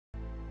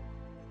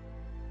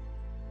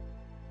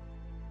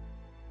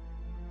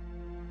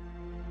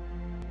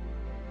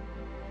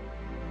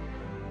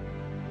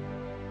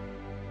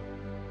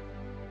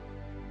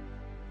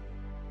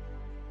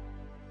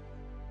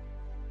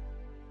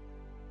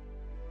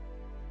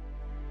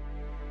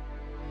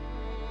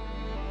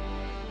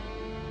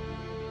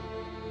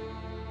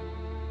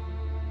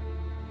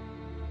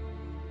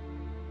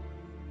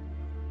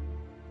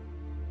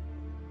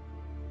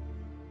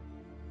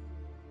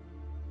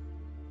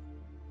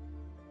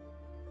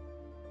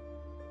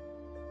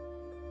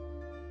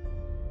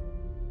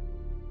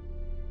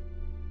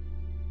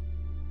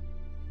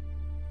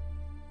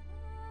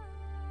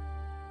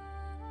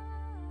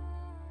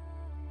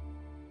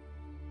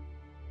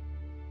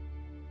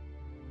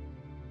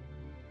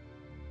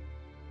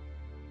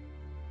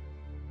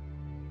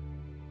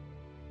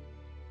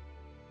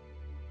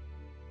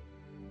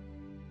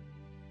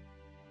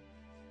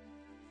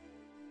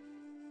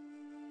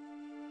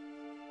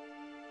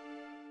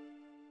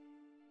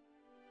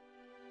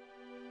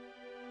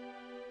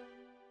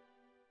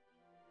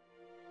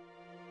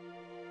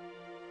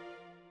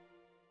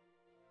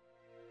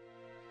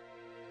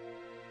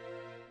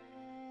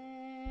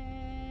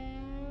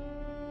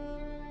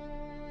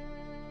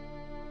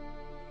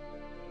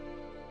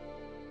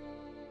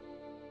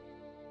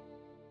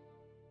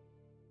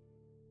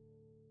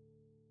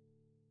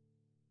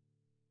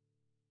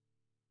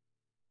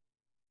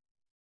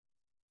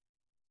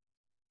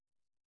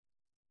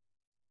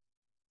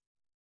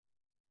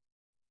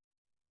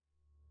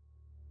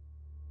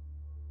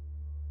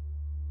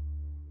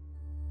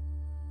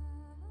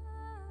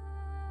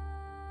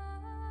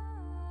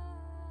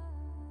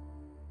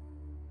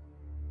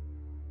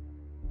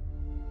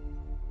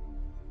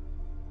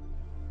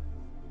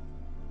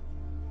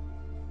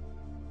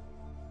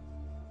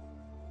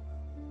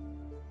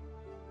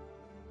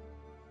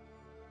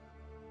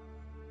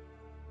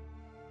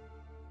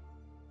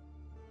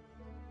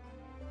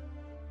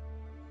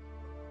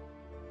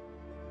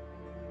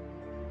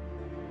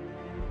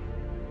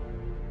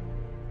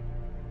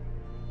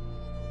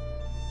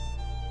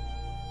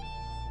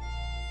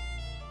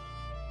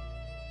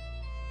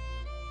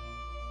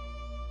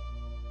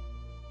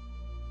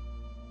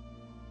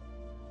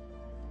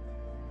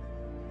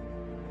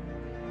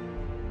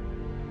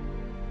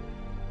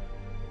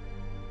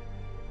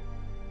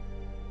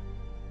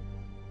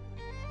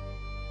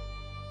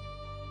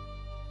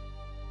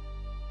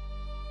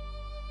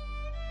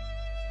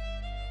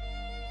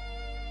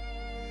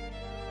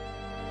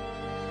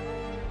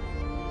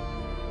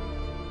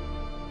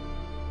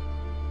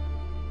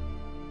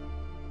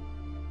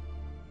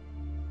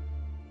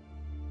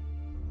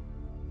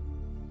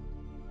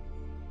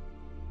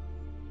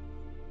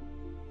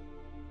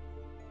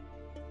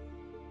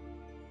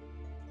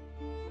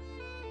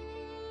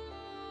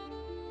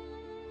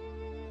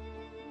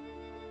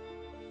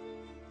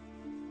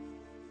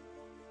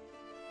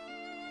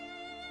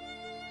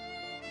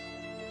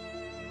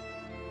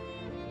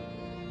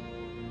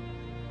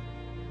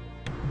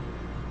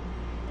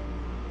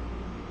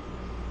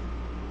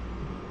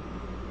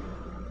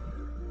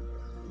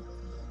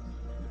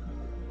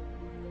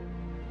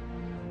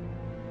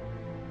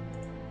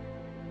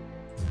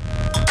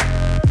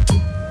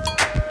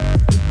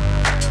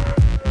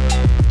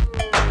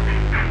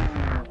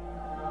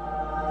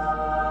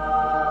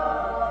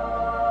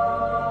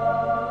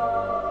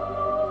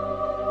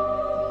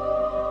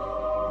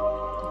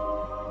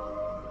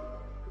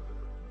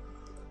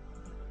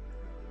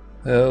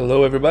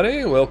Hello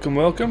everybody, welcome,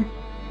 welcome.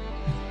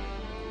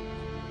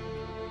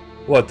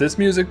 What, this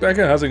music,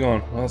 Becca? How's it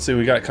going? Well, let's see,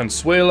 we got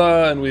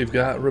Consuela and we've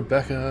got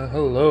Rebecca.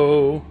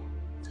 Hello.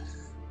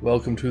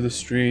 Welcome to the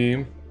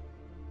stream.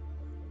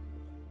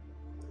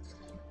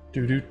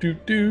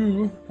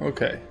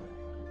 Okay.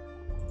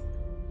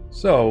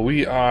 So,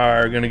 we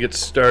are going to get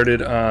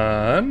started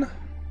on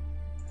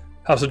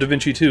House of Da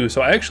Vinci 2.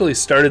 So, I actually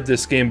started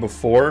this game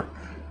before.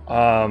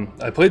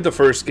 I played the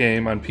first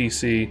game on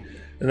PC.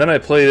 And then I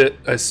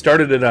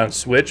started it on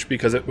Switch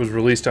because it was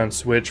released on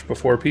Switch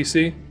before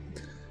PC.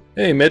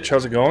 Hey Mitch,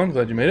 how's it going?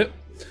 Glad you made it.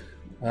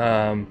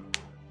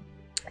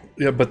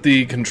 Yeah, but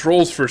the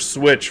controls for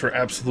Switch were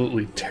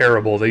absolutely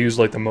terrible. They use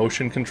like the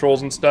motion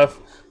controls and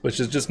stuff, which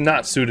is just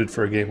not suited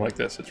for a game like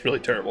this. It's really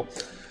terrible.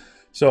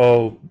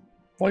 So,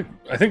 like,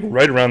 I think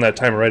right around that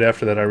time, or right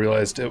after that, I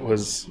realized it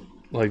was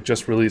like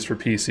just released for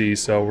PC.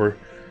 So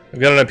I've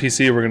got it on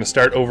PC. We're gonna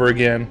start over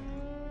again.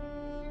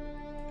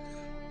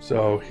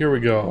 So here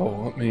we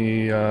go. Let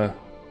me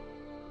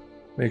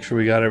make sure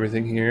we got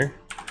everything here.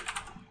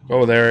 Go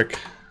with Eric.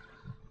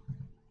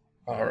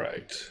 All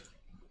right.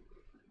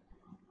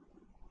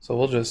 So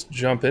we'll just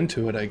jump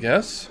into it, I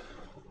guess.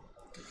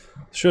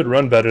 Should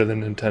run better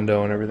than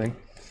Nintendo and everything.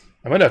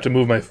 I might have to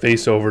move my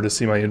face over to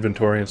see my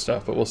inventory and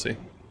stuff, but we'll see.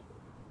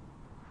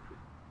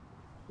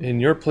 In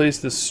your place,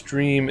 the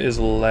stream is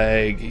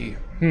laggy.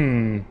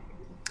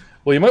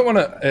 Well, you might want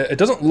to... It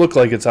doesn't look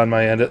like it's on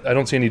my end. I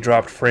don't see any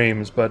dropped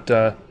frames,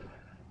 but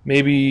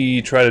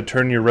maybe try to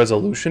turn your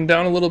resolution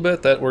down a little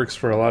bit. That works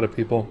for a lot of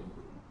people.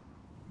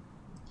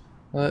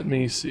 Let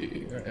me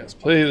see. All right, let's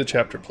play the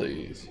chapter,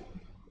 please.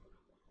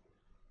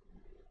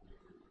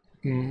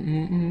 All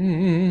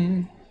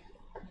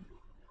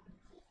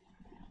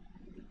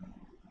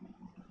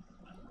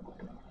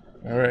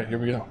right, here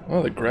we go.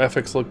 Oh, the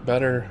graphics look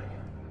better.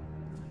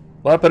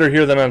 A lot better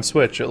here than on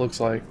Switch, it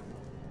looks like.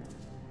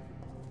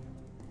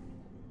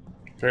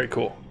 Very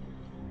cool.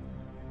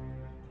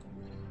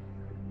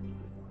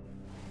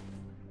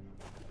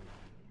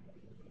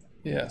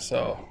 Yeah,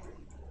 so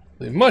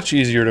it'll be much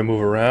easier to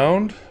move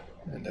around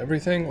and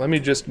everything. Let me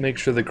just make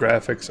sure the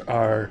graphics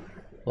are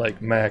like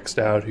maxed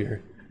out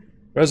here.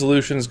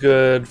 Resolution's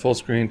good, full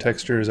screen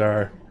textures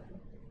are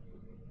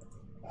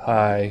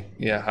high.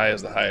 Yeah, high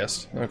is the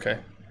highest. Okay.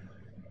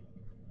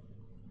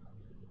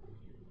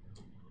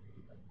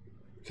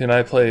 Can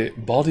I play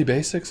Baldi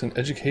Basics and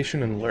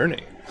Education and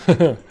Learning?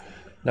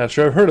 Not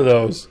sure I've heard of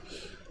those.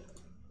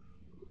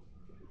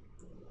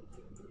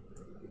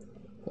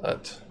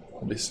 But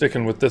I'll be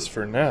sticking with this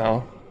for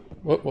now.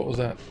 What was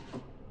that?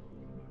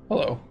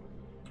 Hello.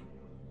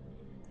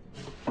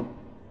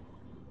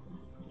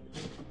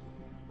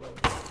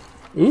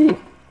 Ooh.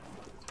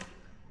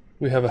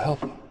 We have a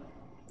help.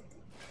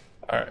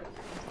 Alright.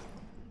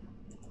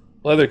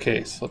 Leather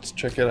case. Let's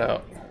check it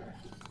out.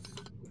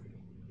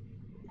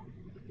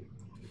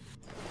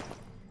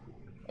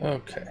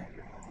 Okay.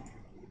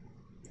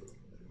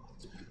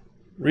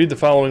 Read the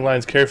following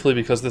lines carefully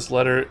because this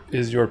letter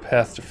is your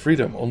path to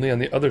freedom. Only on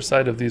the other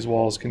side of these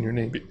walls can your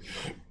name be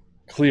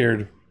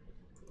cleared.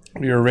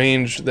 We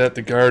arranged that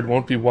the guard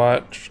won't be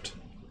watching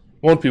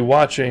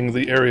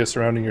the area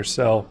surrounding your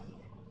cell.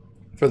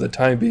 For the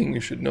time being, you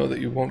should know that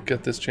you won't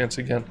get this chance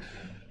again.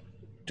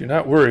 Do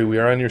not worry, we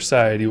are on your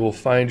side. You will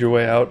find your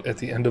way out at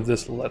the end of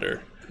this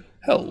letter.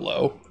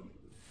 Hello.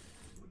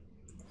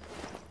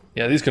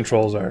 Yeah, these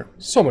controls are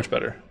so much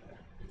better.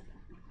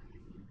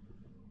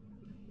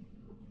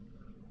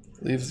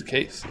 Leaves the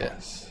case,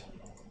 yes.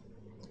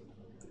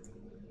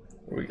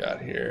 What do we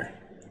got here?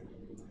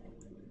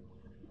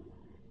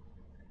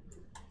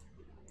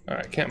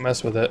 Alright, can't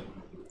mess with it.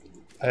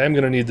 I am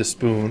going to need the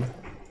spoon.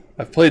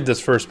 I've played this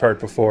first part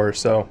before,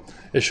 so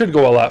it should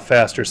go a lot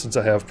faster since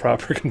I have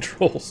proper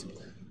controls.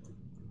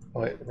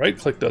 Oh, wait, right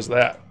click does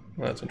that.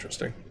 Well, that's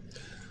interesting.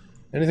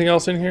 Anything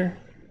else in here?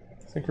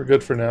 I think we're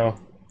good for now.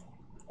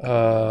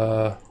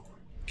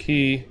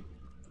 Key.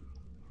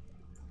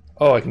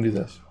 Oh, I can do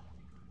this.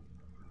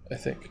 I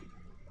think.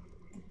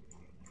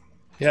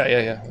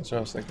 Yeah. That's what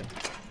I was thinking.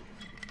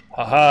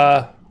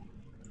 Haha.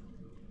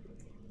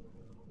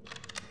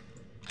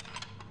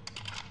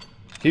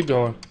 Keep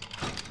going.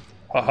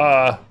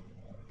 Haha.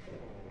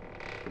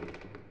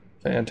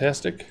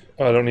 Fantastic.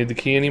 Oh, I don't need the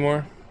key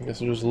anymore. I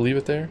guess I'll just leave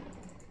it there.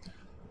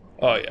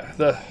 Oh yeah,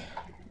 the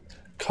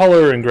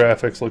color and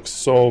graphics look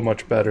so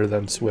much better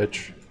than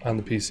Switch on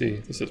the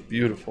PC. This is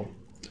beautiful.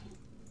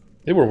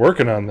 They were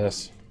working on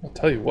this. I'll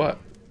tell you what.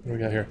 What do we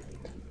got here?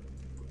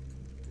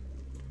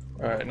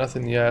 Alright,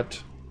 nothing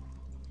yet.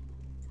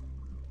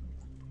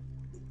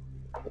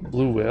 The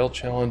Blue Whale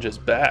Challenge is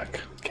back.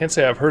 Can't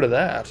say I've heard of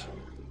that.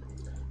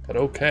 But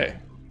okay.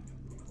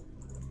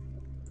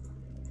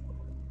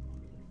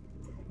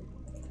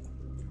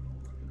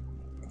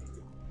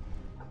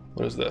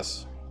 What is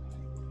this?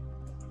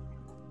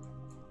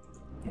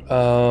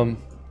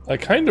 I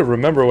kind of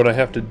remember what I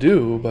have to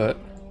do, but...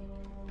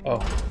 Oh,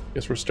 I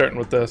guess we're starting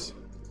with this.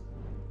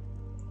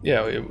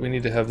 Yeah, we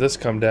need to have this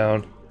come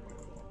down.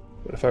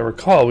 But if I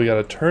recall, we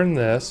gotta turn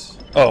this...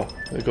 Oh,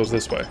 it goes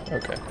this way.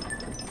 Okay.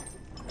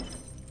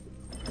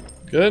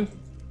 Good.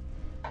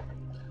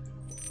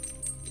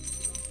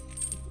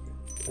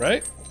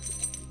 Right?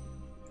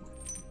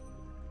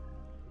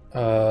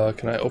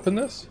 Can I open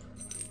this?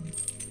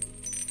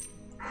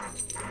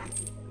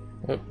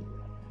 Oh,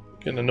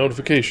 getting a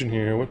notification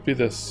here. What be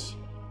this?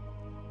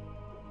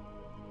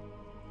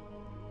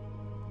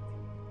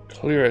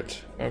 Clear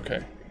it.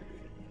 Okay.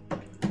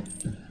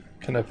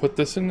 Can I put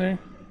this in there?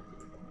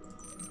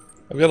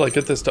 I've got to like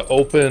get this to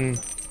open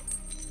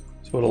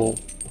so it'll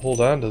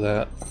hold on to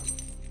that.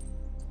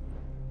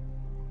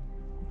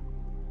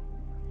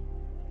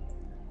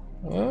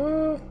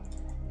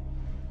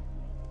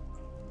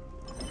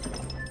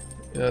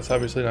 Yeah, that's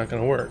obviously not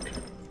going to work.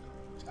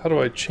 How do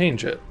I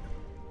change it?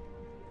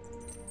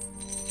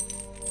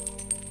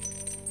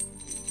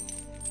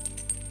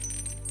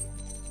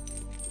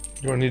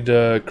 Do I need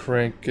to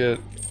crank it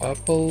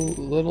up a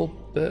little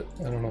bit?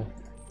 I don't know.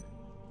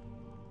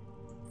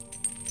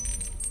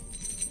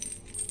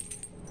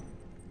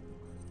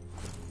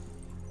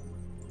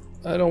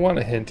 I don't want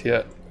a hint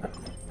yet. I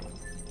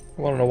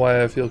want to know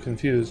why I feel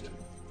confused.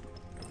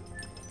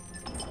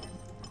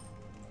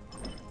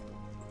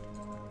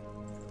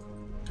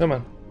 Come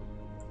on.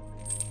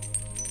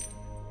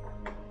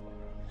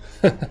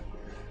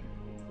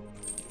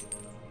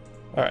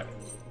 Alright.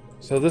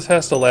 So this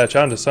has to latch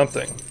onto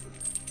something.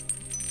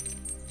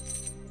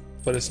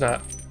 But it's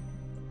not.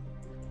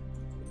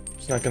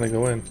 It's not going to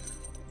go in.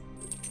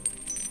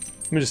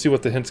 Let me just see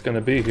what the hint's going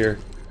to be here.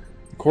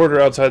 The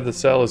corridor outside the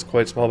cell is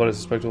quite small, but I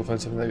suspect we'll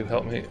find something that could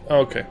help me.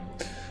 Okay.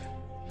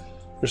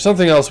 There's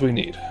something else we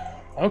need.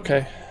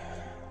 Okay.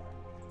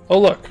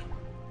 Oh, look.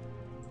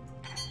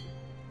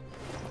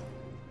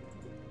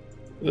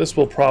 This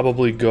will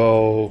probably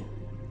go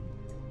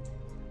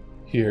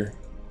here.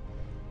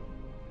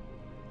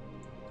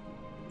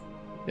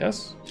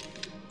 Yes?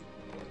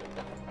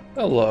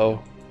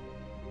 Hello.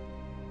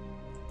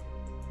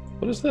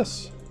 What is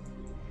this?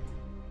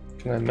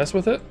 Can I mess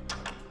with it?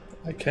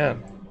 I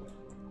can.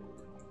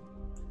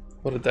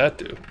 What did that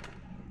do?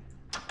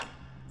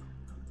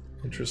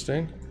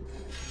 Interesting.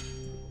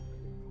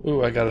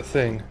 Ooh, I got a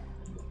thing.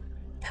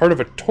 Part of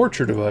a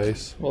torture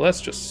device. Well, that's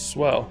just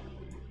swell.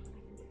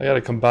 I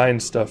gotta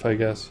combine stuff, I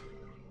guess.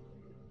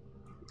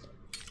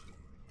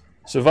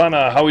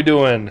 Savannah, how we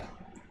doing?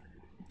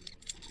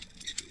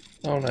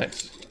 Oh,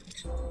 nice.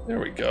 There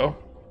we go.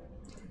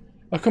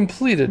 A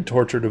completed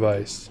torture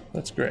device.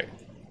 That's great.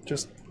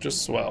 Just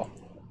swell.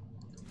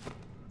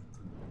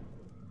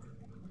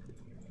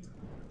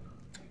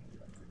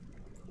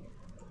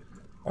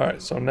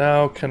 Alright, so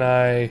now can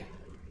I...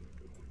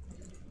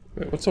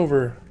 Wait, what's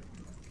over...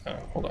 Oh,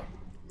 hold on.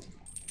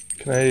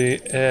 Can I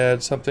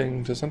add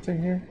something to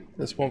something here?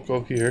 This won't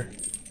go here.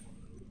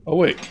 Oh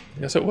wait,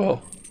 yes it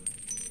will.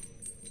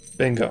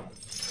 Bingo.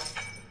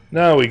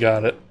 Now we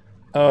got it.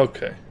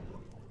 Okay.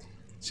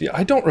 See,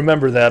 I don't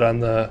remember that on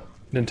the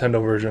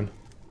Nintendo version.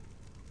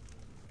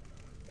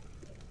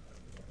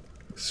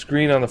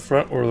 Screen on the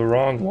front or the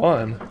wrong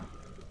one.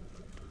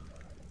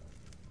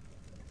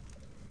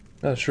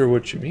 Not sure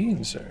what you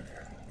mean, sir.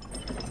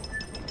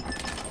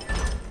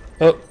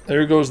 Oh,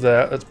 there goes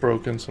that. That's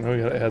broken, so now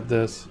we gotta add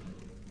this.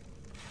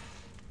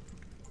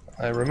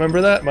 I remember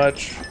that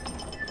much.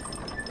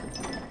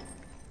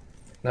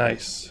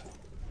 Nice.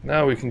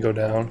 Now we can go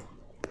down.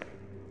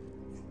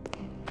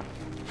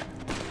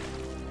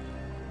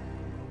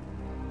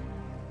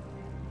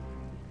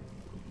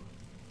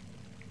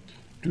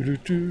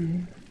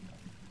 Doo-doo-doo.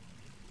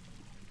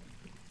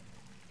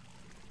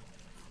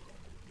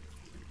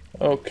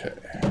 Okay.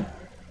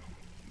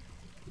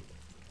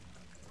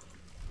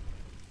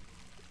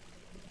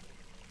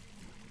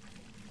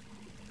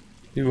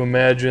 You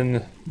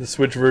imagine the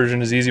Switch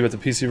version is easy, but the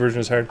PC version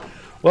is hard.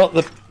 Well,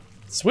 the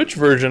Switch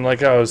version,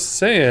 like I was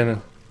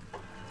saying,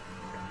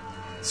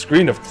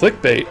 screen of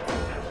clickbait.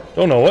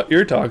 Don't know what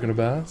you're talking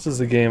about. This is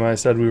the game I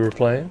said we were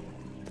playing.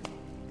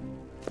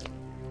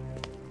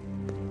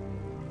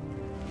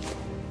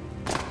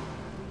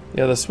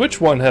 Yeah, the Switch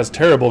one has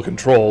terrible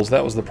controls.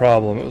 That was the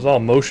problem. It was all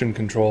motion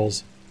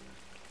controls.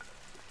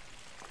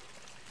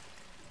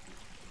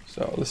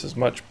 So this is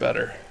much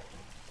better.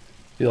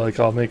 Feel like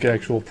I'll make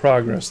actual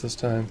progress this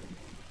time.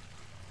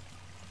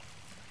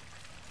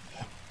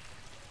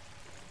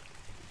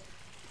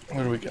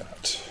 What do we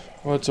got?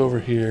 What's over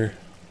here?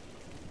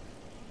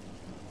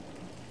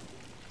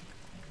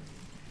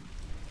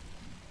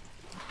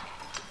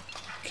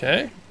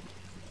 Okay.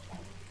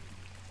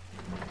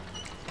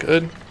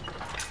 Good.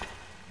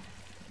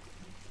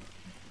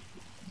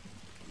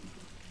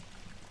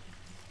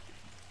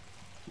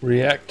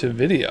 React to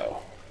video.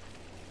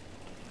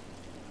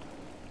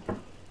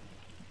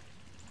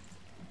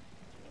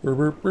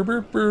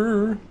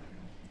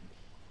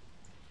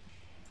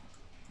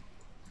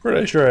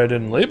 Pretty sure I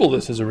didn't label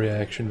this as a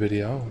reaction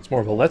video. It's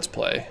more of a let's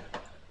play.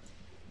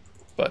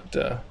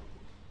 But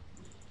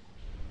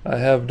I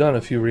have done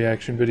a few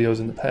reaction videos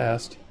in the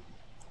past.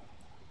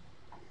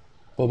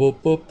 Alright,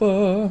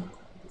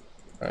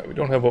 we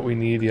don't have what we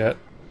need yet.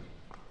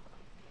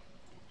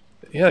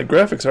 Yeah, the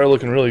graphics are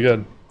looking really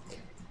good.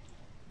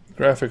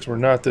 Graphics were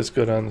not this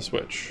good on the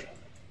Switch.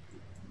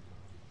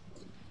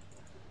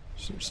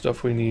 Some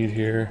stuff we need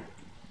here.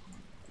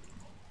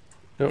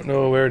 Don't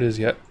know where it is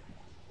yet.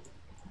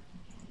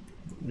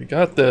 We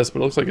got this, but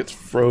it looks like it's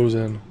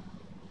frozen.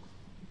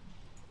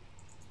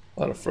 A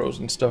lot of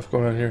frozen stuff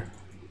going on here.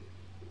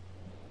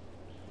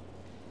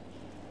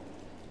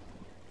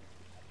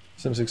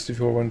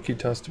 Sim64 one key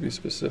toss to be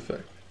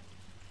specific.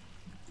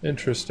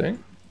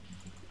 Interesting.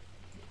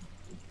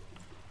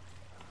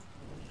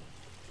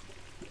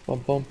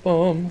 Bum bum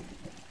bum.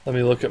 Let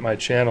me look at my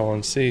channel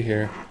and see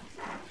here.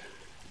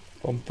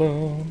 Bum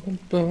bum bum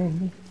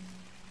bum.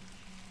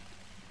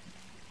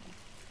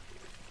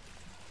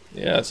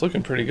 Yeah, it's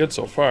looking pretty good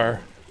so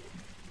far.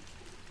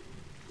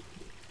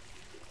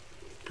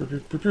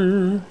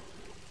 Bum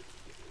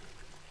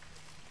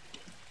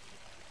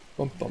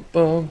bum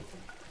bum.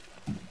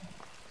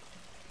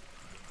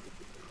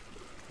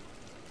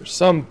 There's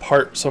some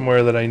part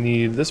somewhere that I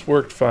need. This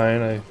worked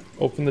fine. I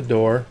opened the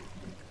door.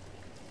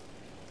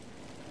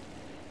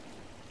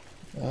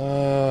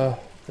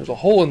 There's a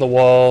hole in the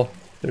wall.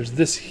 There's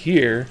this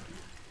here.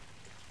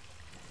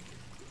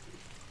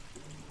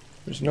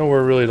 There's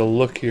nowhere really to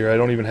look here. I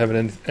don't even have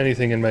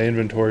anything in my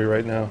inventory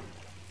right now.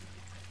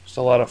 Just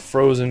a lot of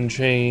frozen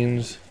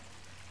chains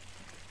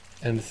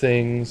and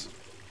things.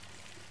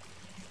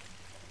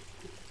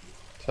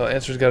 So the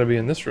answer's got to be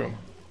in this room.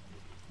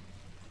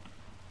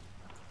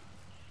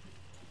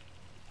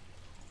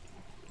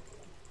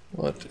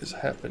 What is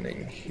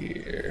happening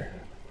here?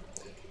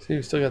 See,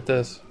 we still got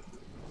this.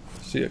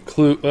 See a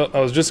clue. Oh,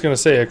 I was just going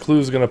to say a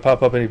clue's going to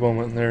pop up any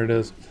moment, and there it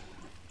is.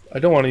 I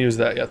don't want to use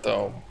that yet,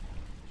 though.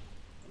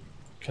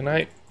 Can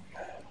I?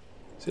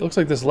 See, it looks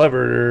like this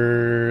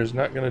lever is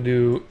not going to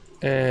do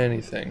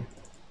anything.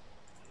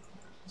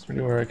 Is there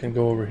anywhere I can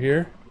go over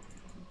here?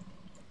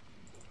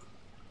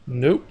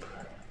 Nope.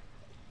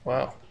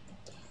 Wow.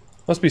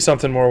 Must be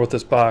something more with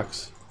this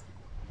box.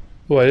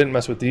 Oh, I didn't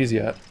mess with these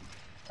yet.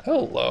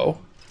 Hello.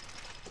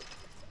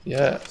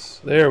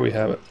 Yes, there we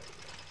have it.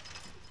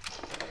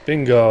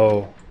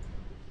 Bingo.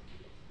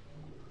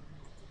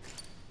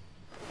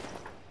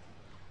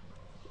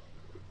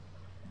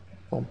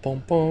 Boom,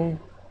 boom, boom.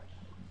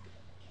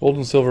 Gold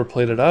and silver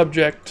plated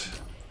object.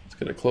 Let's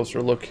get a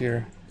closer look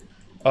here.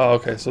 Oh,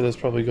 okay, so this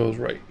probably goes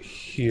right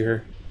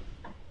here.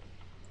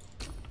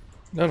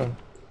 No,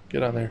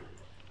 get on there.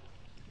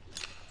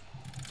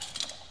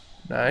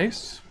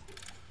 Nice.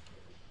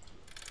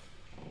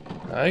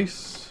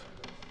 Nice.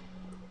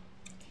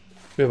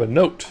 We have a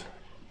note.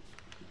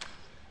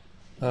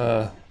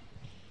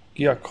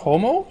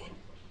 Giacomo?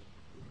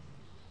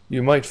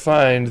 You might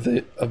find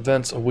the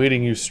events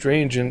awaiting you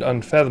strange and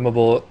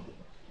unfathomable.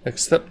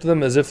 Accept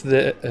them as if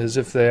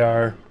they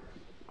are,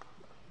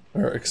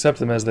 or accept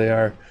them as they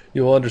are.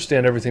 You will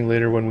understand everything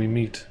later when we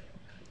meet.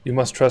 You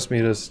must trust me.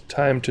 It is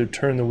time to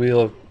turn the wheel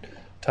of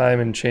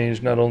time and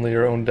change not only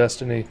your own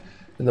destiny.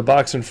 In the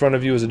box in front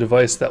of you is a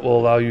device that will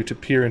allow you to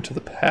peer into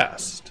the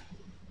past.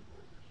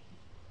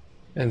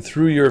 And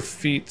through your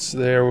feats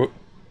there,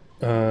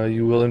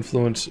 you will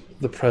influence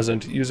the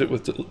present. Use it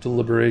with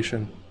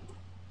deliberation.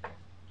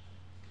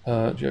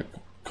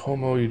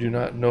 Giacomo, you do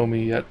not know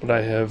me yet, but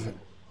I have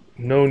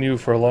known you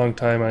for a long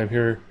time. I am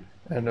here,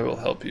 and I will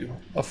help you.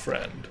 A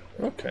friend.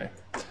 Okay.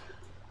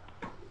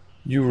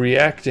 You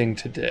reacting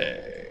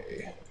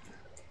today?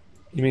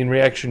 You mean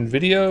reaction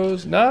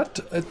videos? Not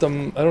at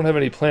the... I don't have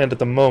any planned at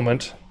the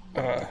moment.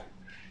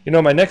 You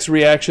know, my next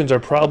reactions are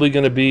probably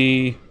going to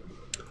be...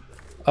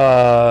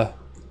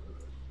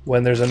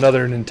 when there's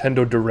another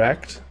Nintendo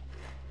Direct.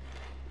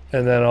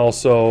 And then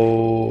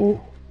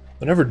also...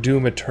 whenever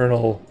Doom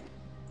Eternal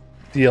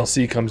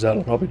DLC comes out,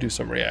 I'll probably do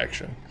some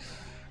reaction.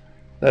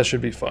 That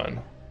should be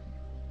fun.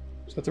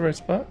 Is that the right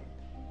spot?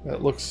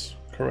 That looks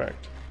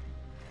correct.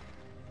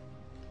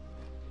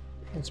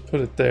 Let's put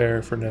it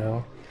there for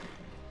now.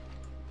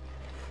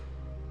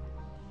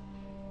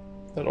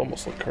 That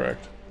almost looked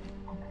correct.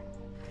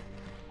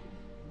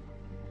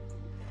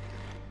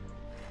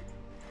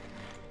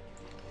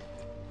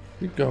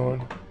 Keep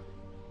going.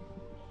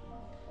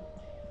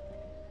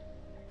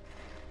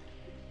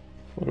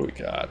 What do we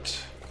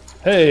got?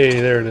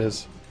 Hey, there it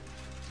is.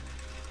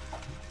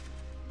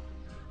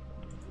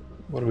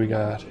 What do we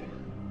got?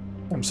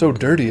 I'm so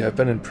dirty, I've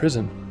been in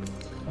prison.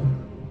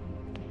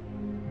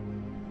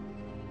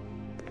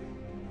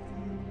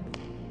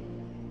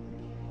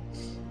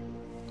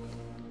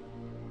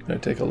 Can I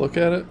take a look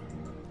at it?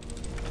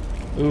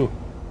 Ooh.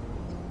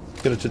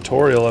 Get a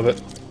tutorial of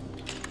it.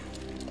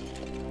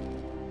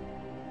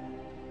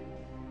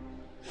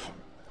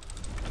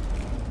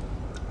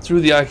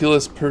 Through the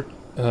Oculus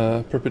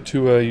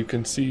Perpetua, you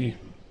can see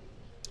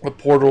a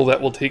portal that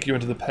will take you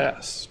into the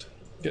past.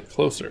 Get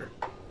closer.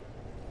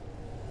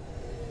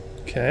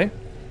 Okay.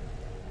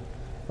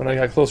 When I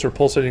got closer,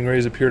 pulsating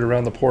rays appeared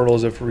around the portal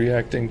as if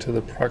reacting to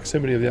the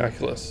proximity of the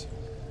Oculus.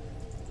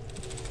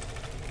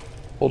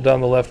 Hold down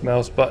the left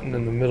mouse button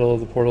in the middle of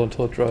the portal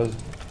until it draws.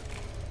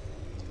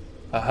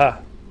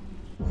 Aha.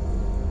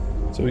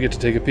 So we get to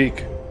take a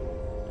peek.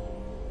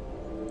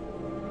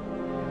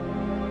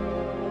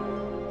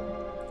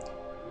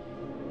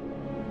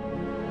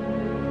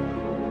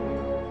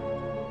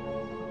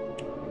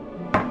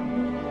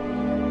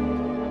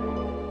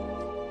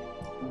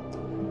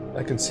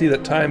 I can see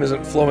that time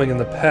isn't flowing in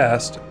the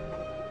past,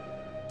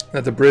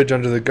 that the bridge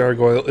under the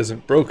gargoyle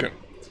isn't broken.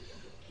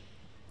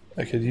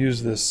 I could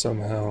use this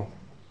somehow.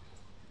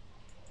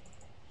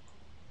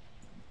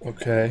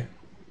 Okay.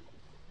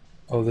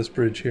 Oh, this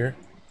bridge here.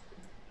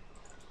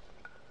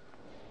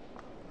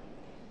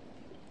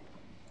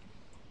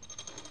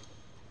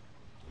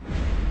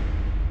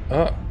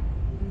 Ah.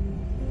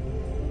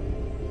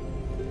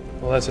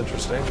 Well, that's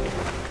interesting.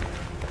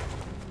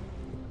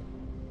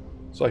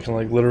 So I can,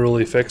 like,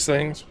 literally fix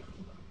things?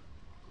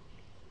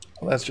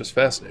 Well, that's just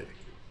fascinating.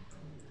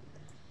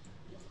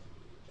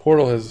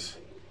 Portal has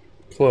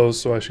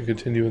closed, so I should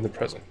continue in the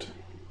present.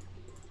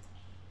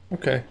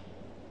 Okay.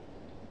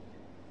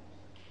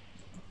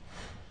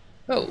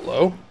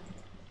 Hello.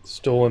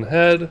 Stolen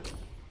head.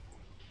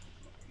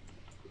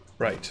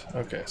 Right.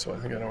 Okay, so I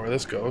think I know where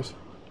this goes.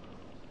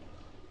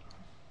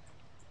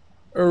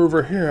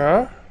 Over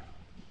here.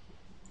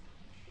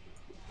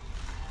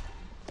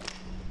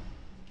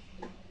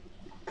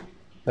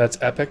 That's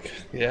epic.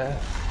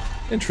 Yeah.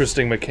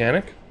 Interesting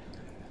mechanic.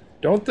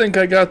 Don't think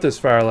I got this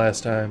far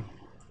last time.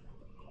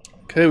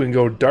 Okay, we can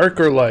go dark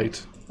or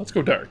light. Let's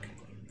go dark.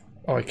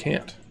 Oh, I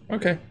can't.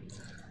 Okay.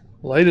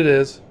 Light it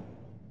is.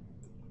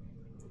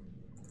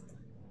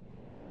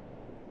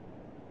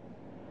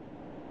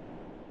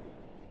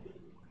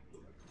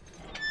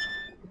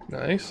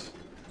 Nice.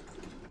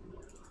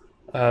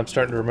 I'm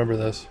starting to remember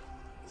this.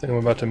 I think I'm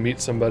about to meet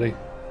somebody.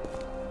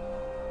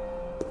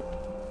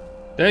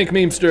 Dank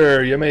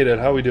Memester, you made it.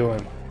 How we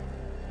doing?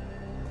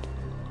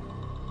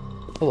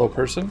 Hello,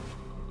 person.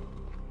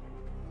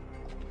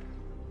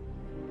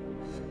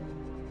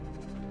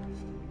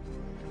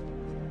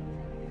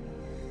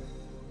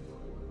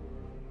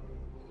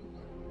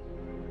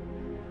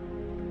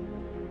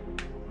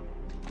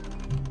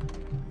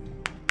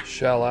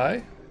 Shall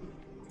I?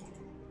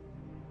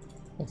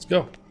 Let's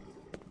go.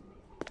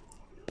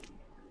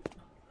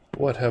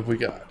 What have we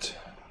got?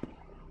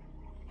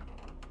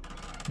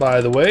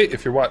 By the way,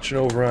 if you're watching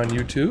over on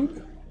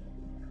YouTube,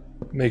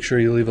 make sure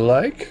you leave a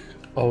like.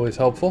 Always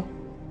helpful.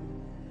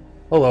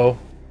 Hello.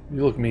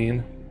 You look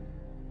mean.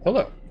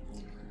 Hello.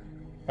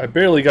 I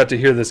barely got to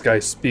hear this guy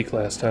speak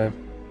last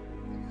time.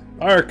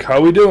 Ark,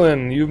 how we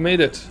doing? You've made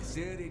it.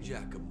 Seri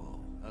Giacomo,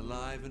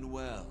 alive and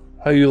well.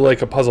 How you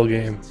like a puzzle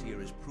game?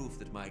 Here is proof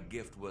that my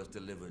gift was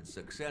delivered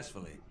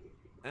successfully,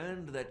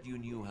 and that you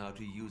knew how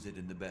to use it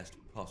in the best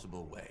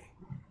possible way.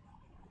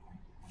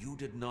 You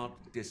did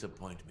not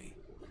disappoint me,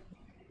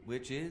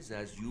 which is,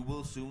 as you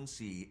will soon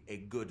see, a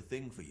good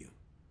thing for you.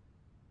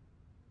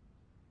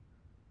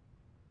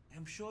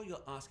 I'm sure you're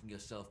asking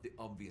yourself the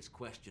obvious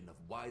question of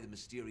why the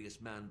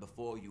mysterious man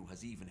before you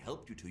has even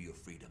helped you to your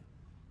freedom.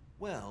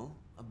 Well,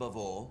 above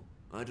all,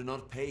 I do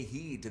not pay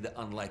heed to the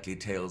unlikely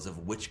tales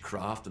of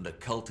witchcraft and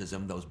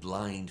occultism those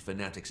blind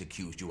fanatics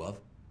accused you of.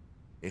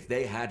 If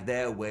they had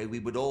their way, we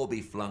would all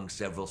be flung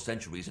several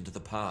centuries into the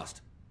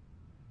past.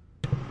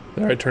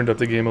 There, I turned up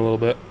the game a little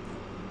bit.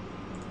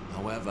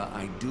 However,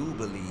 I do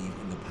believe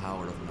in the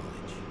power of knowledge.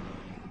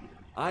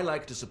 I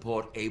like to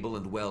support able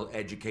and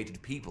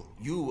well-educated people.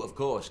 You, of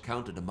course,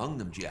 counted among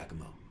them,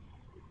 Giacomo.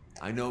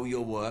 I know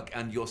your work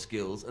and your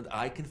skills, and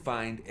I can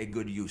find a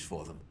good use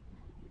for them.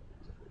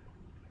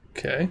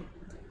 Okay.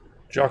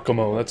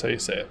 Giacomo, that's how you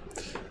say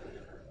it.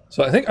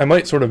 So I think I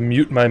might sort of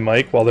mute my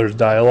mic while there's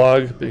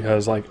dialogue,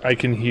 because, like, I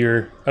can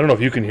hear... I don't know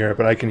if you can hear it,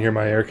 but I can hear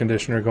my air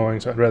conditioner going,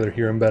 so I'd rather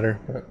hear him better.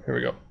 But here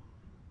we go.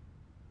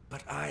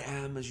 But I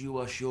am, as you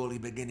are surely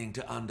beginning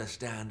to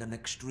understand, an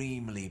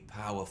extremely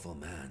powerful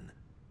man.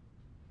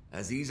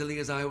 As easily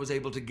as I was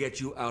able to get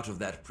you out of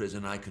that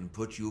prison, I can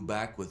put you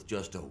back with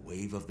just a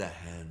wave of the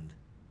hand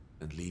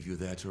and leave you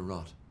there to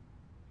rot.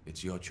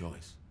 It's your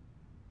choice.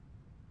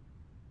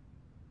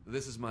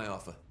 This is my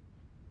offer.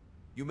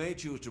 You may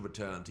choose to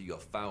return to your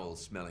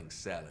foul-smelling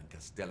cell in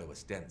Castello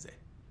Estense,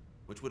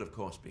 which would of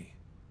course be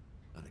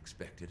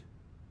unexpected,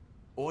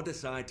 or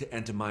decide to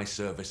enter my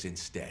service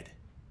instead,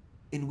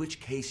 in which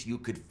case you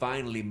could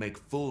finally make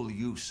full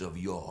use of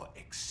your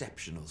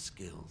exceptional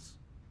skills.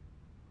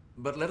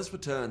 But let us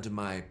return to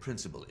my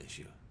principal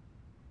issue.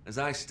 As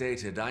I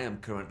stated, I am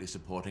currently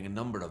supporting a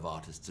number of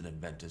artists and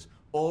inventors,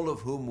 all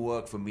of whom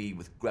work for me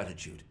with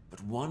gratitude.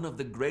 But one of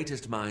the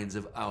greatest minds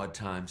of our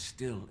time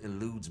still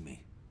eludes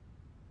me.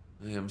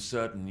 I am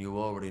certain you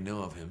already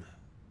know of him.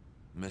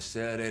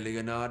 Messer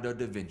Leonardo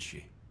da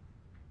Vinci.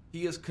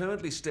 He is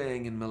currently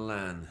staying in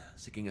Milan,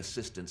 seeking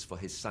assistance for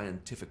his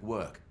scientific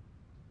work.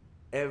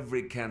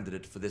 Every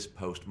candidate for this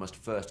post must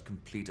first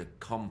complete a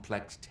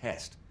complex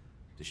test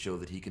to show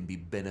that he can be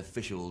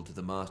beneficial to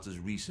the master's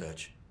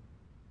research.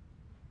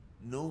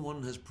 No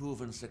one has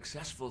proven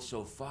successful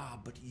so far,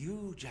 but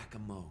you,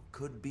 Giacomo,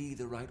 could be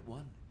the right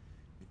one.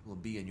 It will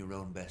be in your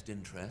own best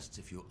interests,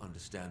 if you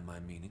understand my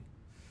meaning.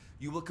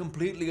 You will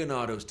complete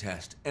Leonardo's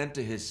test,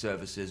 enter his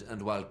services,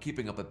 and while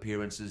keeping up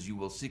appearances, you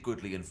will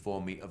secretly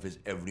inform me of his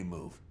every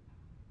move.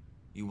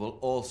 You will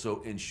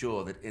also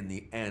ensure that in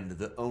the end,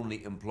 the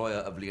only employer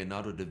of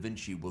Leonardo da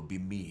Vinci will be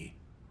me,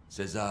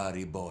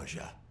 Cesare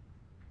Borgia.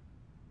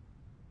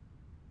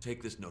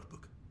 Take this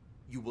notebook.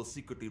 You will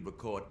secretly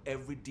record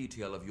every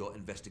detail of your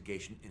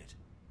investigation in it.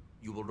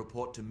 You will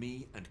report to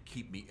me and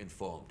keep me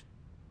informed.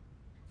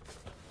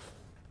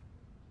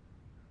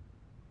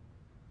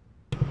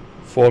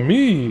 For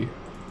me.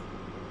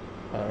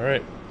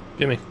 Alright,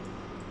 gimme.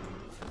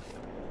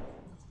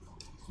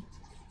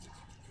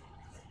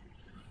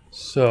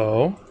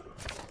 So,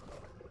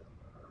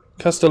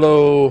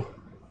 Castello,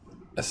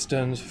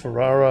 Estens,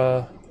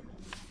 Ferrara.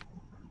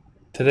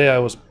 Today I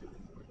was...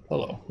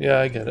 Hello. Yeah,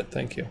 I get it.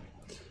 Thank you.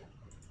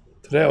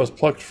 Today I was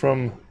plucked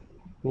from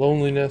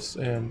loneliness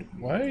and...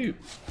 Why?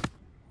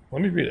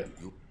 Let me read it.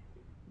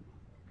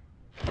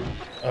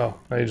 Oh,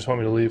 now you just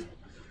want me to leave.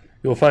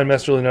 You will find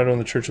Master Leonardo in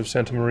the Church of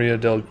Santa Maria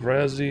del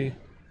Grazi,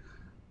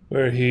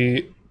 where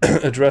he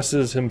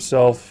addresses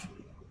himself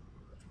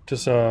to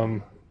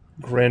some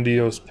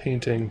grandiose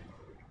painting.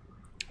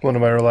 One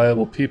of my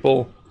reliable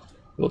people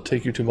will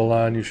take you to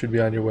Milan. You should be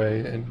on your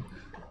way. And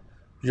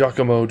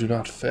Giacomo, do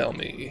not fail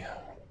me.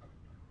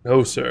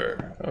 No,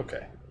 sir.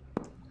 Okay.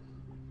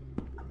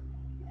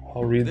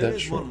 I'll read that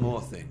shortly. There is one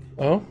more thing.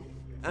 Oh?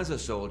 As a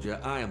soldier,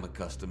 I am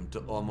accustomed to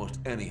almost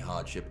any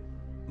hardship,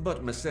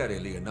 but Messere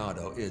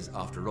Leonardo is,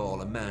 after all,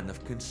 a man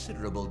of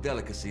considerable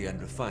delicacy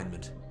and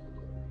refinement.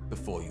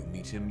 Before you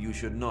meet him, you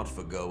should not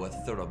forgo a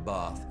thorough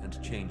bath and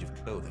change of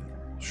clothing.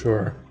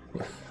 Sure.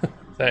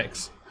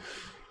 Thanks.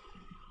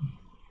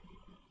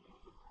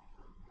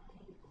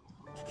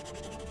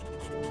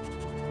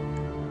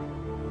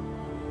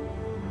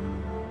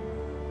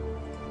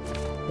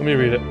 Let me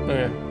read it.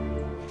 Okay.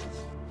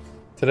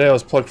 Today I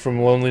was plucked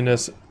from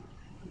loneliness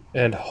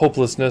and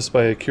hopelessness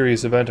by a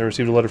curious event. I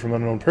received a letter from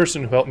an unknown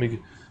person who helped me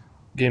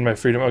gain my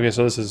freedom. Okay,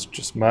 so this is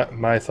just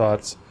my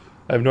thoughts.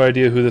 I have no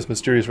idea who this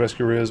mysterious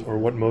rescuer is or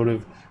what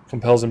motive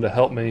compels him to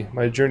help me.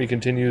 My journey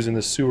continues in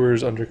the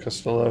sewers under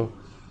Castello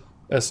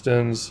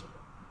Estens.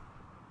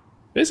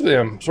 Basically,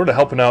 I'm sort of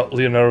helping out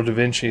Leonardo da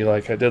Vinci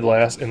like I did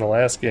in the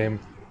last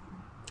game.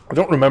 I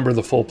don't remember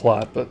the full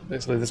plot, but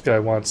basically this guy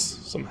wants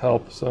some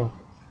help, so...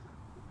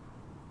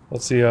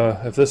 Let's see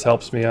if this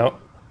helps me out.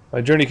 My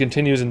journey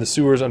continues in the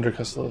sewers under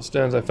Castello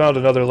Estens. I found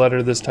another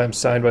letter, this time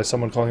signed by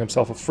someone calling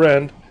himself a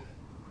friend.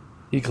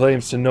 He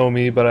claims to know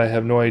me, but I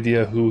have no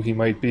idea who he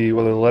might be.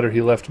 With the letter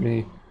he left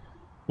me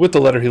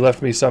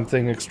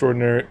something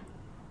extraordinary,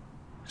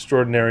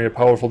 a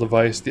powerful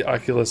device, the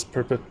Oculus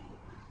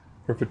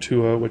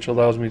Perpetua, which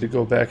allows me to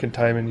go back in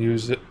time and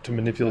use it to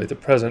manipulate the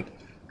present.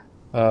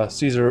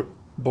 Caesar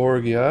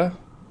Borgia,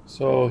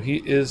 so he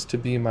is to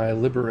be my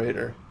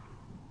liberator.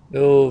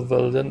 Il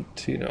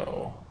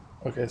Valentino.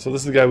 Okay, so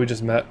this is the guy we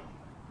just met.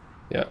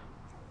 Yeah.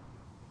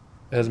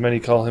 As many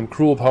call him,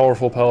 cruel,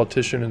 powerful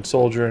politician and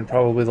soldier, and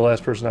probably the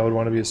last person I would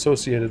want to be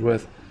associated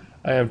with.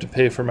 I am to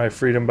pay for my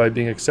freedom by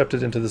being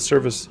accepted into the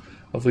service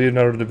of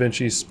Leonardo da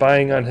Vinci,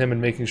 spying on him and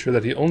making sure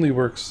that he only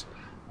works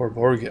for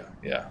Borgia.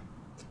 Yeah.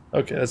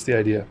 Okay, that's the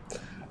idea.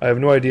 I have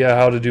no idea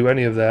how to do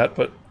any of that,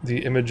 but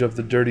the image of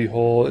the dirty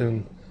hole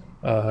in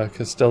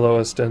Castello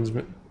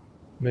Estens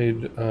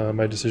made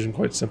my decision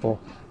quite simple.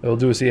 I will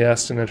do as he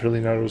asks and enter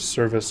Leonardo's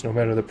service, no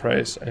matter the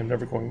price. I am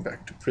never going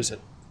back to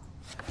prison.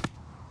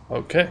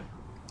 Okay.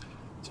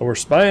 So we're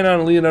spying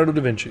on Leonardo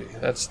da Vinci.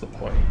 That's the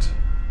point.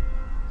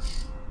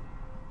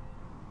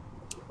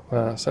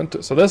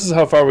 So this is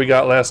how far we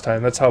got last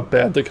time. That's how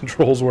bad the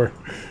controls were.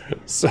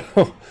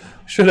 So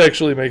should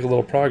actually make a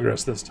little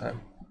progress this time.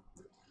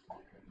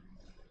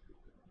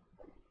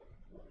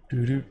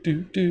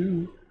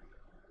 Do-do-do-do.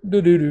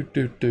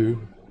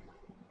 Do-do-do-do-do.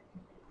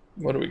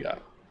 What do we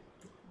got?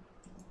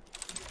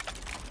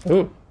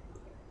 Oh.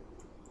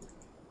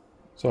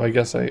 So I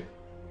guess I...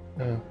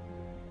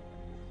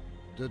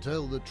 To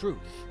tell the truth,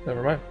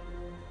 never mind.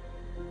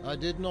 I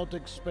did not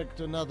expect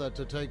another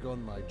to take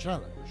on my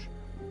challenge,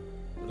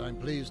 but I'm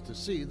pleased to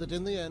see that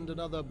in the end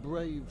another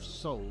brave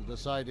soul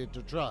decided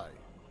to try.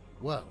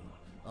 Well,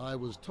 I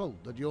was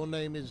told that your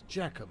name is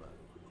Giacomo,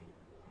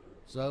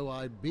 so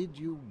I bid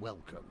you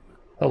welcome.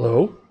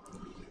 Hello?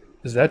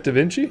 Is that Da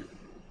Vinci?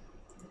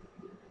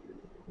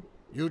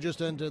 You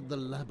just entered the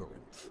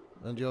labyrinth,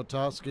 and your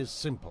task is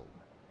simple.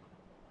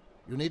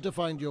 You need to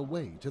find your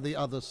way to the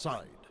other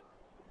side.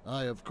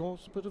 I, of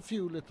course, put a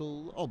few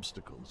little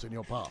obstacles in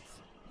your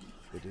path.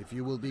 But if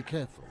you will be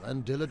careful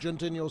and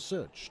diligent in your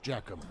search,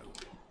 Giacomo,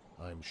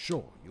 I'm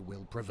sure you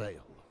will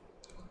prevail.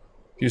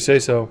 You say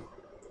so.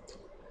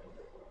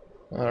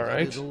 All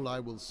right. That is all I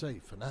will say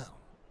for now.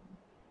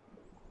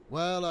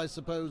 Well, I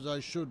suppose I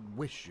should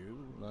wish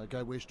you, like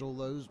I wished all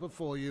those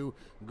before you,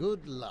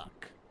 good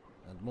luck.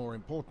 And more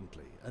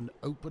importantly, an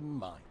open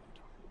mind.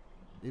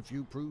 If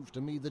you prove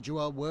to me that you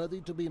are worthy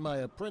to be my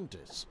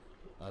apprentice,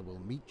 I will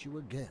meet you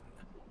again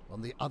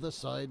on the other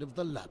side of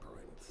the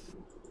labyrinth.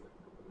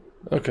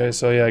 Okay,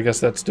 so yeah, I guess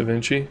that's Da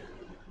Vinci.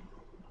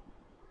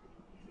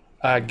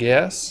 I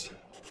guess.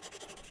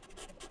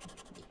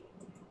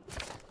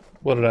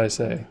 What did I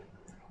say?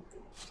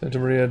 Santa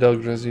Maria del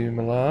Grazi,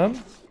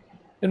 Milan.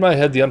 In my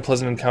head, the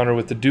unpleasant encounter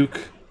with the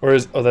Duke,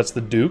 oh, that's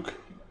the Duke?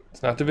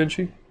 It's not Da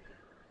Vinci?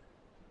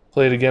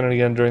 Played again and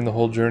again during the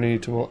whole journey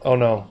to... Oh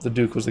no, the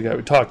Duke was the guy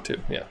we talked to,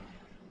 yeah.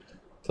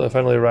 So I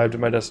finally arrived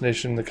at my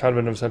destination, the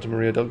convent of Santa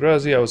Maria del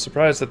Grazie. I was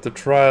surprised that the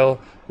trial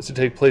is to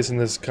take place in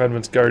this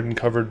convent's garden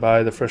covered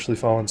by the freshly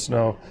fallen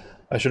snow.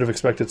 I should have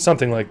expected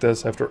something like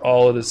this. After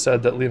all, it is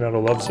said that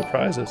Leonardo loves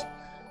surprises.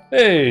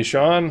 Hey,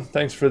 Sean.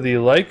 Thanks for the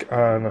like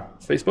on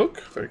Facebook.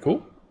 Very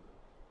cool.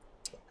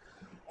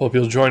 Hope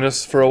you'll join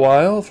us for a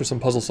while for some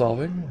puzzle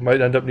solving.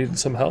 Might end up needing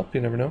some help. You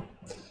never know.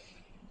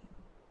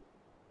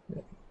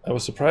 I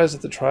was surprised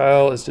that the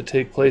trial is to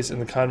take place in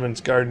the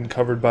convent's garden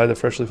covered by the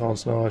freshly fallen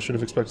snow. I should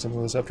have expected something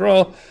like this. After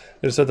all,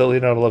 it is said that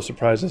Leonardo loves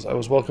surprises. I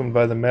was welcomed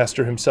by the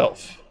master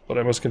himself, but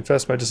I must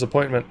confess my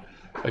disappointment.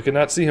 I could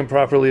not see him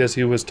properly as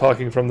he was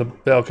talking from the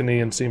balcony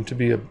and seemed to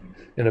be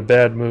in a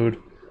bad mood.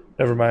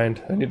 Never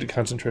mind, I need to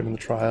concentrate on the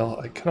trial.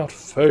 I cannot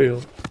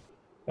fail.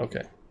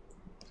 Okay.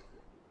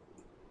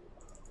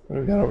 What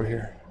do we got over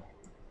here?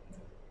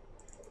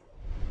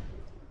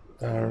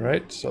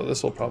 Alright, so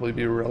this will probably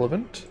be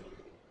relevant.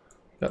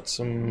 Got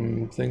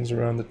some things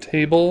around the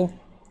table.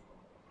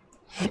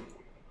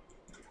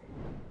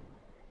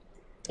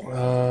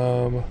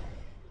 What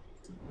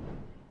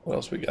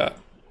else we got?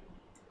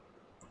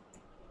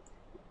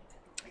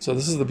 So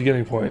this is the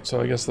beginning point, so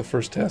I guess the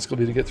first task will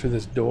be to get through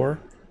this door.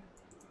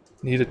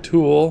 Need a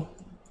tool.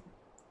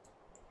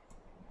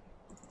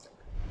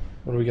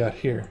 What do we got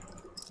here?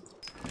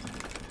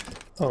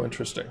 Oh,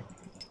 interesting.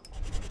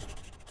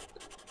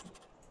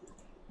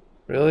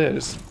 Really? I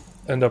just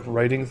end up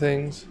writing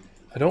things?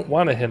 I don't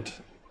want a hint.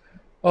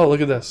 Oh,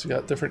 look at this. We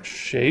got different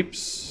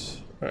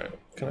shapes. Alright,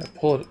 can I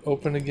pull it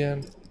open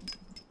again?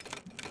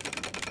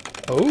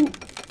 Oh!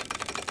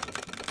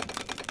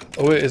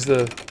 Oh, wait, is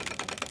the...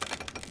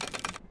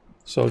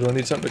 So, do I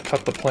need something to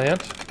cut the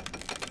plant?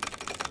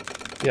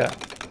 Yeah.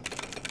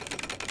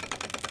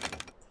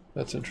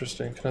 That's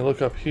interesting. Can I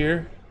look up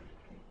here?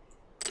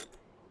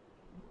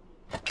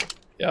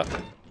 Yeah.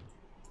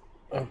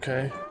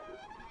 Okay.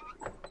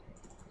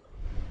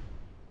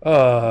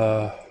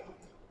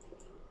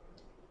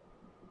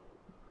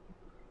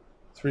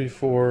 3,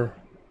 4,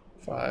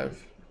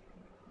 5,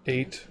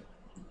 8.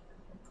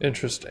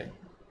 Interesting.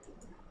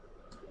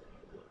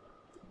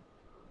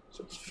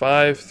 So it's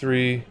 5,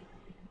 3,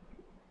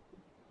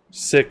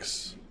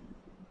 6,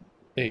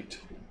 8.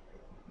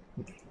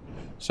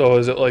 So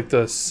is it like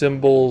the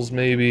symbols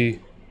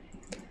maybe?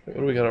 What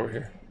do we got over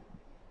here?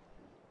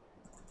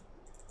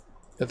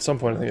 At some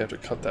point I think I have to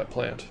cut that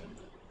plant.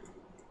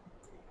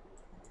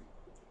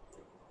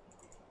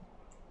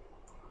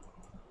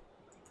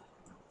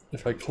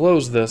 If I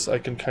close this, I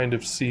can kind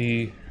of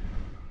see...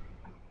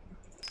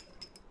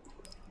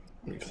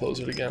 Let me close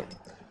it again.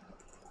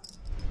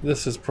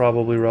 This is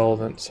probably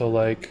relevant, so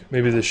like,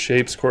 maybe the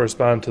shapes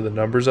correspond to the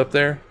numbers up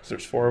there, because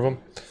there's 4 of them.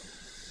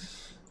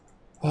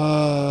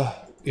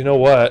 You know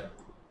what?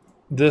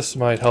 This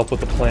might help with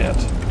the plant.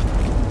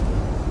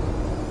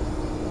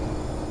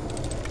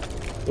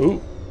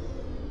 Ooh.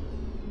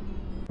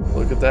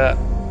 Look at that.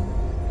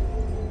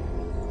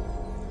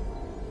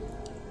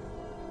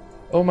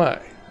 Oh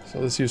my. So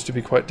this used to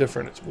be quite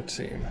different, it would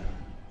seem.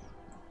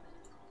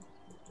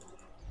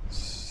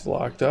 It's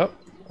locked up.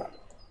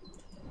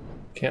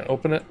 Can't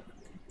open it.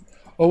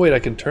 Oh wait, I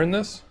can turn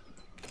this?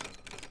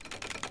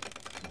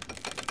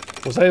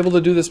 Was I able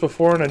to do this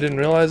before and I didn't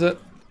realize it?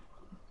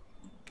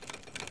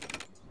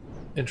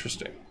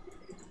 Interesting.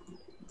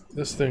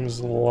 This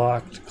thing's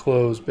locked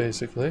closed,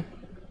 basically.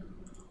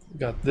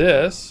 Got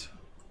this.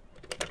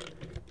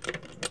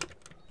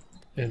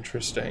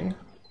 Interesting.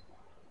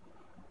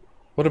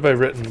 What have I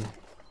written?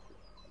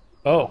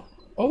 Oh.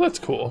 Oh, that's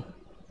cool.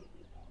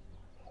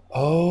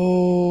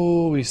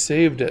 Oh, we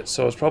saved it,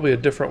 so it's probably a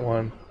different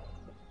one.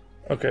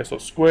 Okay, so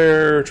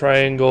square,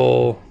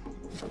 triangle.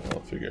 I'll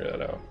figure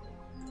that out.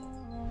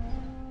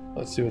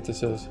 Let's see what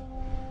this is.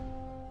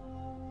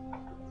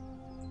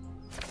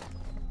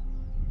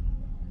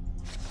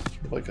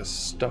 Sort of like a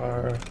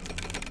star.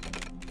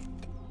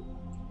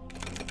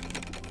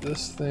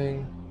 This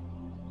thing.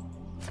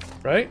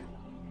 Right?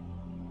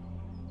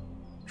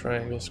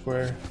 Triangle,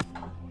 square.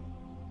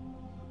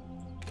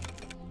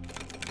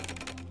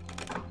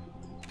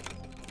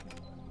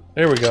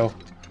 There we go.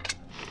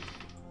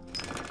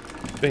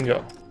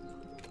 Bingo.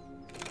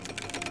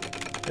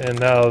 And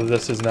now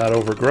this is not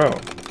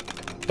overgrown,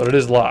 but it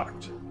is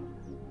locked.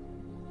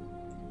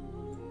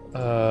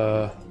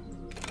 Well,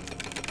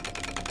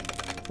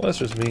 that's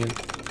just mean.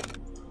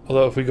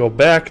 Although if we go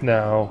back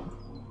now,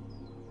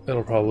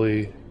 it'll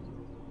probably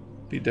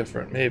be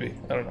different. Maybe.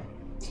 I don't know.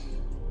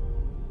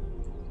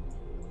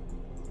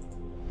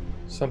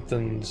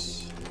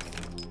 Something's...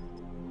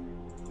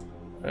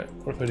 Alright,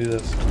 what if I do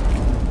this?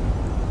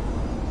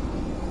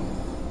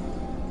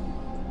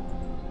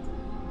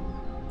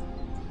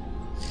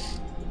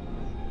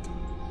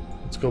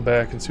 Let's go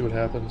back and see what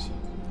happens.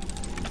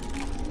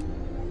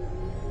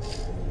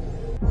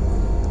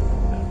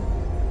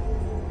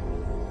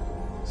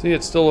 See,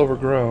 it's still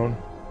overgrown.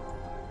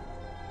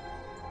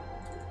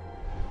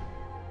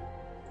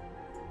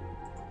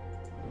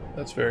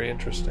 That's very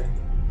interesting.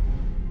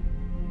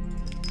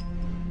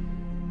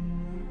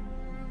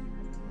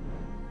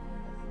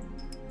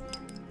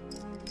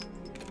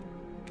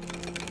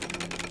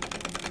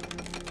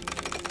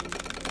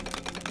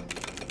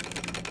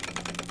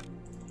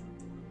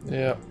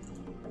 Yeah.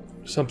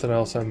 Something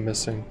else I'm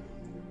missing.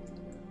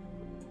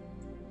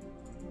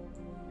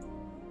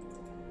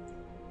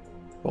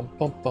 Bum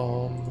bum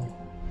bum.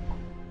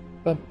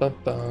 Bum bum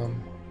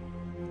bum.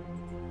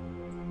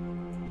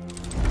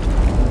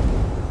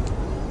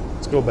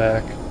 Let's go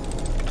back.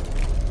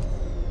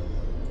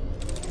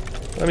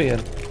 Let me in.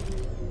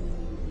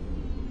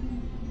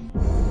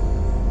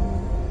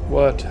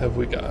 What have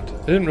we got?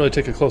 I didn't really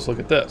take a close look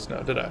at this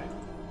now, did I?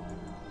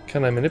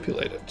 Can I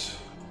manipulate it?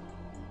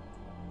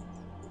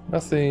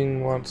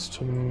 Nothing wants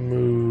to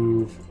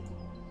move.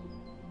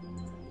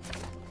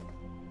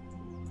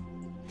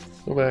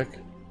 Go back.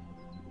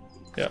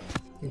 Yeah,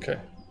 okay.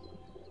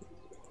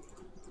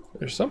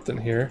 There's something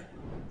here.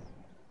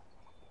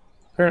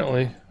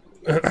 Apparently.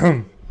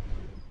 Oh,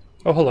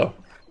 hello.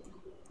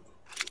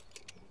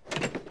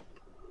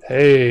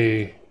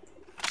 Hey.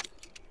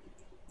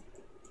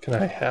 Can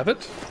I have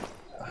it?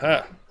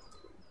 Aha.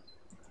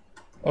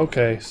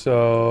 Okay,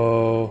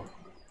 so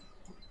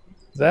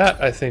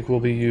that I think will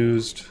be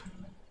used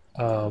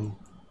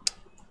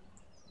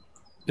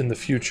in the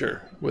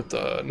future with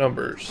the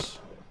numbers.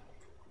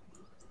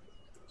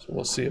 So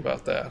we'll see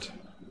about that.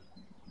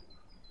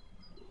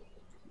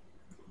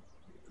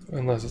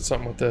 Unless it's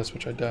something with this,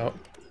 which I doubt.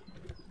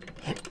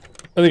 I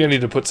think I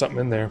need to put something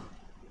in there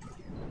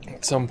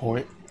at some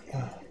point.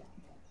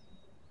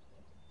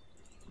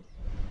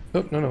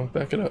 Oh, no,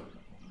 back it up.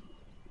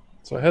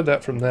 So I had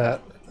that from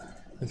that.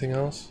 Anything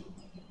else?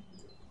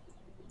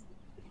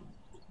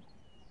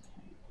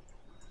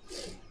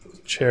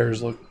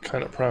 Chairs look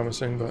kind of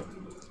promising, but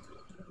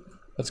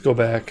let's go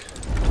back.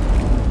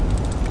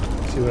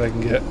 See what I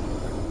can get.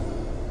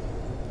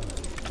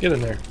 Get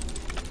in there.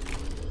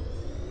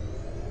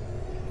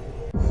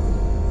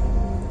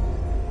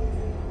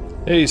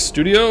 Hey,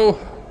 studio.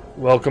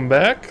 Welcome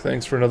back.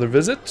 Thanks for another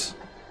visit.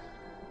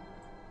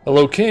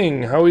 Hello,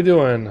 King. How we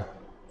doing?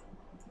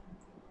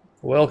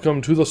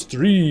 Welcome to the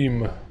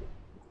stream.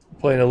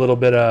 Playing a little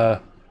bit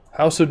of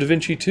House of Da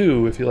Vinci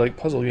 2 if you like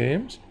puzzle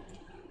games.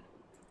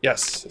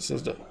 Yes,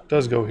 this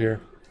does go here.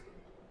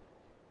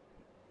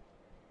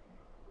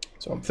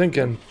 So I'm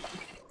thinking,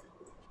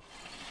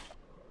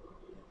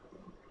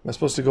 am I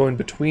supposed to go in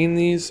between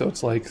these? So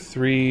it's like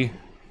 3,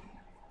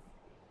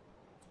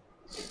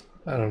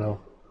 I don't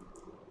know.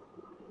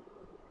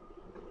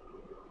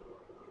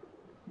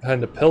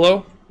 Behind a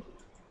pillow?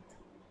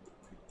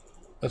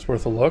 That's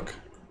worth a look.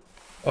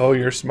 Oh,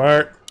 you're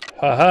smart.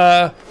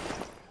 Haha.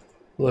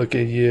 Look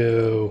at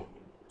you.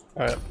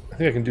 Alright, I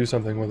think I can do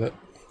something with it.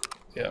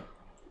 Yeah.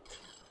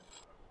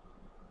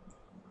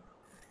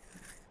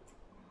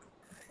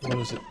 What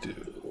does it do?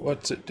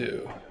 What's it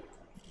do?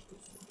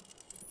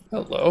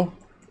 Hello.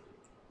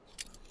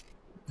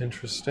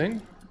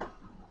 Interesting.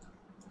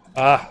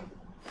 Ah,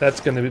 that's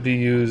going to be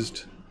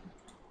used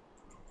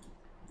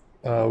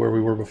where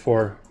we were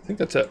before. I think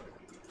that's it.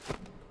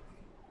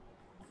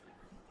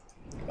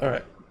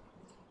 Alright.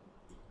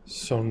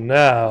 So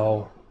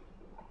now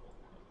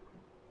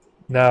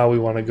we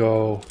want to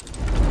go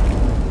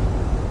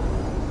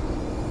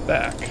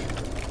back.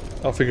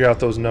 I'll figure out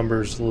those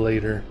numbers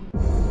later.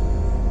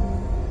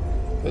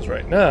 Because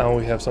right now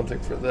we have something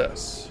for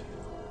this.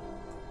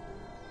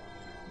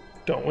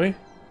 Don't we?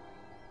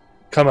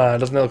 Come on,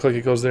 doesn't that look like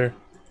it goes there?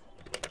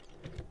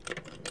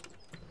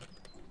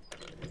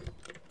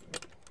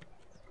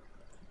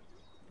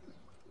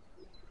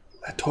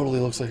 That totally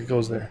looks like it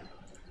goes there.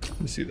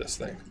 Let me see this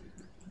thing.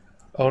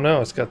 Oh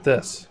no, it's got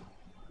this.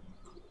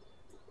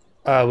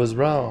 I was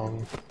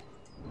wrong.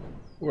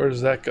 Where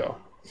does that go?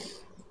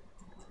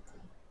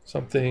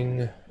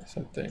 Something.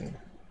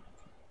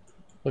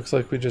 Looks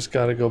like we just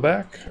gotta go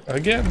back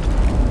again.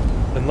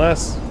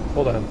 Unless,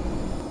 hold on.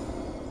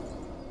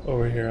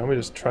 Over here, let me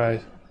just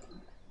try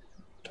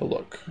to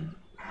look.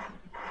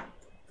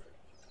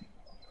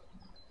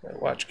 My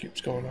watch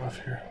keeps going off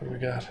here. What do we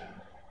got?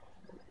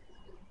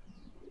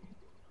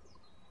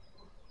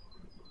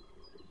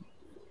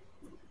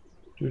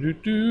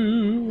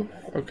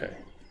 Okay.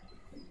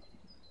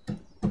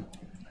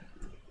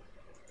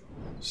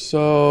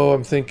 So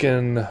I'm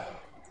thinking,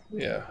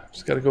 yeah,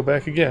 just gotta go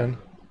back again.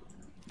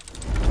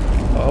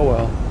 Oh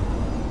well.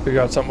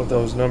 Figure out something with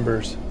those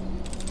numbers.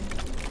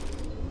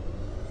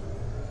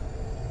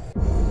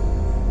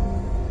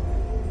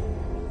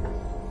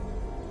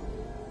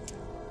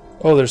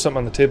 Oh, there's something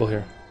on the table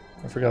here.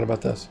 I forgot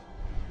about this.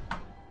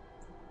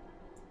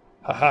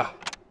 Haha.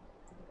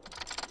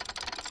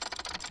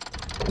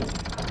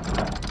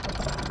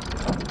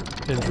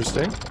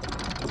 Interesting.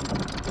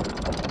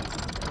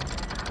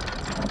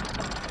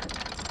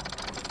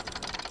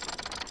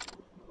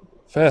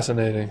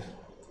 Fascinating.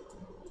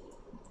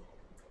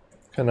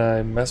 Can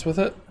I mess with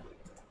it?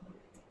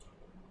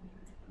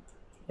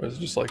 Or is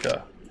it just like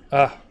a...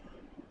 Ah.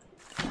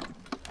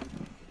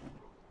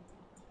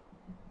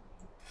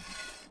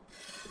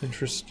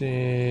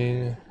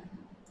 Interesting.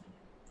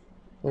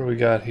 What do we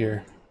got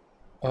here?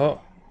 Oh.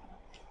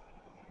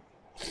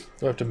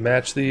 Do I have to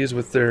match these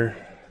with their...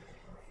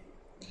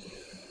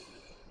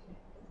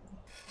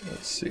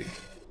 Let's see.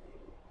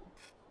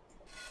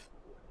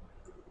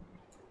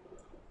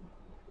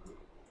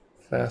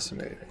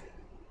 Fascinating.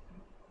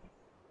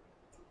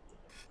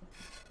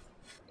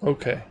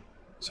 Okay.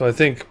 So I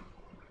think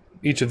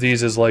each of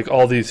these is like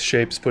all these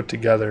shapes put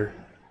together.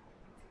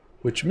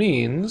 Which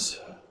means...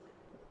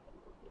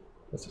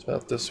 What's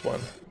about this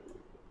one?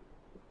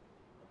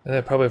 And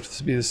I probably have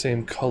to be the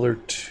same color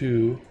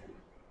too.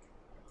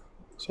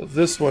 So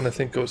this one I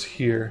think goes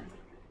here.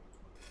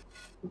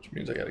 Which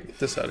means I gotta get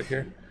this out of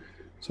here.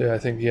 So yeah, I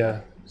think,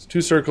 yeah. It's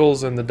 2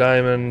 circles and the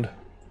diamond.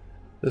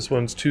 This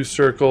one's 2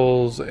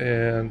 circles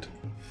and...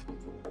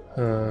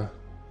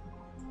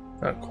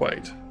 not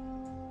quite.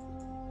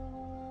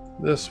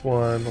 This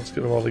one, let's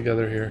get them all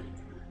together here.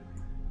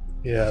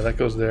 Yeah, that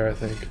goes there, I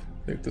think.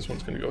 I think this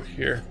one's gonna go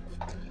here.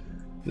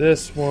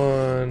 This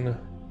one...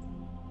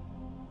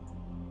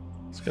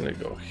 It's gonna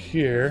go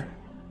here.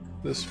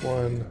 This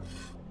one...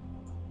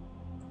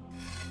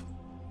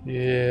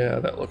 Yeah,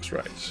 that looks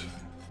right.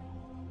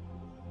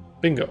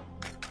 Bingo.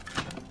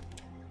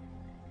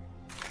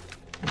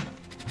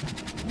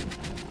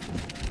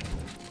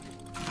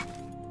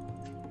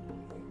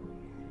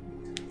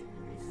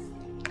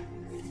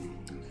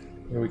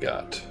 What do we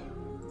got?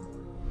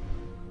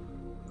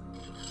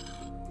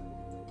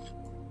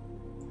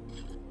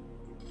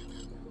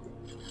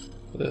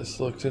 This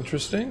looks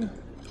interesting.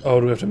 Oh,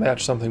 do we have to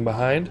match something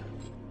behind?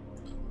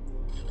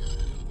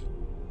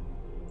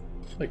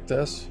 Like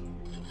this?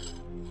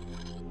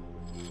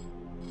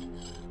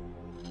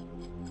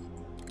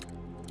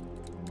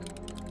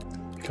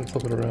 You can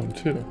flip it around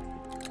too.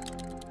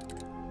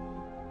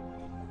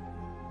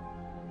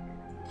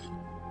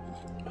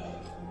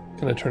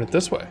 Can I turn it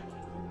this way?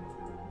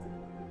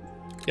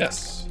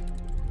 Yes.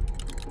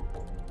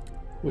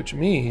 Which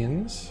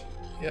means,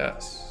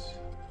 yes.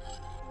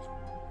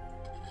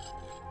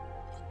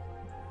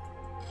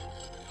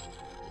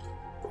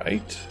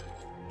 Right?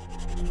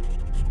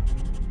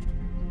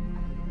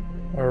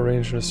 Are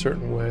arranged in a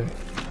certain way.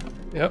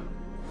 Yep.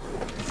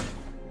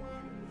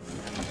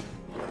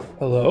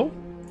 Hello?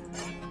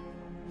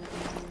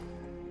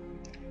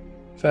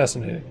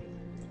 Fascinating.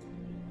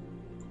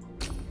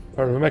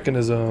 Part of a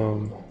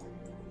mechanism.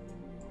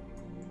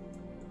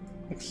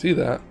 I can see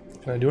that.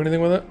 Can I do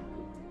anything with it?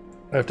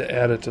 I have to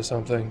add it to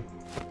something.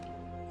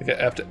 I think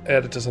I have to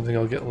add it to something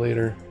I'll get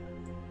later.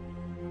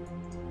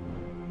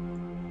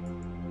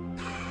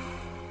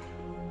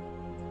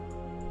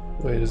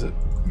 Wait, is it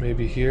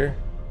maybe here?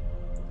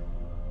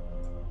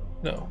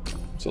 No.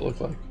 What's it look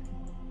like?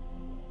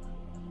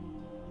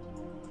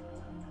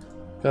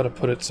 Gotta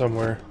put it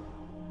somewhere.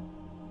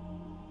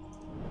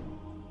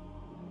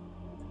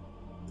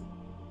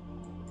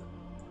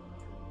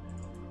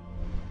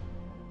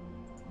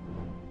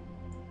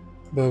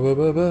 Ba ba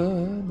ba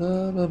ba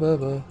ba ba ba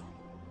ba.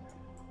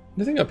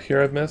 Anything up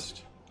here I've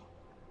missed?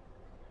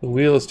 The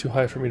wheel is too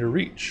high for me to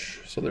reach,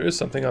 so there is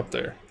something up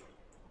there.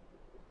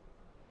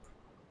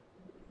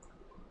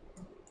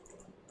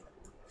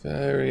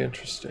 Very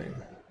interesting.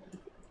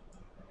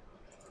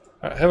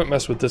 I haven't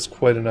messed with this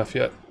quite enough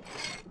yet.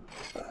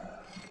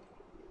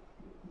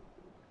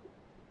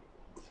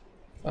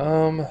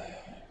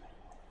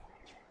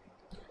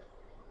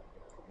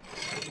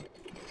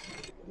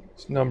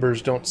 These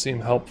numbers don't seem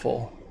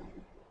helpful.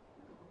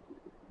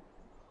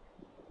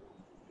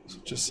 So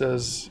it just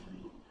says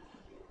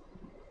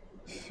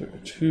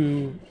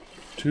 2,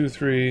 2,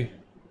 3.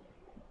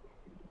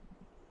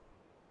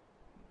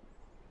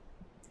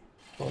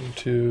 1,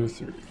 2,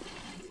 3,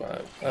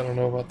 5. I don't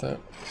know about that.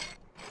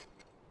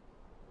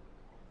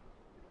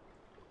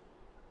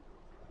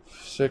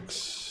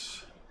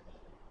 6.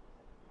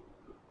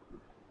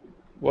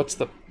 What's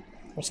the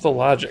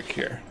logic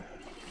here?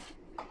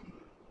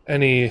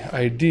 Any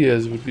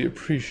ideas would be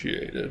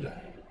appreciated.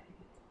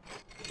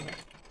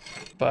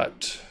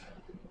 But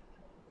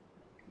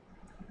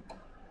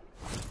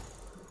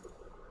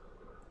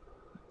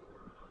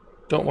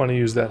don't want to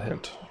use that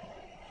hint.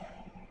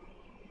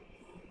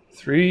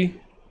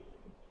 3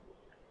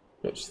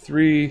 goes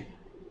 3,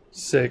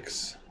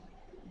 6,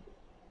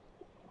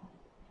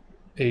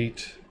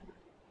 8,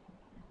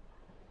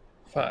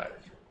 5.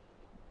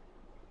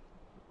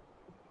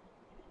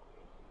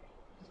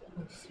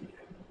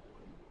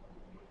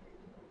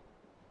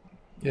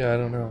 Yeah, I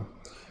don't know.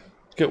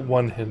 Let's get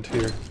one hint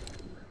here.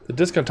 The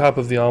disc on top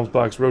of the alms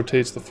box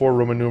rotates. The 4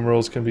 Roman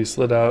numerals can be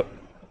slid out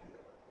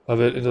of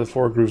it into the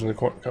 4 grooves in the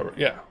corner cover.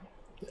 Yeah.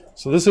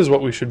 So this is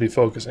what we should be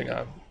focusing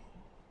on.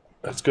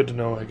 That's good to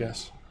know, I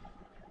guess.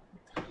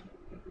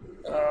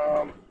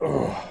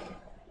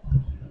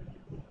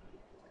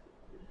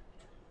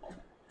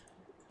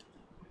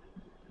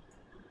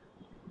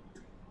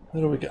 What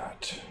do we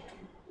got?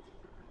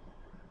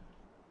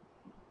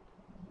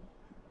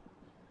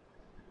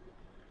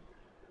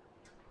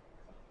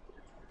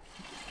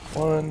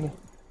 One,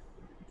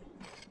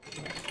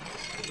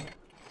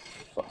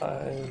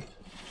 5.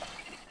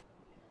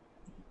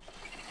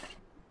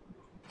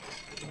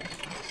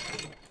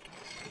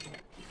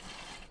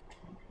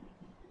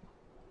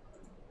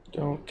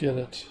 Don't get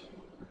it.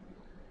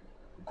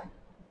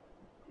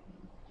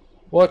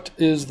 What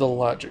is the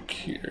logic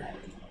here?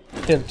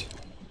 Hint.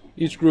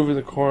 Each groove in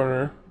the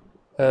corner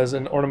has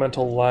an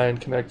ornamental line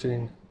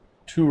connecting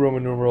two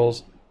Roman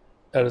numerals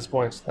at its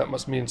points. That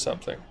must mean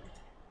something.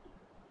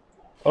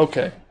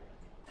 Okay.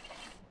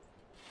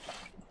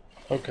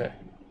 Okay.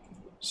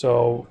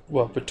 So,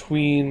 well,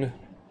 between...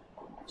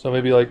 So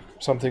maybe like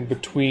something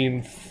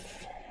between...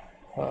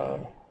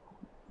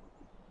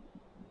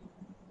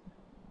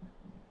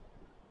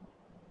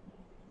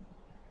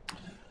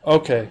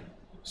 okay.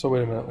 So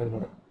wait a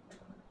minute.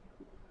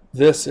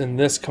 This and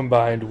this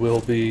combined will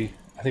be...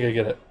 I think I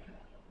get it.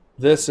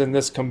 This and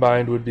this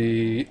combined would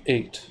be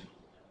 8.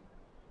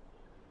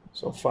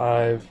 So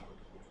 5.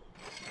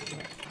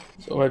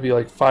 So it might be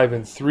like 5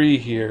 and 3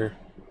 here.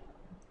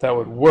 That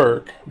would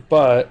work,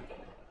 but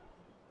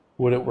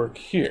would it work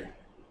here?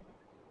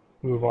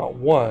 We would want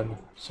 1.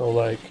 So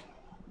like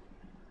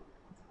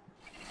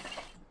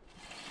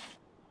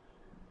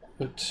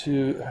the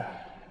 2.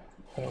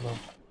 I don't know.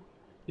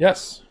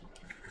 Yes.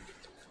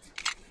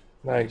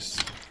 Nice.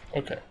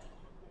 Okay.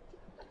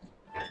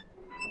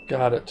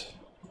 Got it.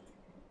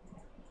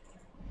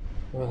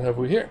 What have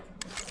we here?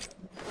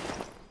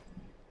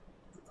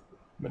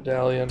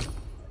 Medallion.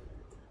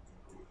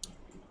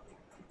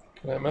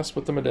 Can I mess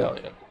with the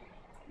medallion?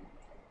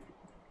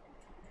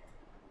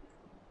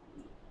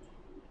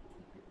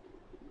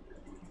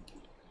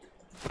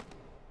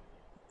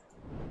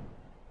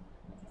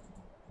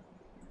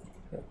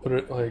 Put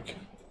it like...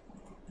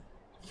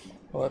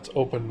 Well, that's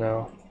open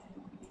now.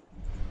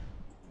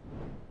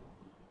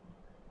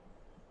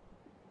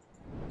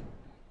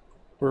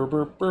 Burr,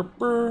 burr, burr,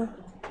 burr.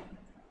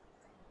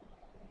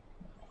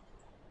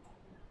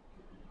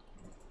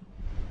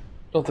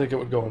 Don't think it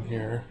would go in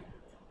here.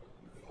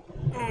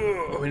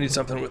 Oh, we need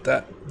something with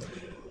that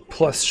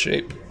plus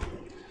shape.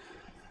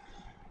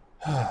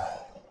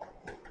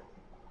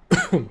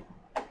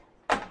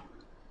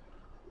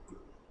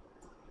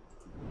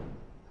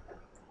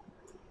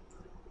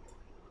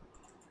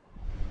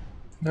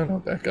 No,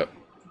 back up.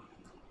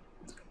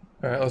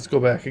 Alright, let's go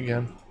back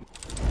again.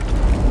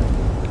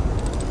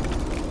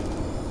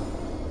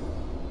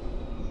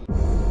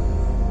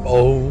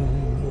 Oh.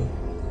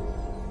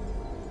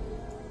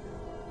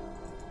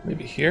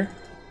 Maybe here?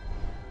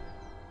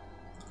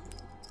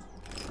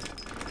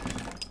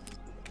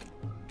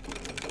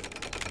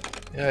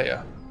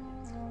 Yeah.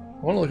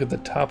 I want to look at the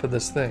top of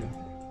this thing.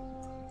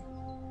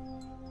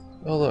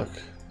 Oh, look.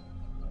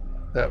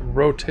 That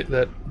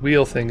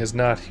wheel thing is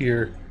not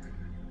here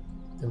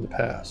in the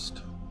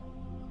past.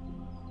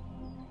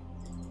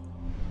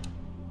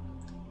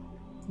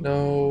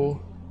 No.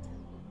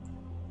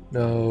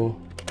 No.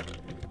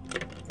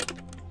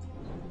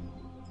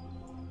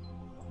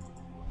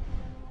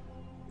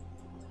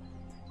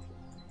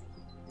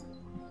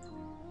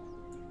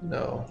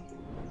 No.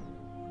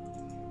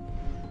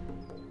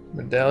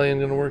 Medallion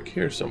gonna work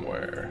here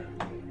somewhere.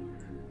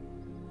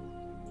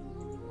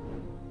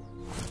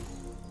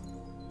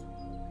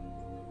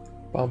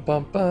 Bum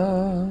bum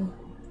bum.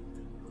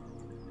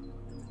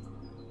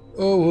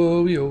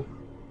 Oh, yo.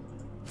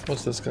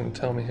 What's this gonna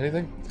tell me?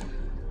 Anything?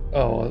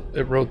 Oh,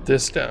 it wrote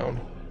this down.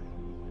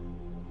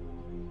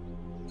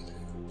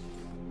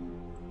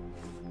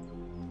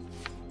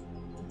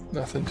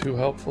 Nothing too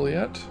helpful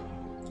yet.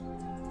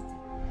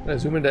 Can I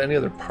zoom into any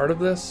other part of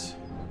this?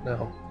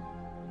 No.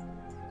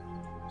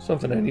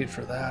 Something I need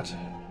for that.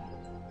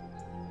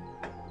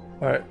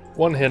 Alright,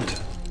 one hint.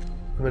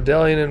 The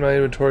medallion in my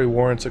inventory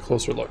warrants a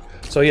closer look.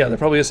 So yeah, there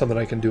probably is something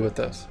I can do with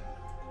this.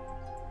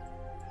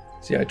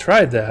 See, I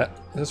tried that.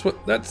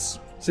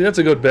 See, that's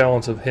a good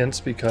balance of hints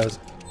because,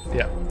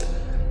 yeah.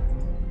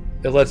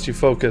 It lets you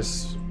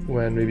focus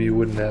when maybe you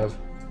wouldn't have.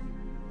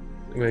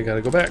 We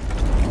gotta go back.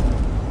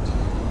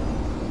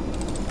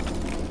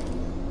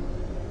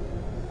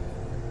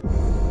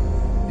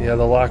 Yeah,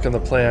 the lock on the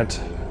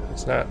plant,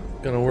 it's not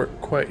gonna work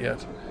quite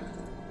yet.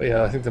 But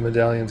yeah, I think the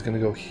medallion's gonna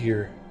go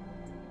here.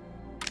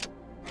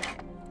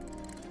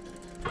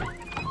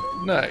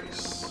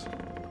 Nice.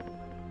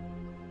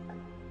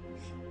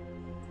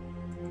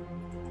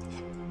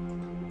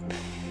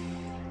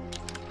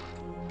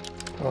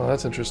 Oh,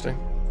 that's interesting.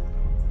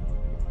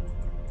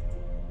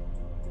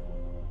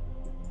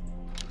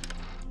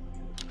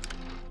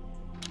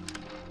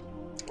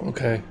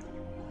 Okay,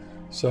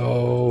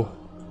 so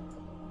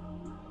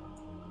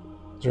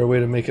is there a way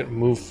to make it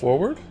move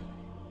forward?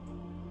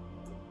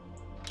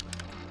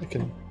 I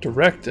can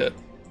direct it.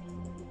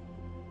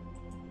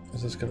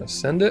 Is this gonna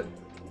send it?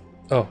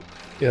 Oh,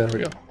 yeah, there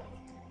we go.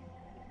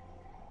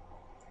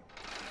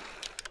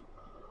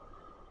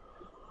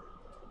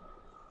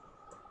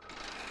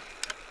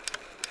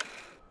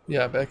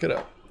 Yeah, back it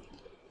up.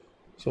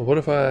 So what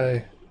if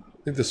I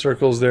think the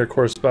circles there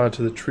correspond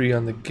to the tree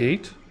on the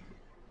gate?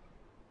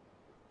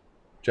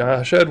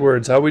 Josh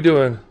Edwards, how we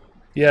doing?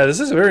 Yeah, this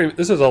is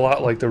a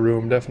lot like the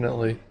room,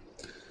 definitely.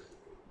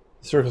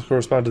 The circles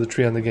correspond to the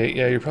tree on the gate.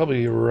 Yeah, you're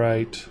probably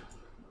right.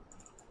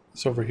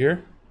 It's over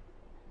here?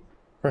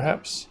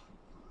 Perhaps?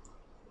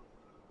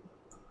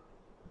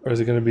 Or is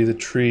it going to be the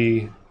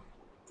tree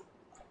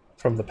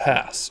from the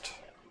past?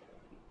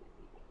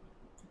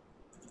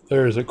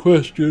 There's a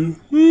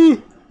question.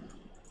 Let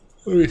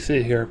me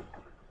see here.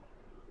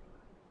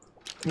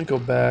 Let me go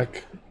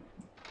back.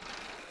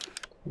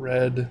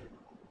 Red.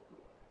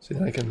 See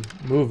if I can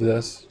move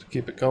this to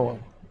keep it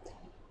going.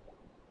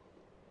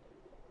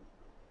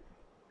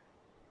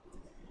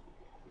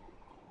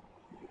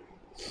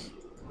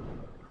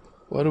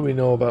 What do we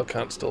know about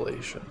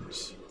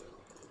constellations?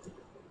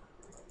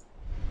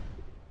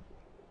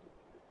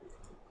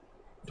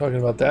 Talking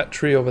about that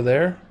tree over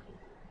there.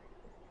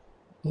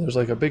 There's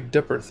like a Big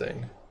Dipper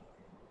thing.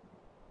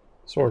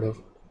 Sort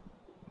of.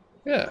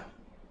 Yeah.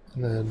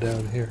 And then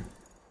down here.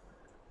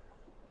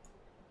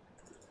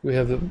 Do we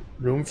have the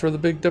room for the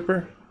Big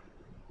Dipper?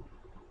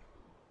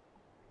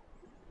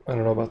 I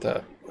don't know about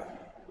that.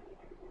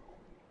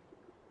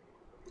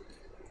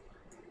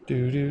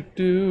 Do do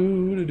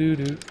do do do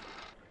do.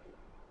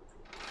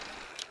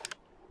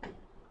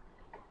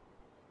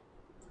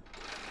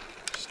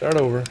 Start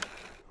over.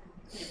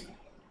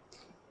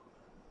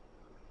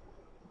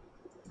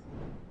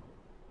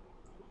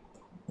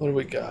 What do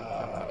we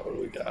got? What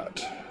do we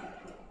got?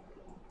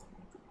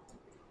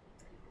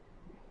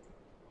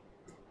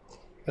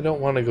 I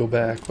don't want to go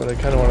back, but I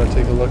kind of want to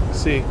take a look.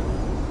 See?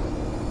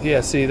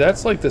 Yeah, see,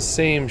 that's like the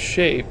same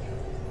shape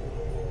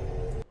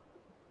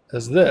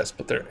as this,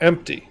 but they're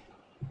empty.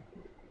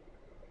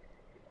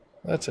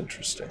 That's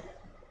interesting.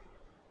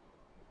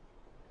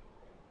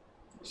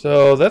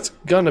 So that's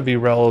gonna be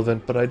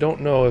relevant, but I don't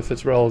know if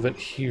it's relevant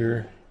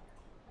here.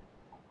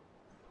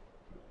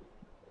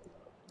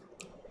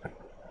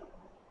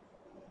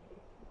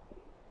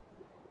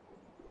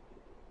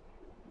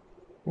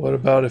 What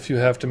about if you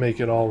have to make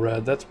it all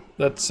red?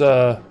 That's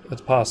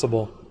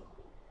possible.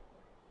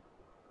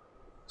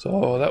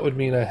 So that would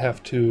mean I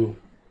have to...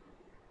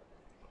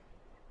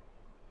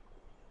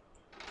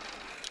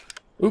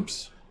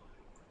 Oops.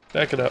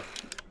 Back it up.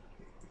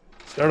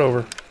 Start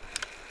over.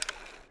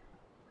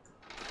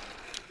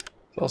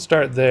 So I'll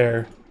start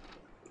there.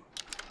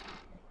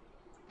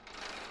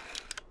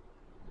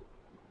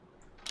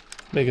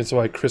 Make it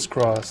so I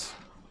crisscross.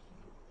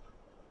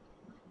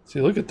 See,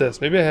 look at this.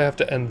 Maybe I have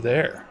to end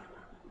there.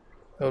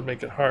 That would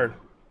make it hard.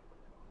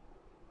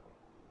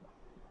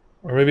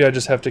 Or maybe I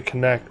just have to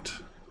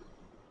connect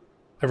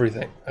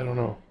everything. I don't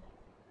know.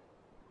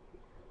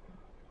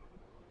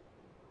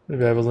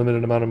 Maybe I have a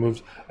limited amount of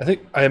moves.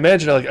 I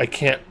imagine like I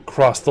can't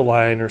cross the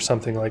line or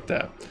something like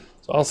that.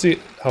 So I'll see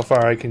how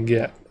far I can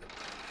get.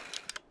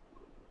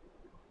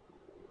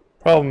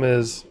 Problem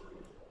is,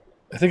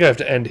 I think I have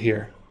to end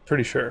here.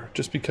 Pretty sure.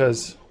 Just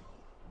because.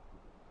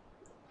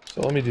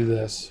 So let me do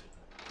this.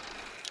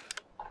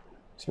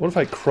 So what if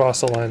I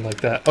cross a line like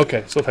that?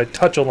 Okay, so if I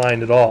touch a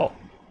line at all.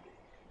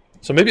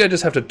 So maybe I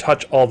just have to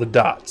touch all the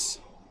dots.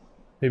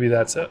 Maybe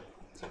that's it.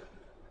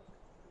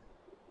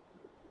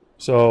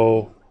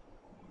 So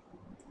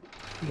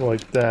go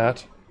like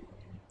that.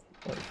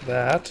 Like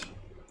that.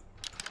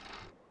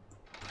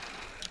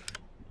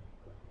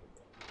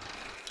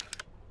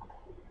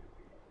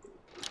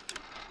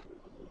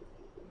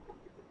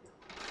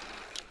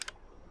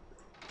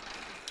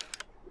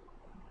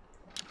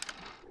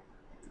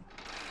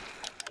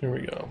 Here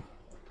we go.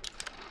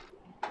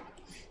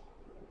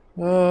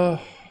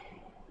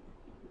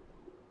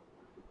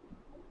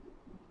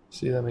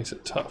 See, that makes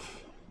it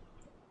tough.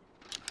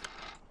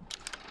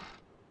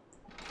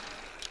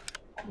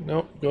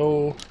 Nope,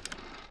 go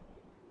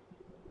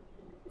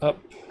up.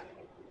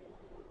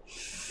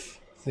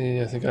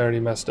 See, I think I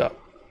already messed up.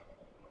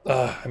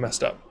 I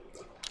messed up.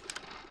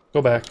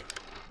 Go back.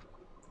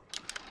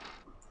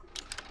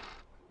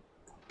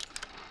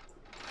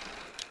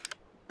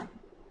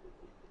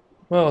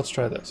 Well, let's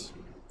try this.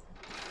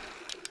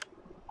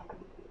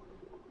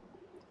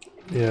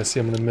 Yeah, see,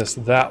 I'm going to miss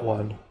that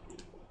one.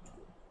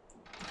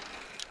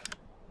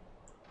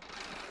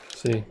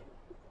 See?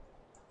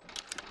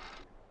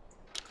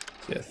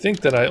 See, I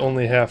think that I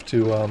only have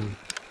to, I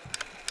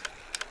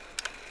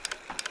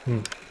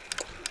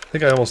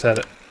think I almost had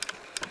it.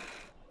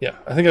 Yeah,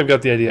 I think I've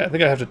got the idea. I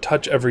think I have to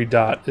touch every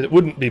dot. It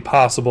wouldn't be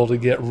possible to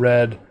get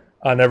red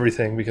on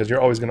everything because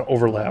you're always going to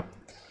overlap.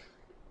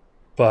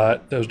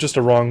 But that was just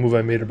a wrong move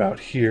I made about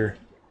here.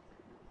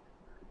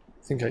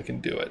 I think I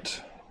can do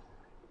it.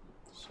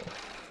 So.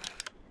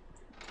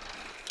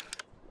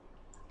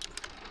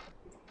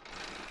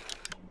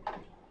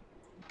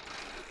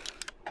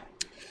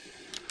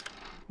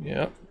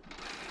 Yeah.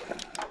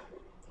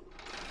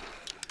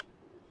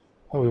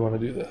 How do we want to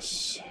do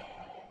this?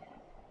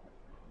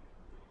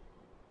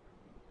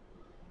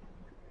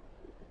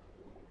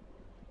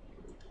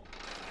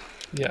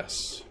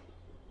 Yes.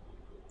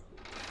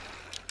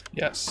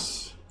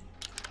 Yes.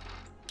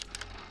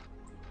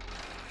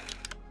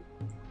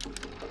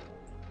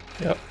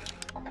 Yep.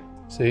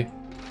 See?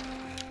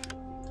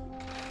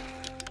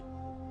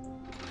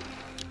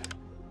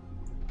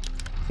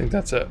 I think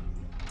that's it.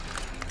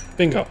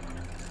 Bingo.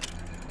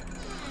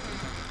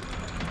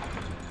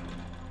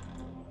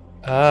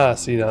 Ah,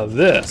 see, now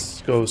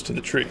this goes to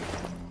the tree.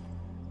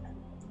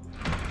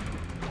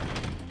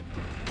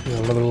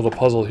 Another little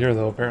puzzle here,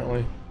 though,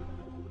 apparently.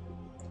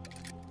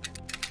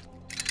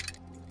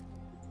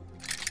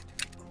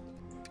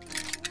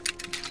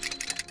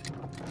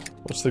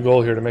 What's the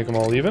goal here? To make them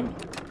all even?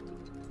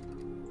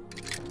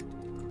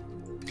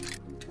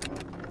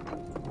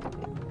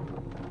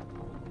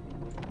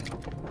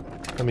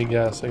 Let me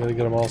guess, I gotta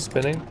get them all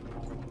spinning.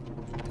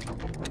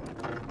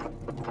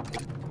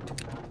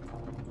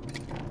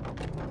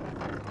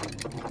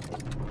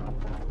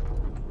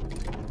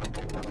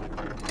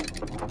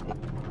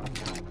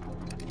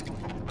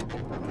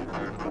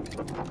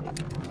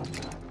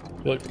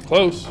 Feel like we're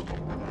close.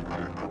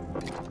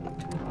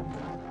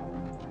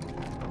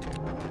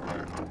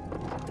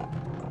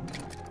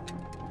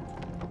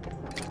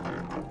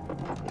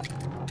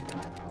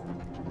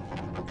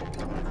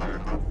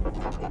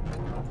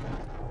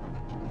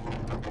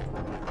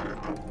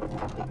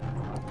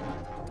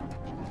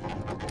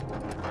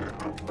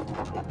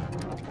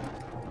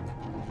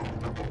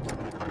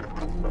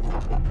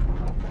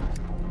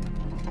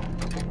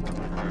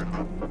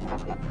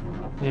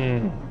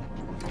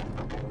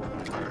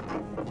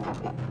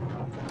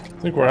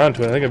 I think we're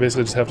onto it. I think I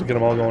basically just have to get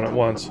them all going at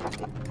once.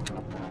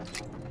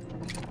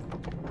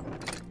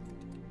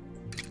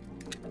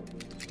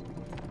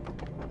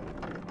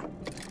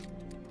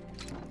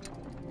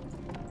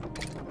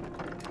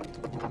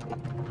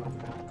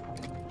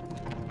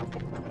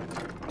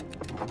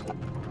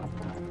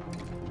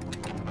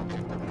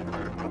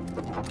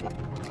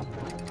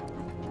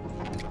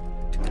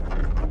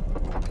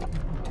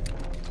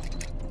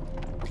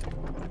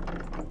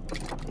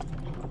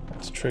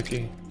 It's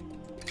tricky.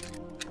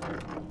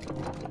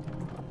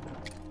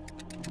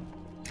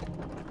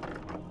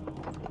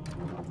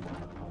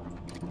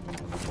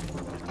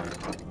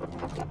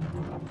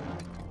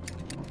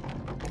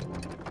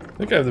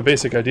 I think I have the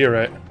basic idea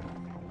right.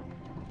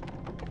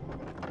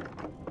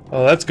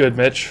 Oh, that's good,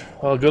 Mitch.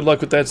 Well, good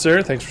luck with that,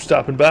 sir. Thanks for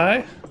stopping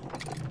by.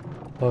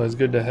 Always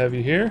good to have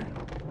you here.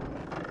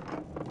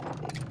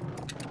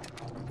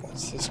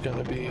 What's this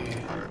gonna be?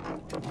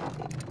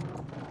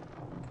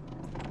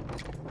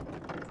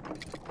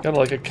 Gotta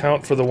like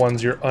account for the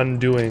ones you're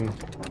undoing.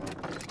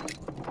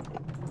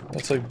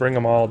 Let's like bring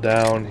them all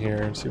down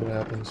here and see what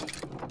happens.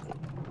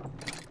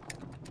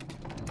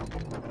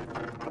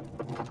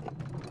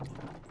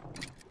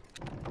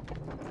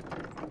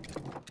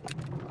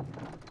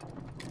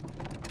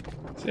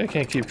 See, I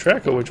can't keep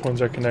track of which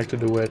ones are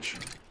connected to which.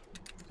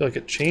 I feel like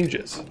it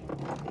changes.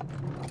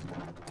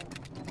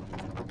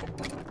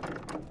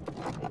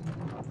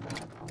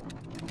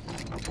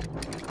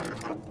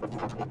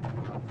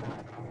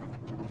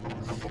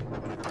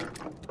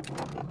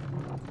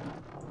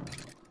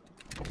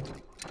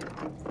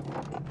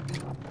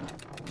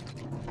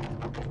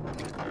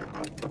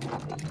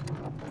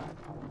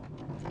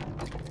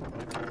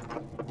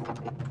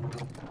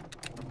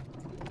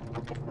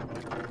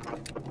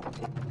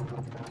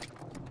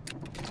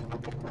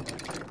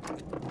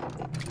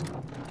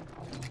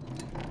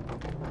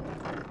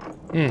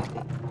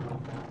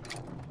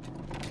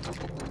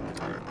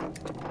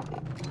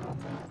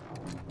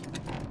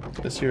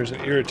 This here is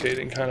an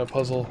irritating kind of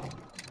puzzle.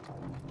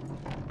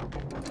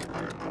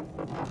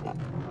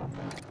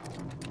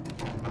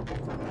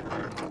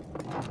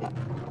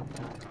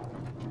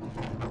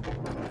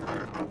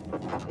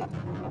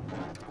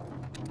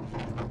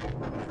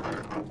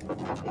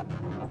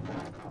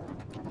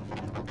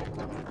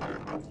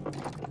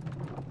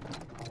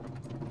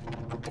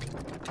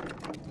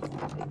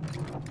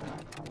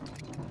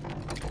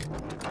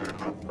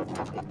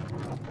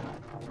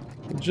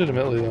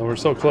 Legitimately though, we're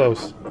so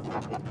close.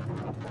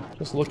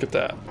 Just look at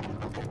that.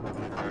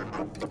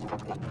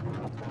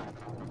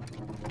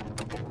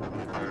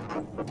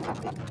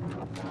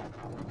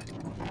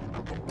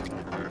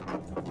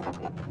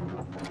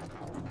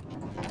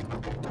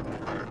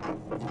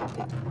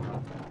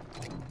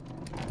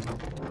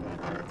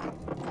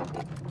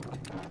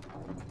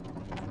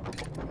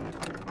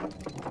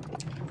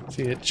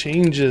 See, it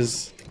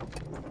changes.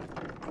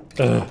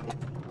 Ugh.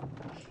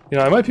 You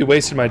know, I might be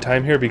wasting my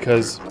time here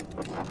because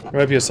there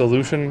might be a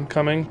solution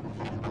coming.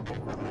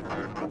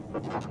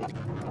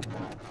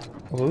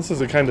 Well, this is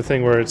the kind of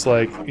thing where it's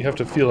like you have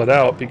to feel it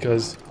out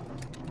because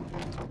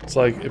it's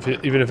like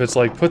even if it's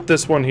like put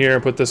this one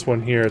here, put this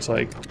one here, it's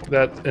like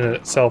that in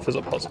itself is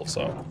a puzzle.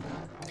 So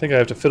I think I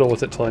have to fiddle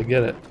with it till I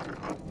get it.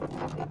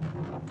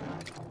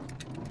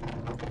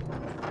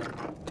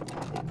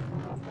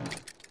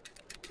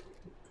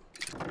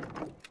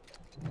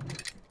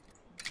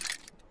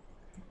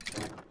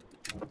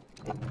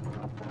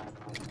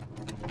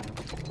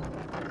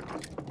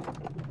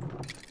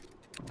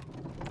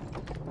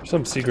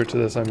 Some secret to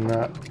this I'm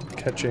not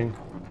catching.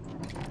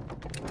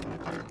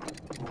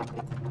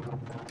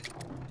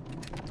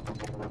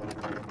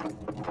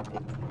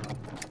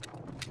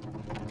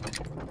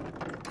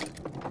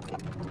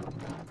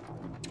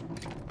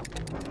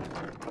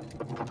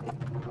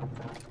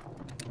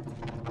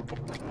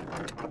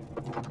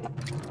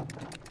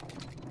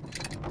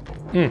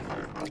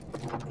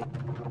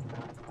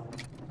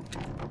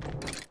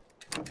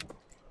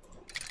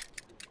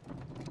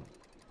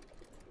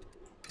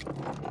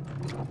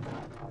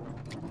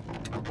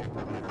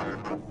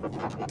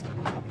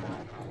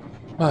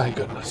 My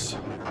goodness.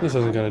 This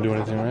isn't going to do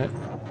anything, right?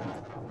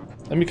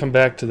 Let me come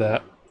back to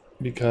that,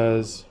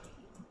 because...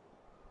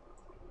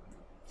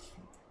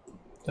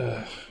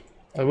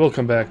 I will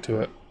come back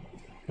to it,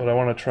 but I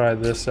want to try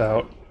this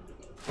out.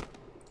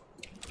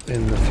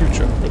 in the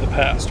future, or the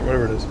past, or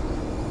whatever it is.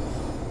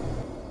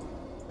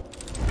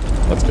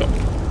 Let's go.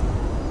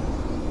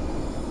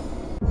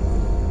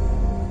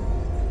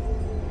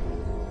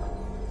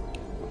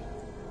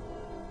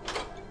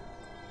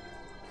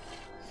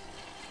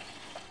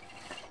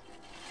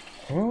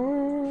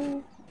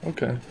 Oh,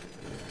 okay.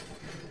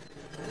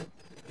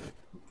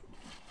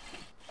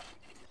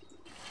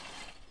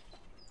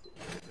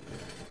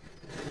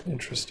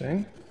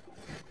 Interesting.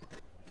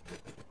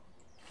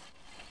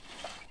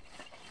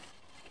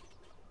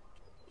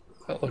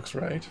 That looks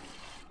right.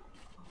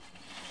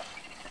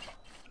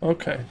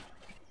 Okay.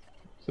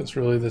 Is this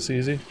really this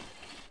easy?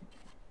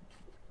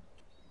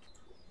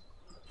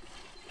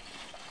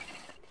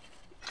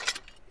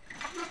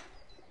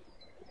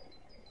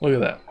 Look at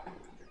that.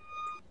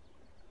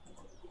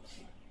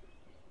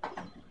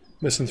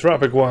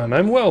 Misanthropic One.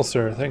 I'm well,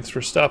 sir. Thanks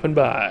for stopping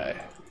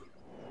by.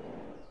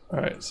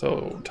 Alright,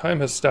 so time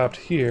has stopped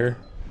here.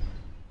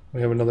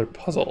 We have another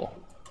puzzle.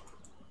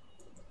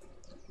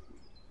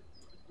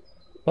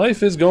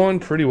 Life is going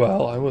pretty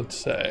well, I would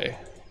say.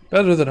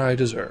 Better than I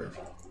deserve.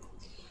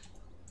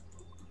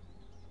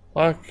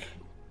 Lock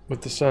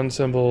with the sun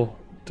symbol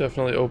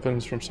definitely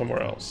opens from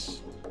somewhere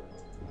else.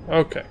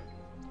 Okay.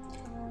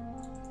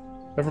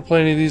 Ever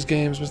play any of these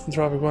games,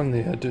 Misanthropic One?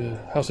 The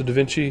House of Da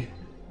Vinci?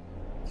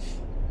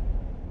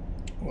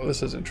 Well,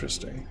 this is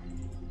interesting.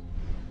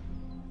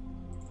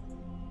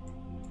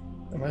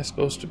 Am I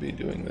supposed to be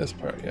doing this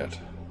part yet?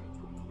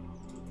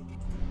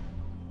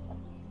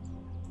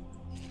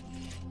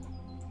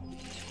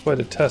 Quite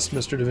a test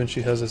Mr. Da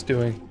Vinci has us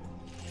doing.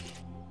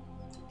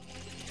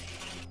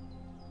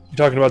 You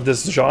talking about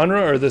this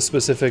genre or this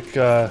specific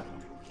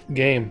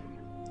game?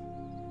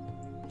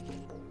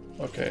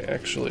 Okay,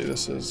 actually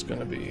this is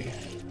gonna be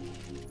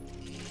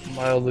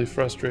mildly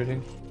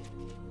frustrating.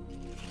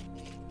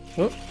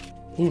 Oh,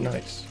 ooh,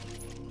 nice.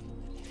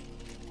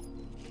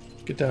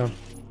 Get down.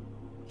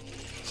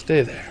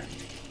 Stay there.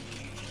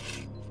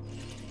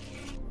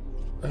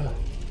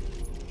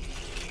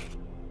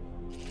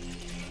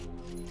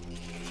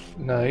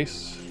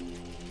 Nice.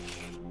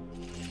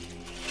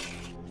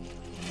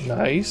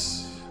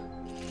 Nice.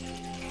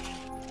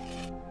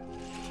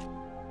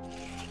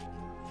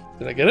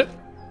 Did I get it?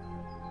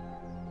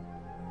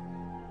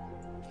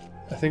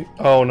 I think...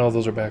 Oh no,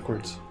 those are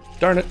backwards.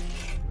 Darn it.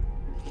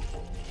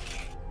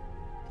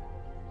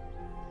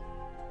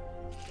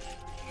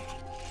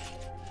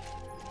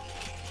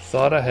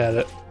 Thought I had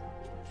it.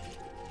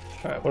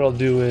 Alright, what I'll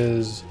do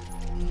is...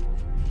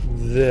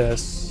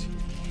 this.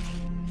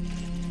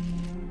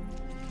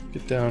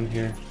 Get down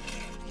here.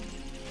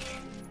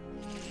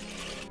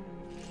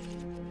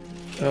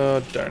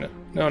 Oh, darn it.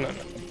 No, no, no,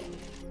 no.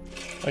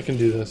 I can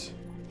do this.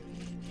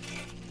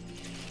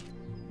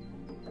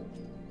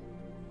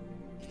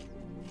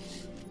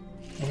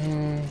 I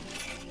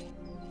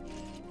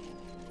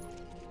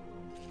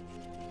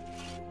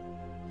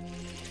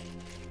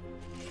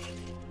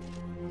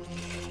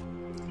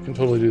can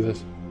totally do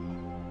this.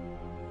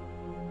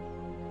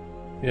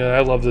 Yeah, I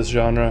love this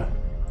genre.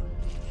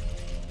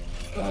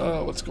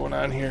 What's going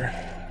on here?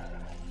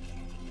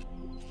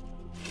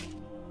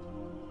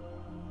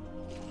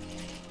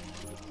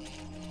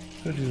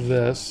 I'm gonna do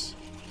this.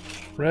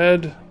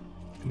 Red.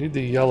 I need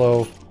the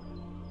yellow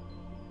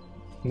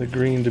and the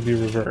green to be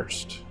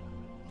reversed.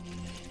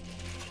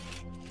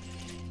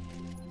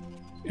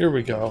 Here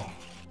we go.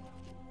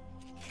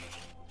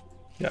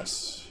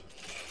 Yes.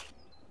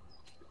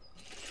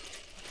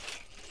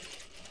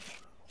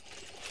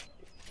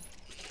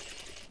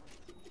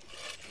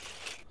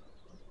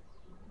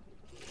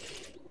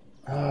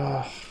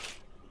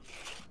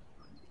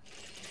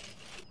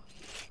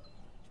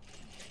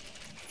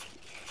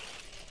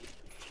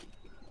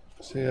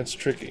 See, that's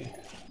tricky.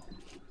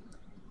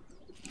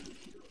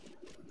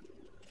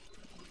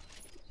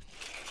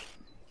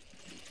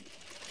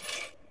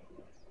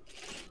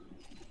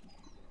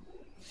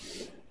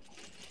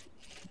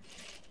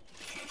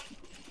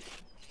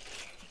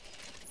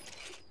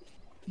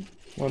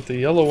 Want the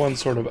yellow one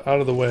sort of out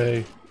of the way.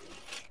 I'm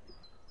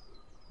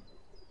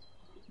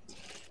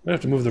gonna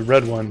have to move the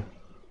red one.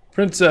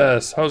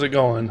 Princess, how's it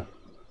going?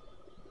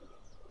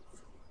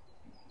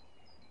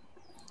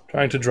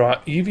 Trying to draw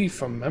Eevee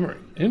from memory.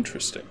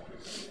 Interesting.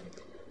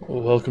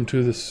 Well, welcome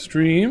to the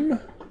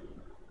stream.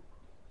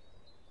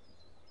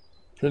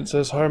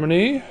 Princess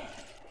Harmony.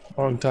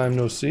 Long time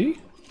no see.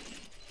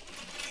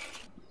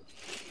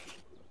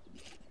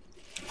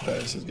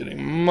 This is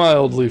getting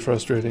mildly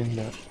frustrating,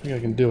 but I think I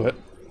can do it.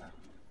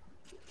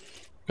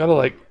 Gotta,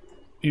 like,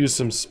 use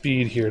some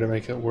speed here to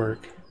make it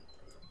work.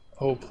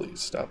 Oh, please,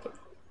 stop it.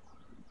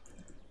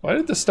 Why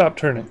did this stop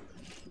turning?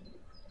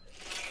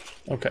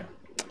 Okay.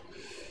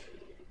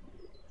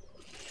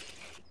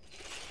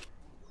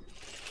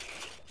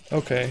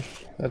 Okay,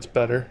 that's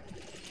better.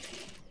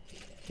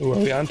 Ooh, are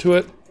we onto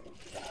it?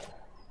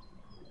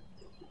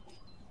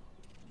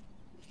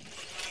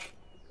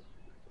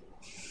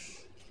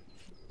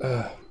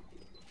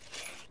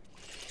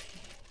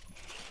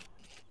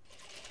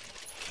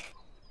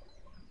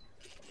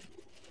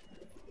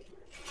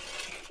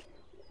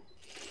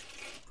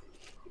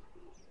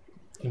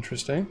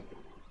 Interesting.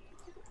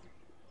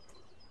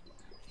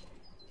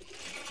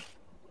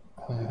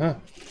 Uh-huh.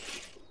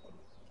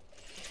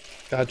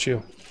 Got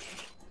you.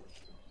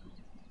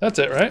 That's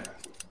it, right?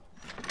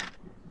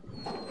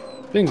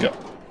 Bingo.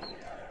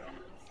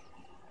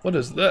 What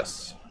is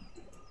this?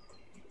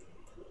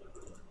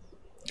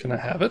 Can I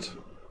have it?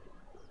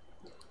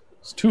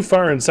 It's too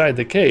far inside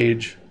the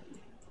cage.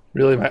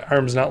 Really, my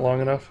arm's not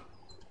long enough?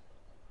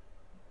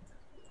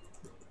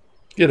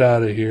 Get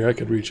out of here. I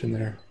could reach in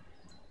there.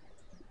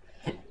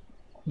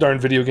 Darn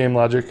video game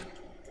logic.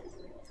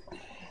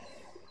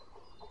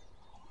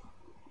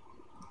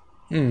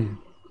 Did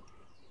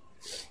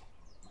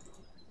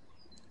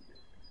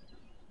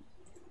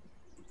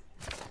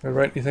I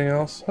write anything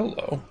else?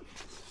 Hello.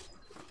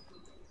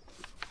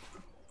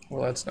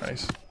 Well, that's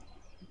nice.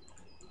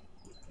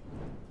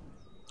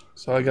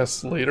 So I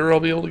guess later I'll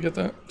be able to get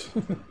that.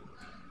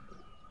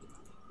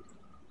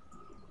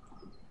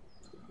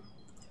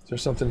 Is there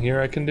something here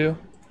I can do?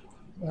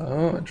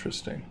 Oh,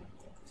 interesting.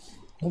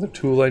 Another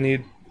tool I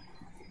need.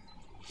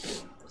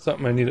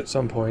 Something I need at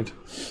some point.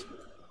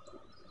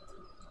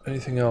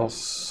 Anything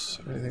else?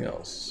 Anything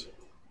else?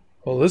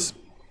 Well, this...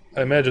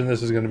 I imagine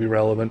this is going to be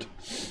relevant.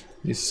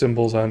 These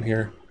symbols on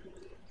here.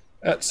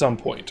 At some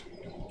point.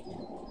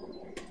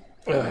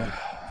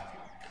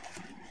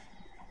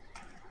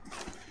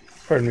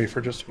 Pardon me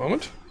for just a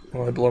moment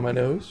while I blow my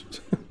nose.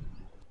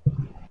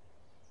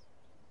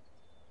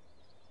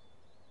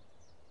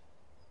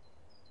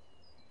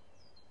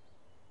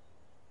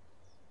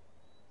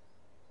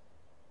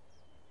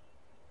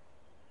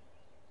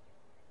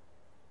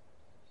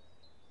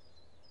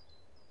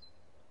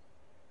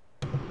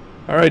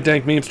 Alright,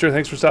 Dank Memester,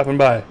 thanks for stopping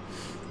by.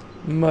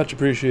 Much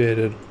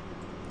appreciated.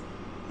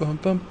 Bum,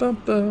 bum,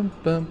 bum, bum,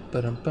 bum,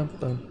 ba-dum, bum,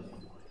 bum.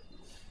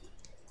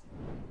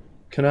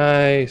 Can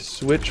I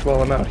switch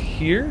while I'm out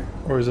here?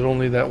 Or is it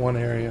only that one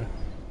area?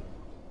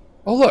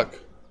 Oh, look!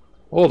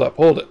 Hold up,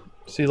 hold it.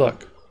 See,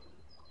 look.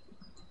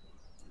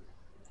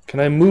 Can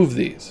I move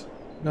these?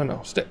 No,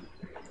 no, stay.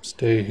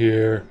 Stay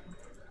here.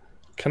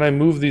 Can I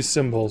move these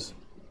symbols?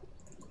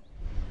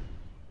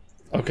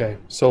 Okay,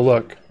 so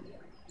look.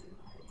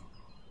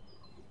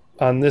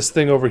 On this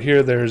thing over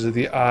here, there's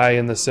the eye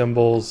and the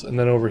symbols, and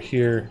then over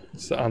here,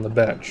 it's on the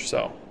bench,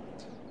 so.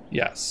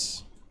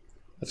 Yes.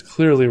 That's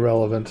clearly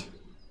relevant.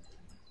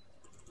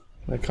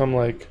 Can I come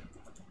like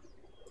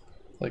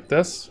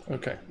this?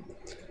 Okay.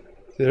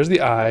 There's the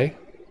eye.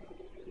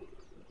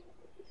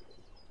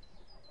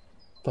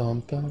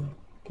 Bum, bum,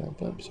 bum,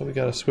 bum. So we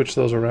gotta switch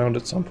those around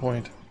at some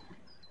point.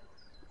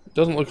 It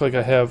doesn't look like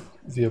I have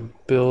the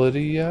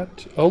ability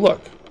yet. Oh,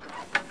 look.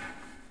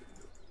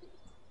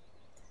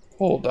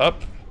 Hold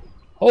up.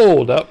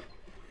 Hold up.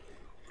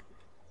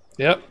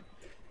 Yep.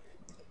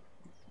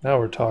 Now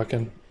we're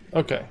talking.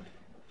 Okay.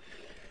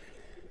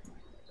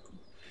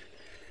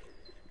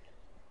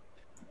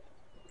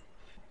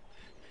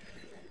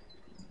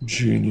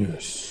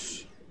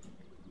 Genius.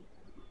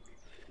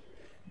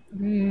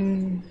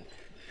 Yep.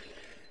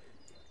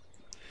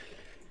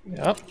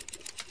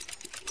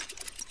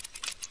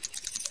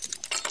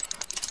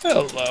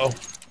 Hello.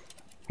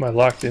 Am I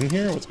locked in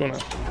here? What's going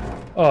on?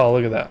 Oh,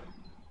 look at that.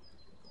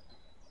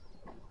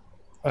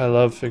 I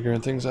love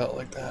figuring things out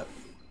like that.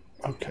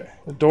 Okay.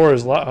 The door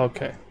is locked.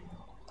 Okay.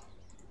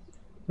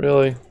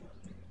 Really?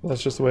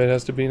 That's just the way it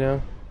has to be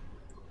now?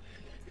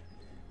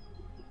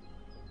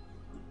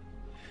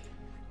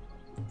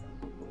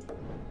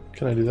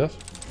 Can I do this?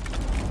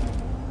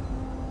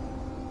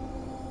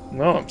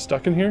 No, I'm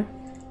stuck in here?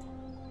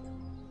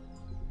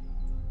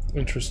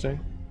 Interesting.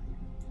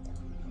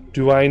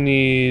 Do I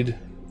need...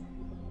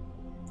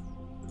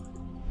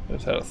 I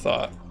just had a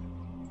thought.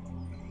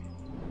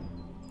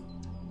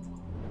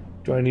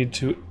 Do I need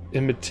to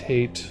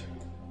imitate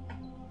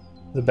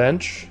the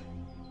bench?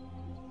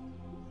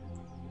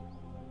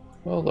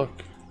 Oh,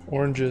 look.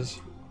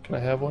 Oranges. Can I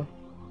have one?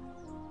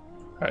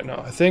 Alright, no.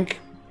 I think...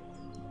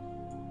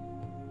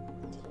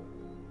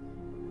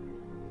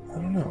 I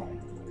don't know.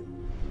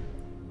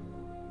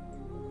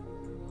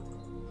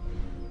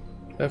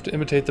 I have to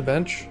imitate the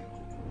bench?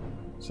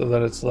 So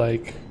that it's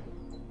like...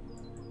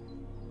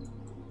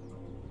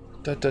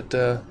 So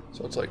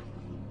it's like...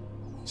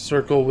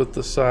 circle with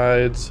the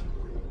sides...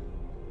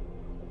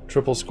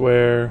 triple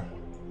square.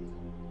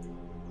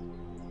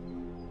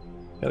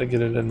 Gotta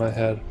get it in my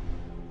head.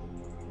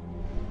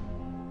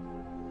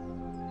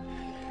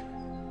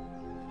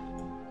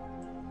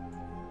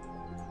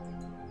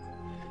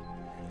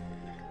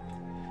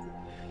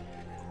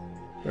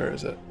 Where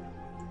is it?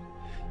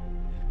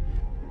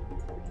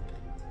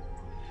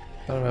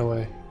 Out of my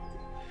way.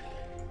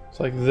 It's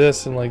like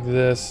this and like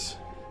this.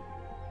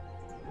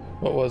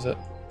 What was it?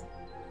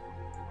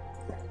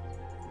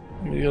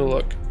 Let me get a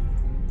look.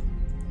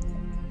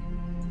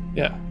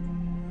 Yeah.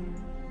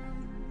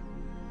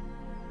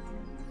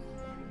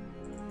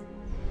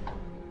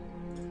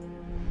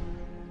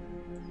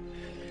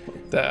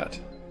 Like that.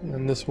 And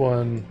then this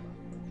one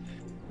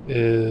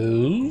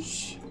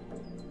is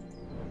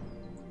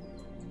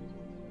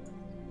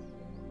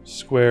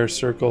square,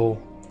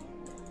 circle,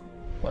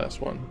 last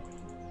one.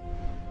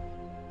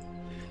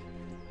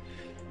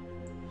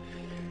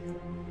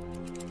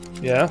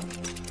 Yeah?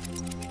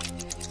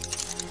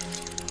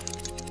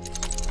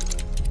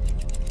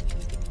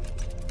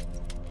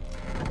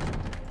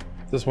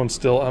 This one's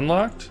still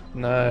unlocked?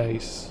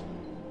 Nice.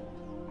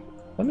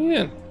 Let me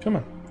in. Come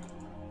on.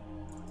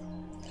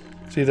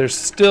 See, there's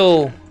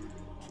still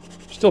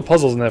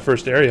puzzles in that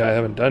first area I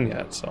haven't done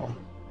yet, so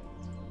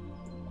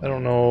I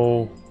don't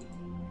know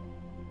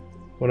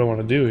what I want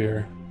to do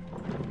here.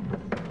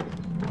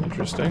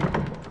 Interesting.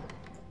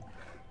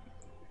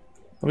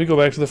 Let me go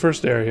back to the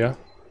first area.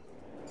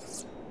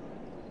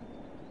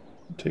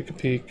 Take a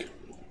peek.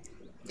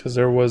 Because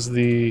there's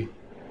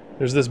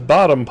this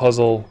bottom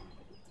puzzle.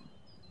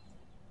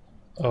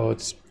 Oh,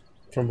 it's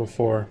from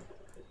before.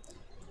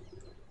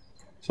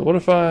 So what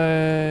if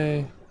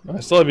I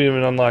still haven't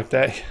even unlocked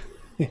that.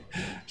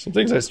 Some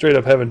things I straight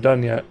up haven't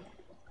done yet.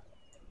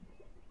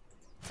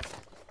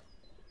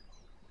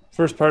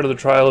 First part of the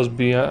trial is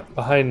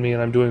behind me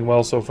and I'm doing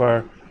well so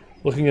far.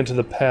 Looking into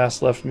the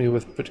past left me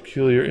with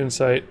peculiar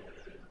insight.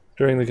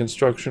 During the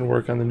construction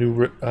work on the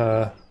new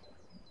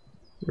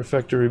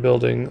refectory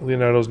building,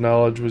 Leonardo's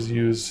knowledge was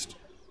used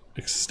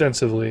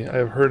extensively. I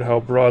have heard how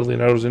broad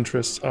Leonardo's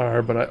interests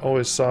are, but I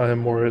always saw him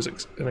more as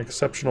an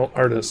exceptional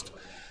artist.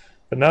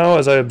 But now,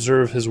 as I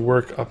observe his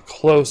work up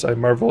close, I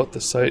marvel at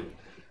the sight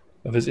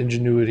of his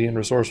ingenuity and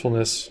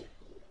resourcefulness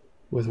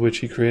with which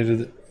he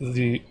created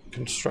the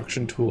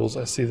construction tools.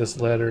 I see this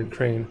ladder and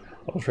crane.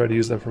 I will try to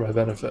use them for my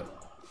benefit.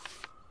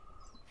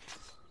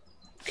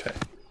 Okay.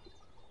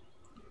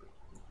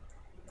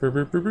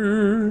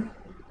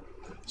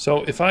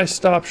 So if I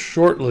stop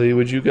shortly,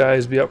 would you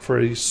guys be up for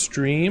a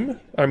stream?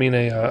 I mean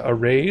a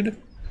raid?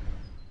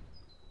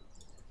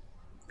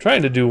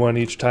 Trying to do one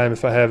each time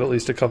if I have at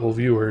least a couple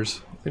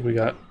viewers. I think we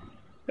got...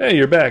 Hey,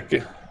 you're back.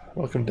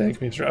 Welcome,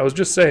 Dank Meester. I was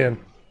just saying,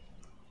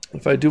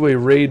 if I do a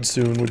raid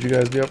soon, would you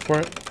guys be up for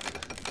it?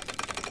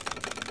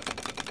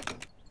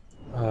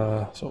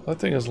 So that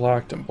thing is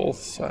locked on both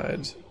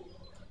sides.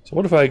 So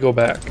what if I go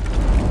back?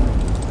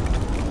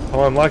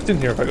 Oh, I'm locked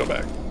in here if I go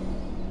back.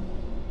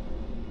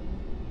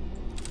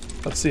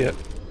 Let's see it.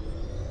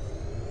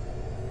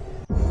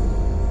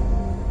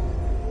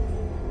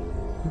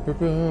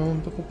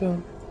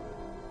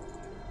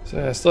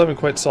 So I still haven't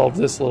quite solved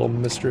this little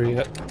mystery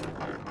yet.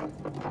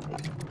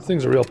 This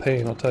thing's a real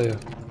pain, I'll tell you.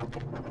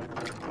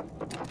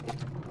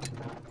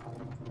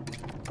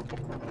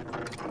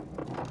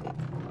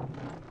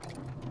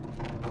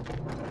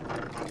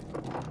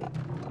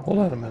 Hold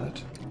on a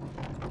minute.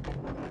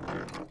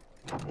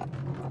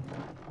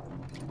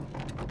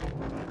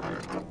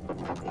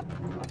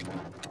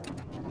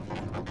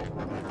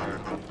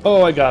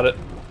 Oh, I got it.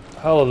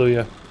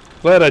 Hallelujah.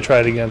 Glad I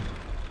tried again.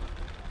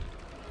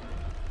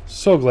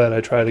 So glad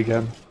I tried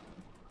again.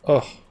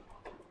 Ugh.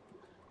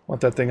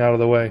 Want that thing out of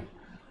the way.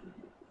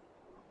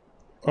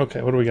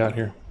 Okay, what do we got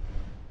here?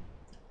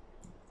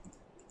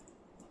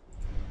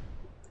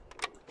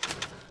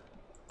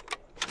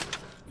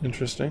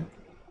 Interesting.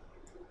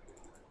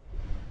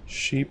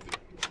 Sheep.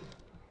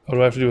 Oh,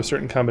 do I have to do a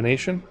certain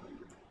combination?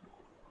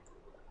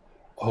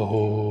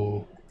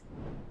 Oh.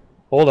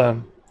 Hold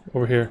on.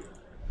 Over here.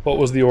 What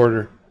was the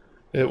order?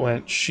 It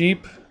went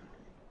sheep.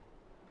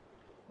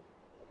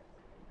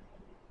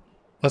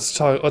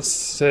 Let's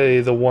say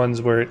the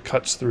ones where it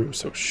cuts through.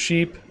 So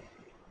sheep,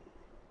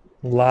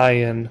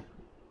 lion,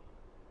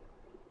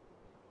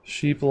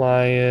 sheep,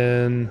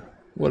 lion.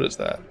 What is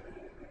that?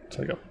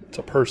 It's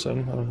a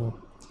person. I don't know.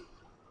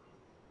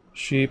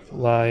 Sheep,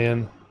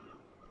 lion,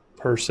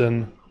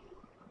 person,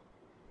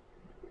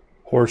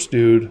 horse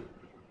dude,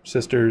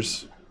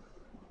 sisters,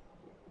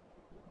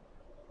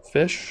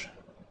 fish.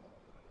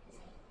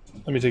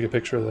 Let me take a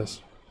picture of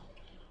this.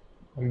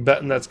 I'm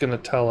betting that's going to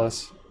tell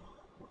us.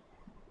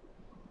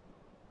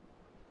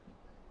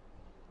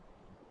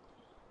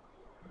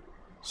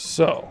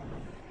 So,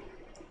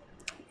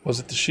 was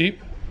it the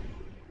sheep?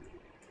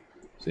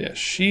 So yeah,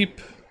 sheep.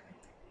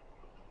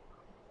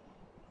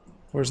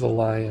 Where's the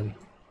lion?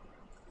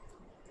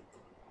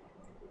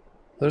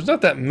 There's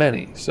not that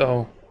many,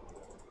 so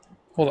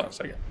hold on a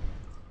second.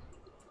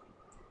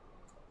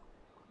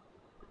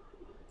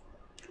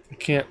 I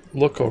can't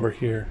look over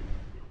here.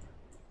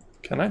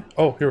 Can I?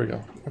 Oh, here we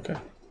go. Okay. I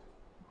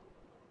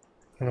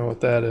don't know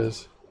what that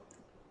is.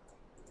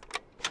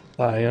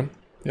 Lion.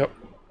 Yep.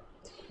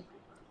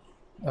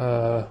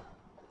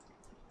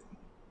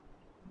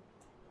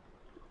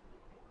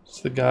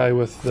 It's the guy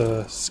with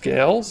the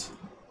scales.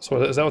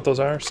 So is that what those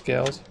are?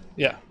 Scales?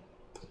 Yeah.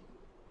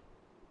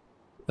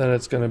 Then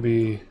it's gonna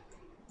be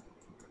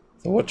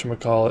the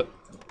whatchamacallit.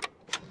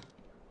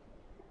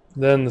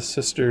 Then the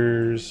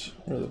sisters,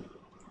 or the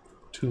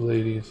two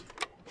ladies.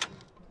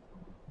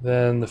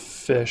 Then the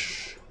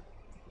fish.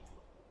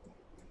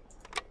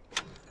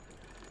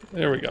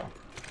 There we go.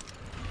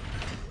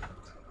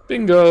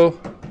 Bingo!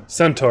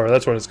 Centaur,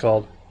 that's what it's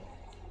called.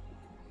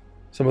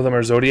 Some of them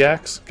are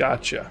zodiacs?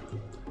 Gotcha.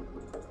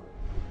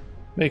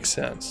 Makes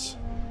sense.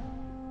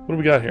 What do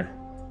we got here?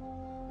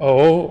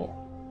 Oh!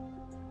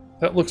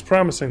 That looks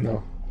promising,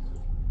 though.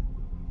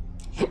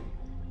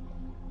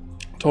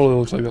 Totally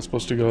looks like that's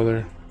supposed to go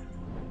there.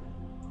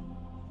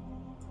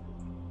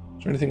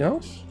 there anything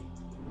else?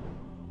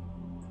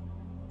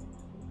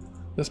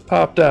 This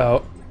popped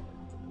out,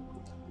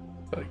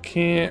 but I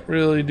can't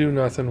really do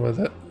nothing with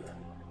it.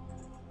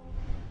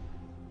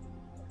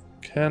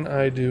 Can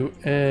I do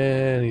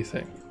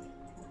anything?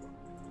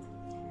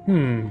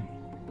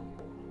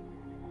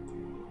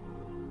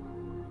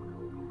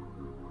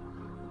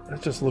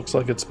 That just looks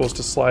like it's supposed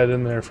to slide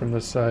in there from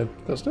this side,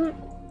 doesn't it?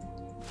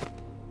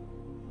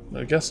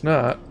 I guess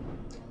not.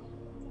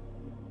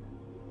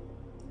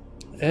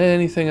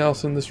 Anything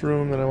else in this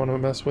room that I want to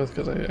mess with?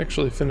 Because I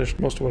actually finished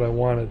most of what I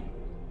wanted.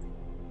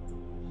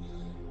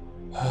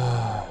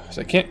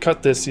 So I can't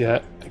cut this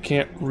yet. I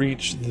can't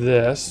reach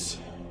this.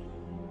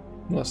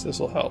 Unless this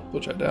will help,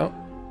 which I doubt.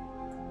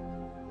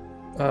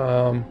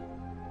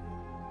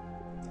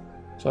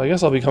 So I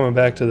guess I'll be coming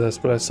back to this,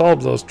 but I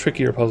solved those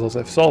trickier puzzles.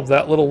 I've solved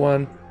that little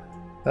one.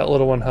 That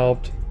little one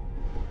helped.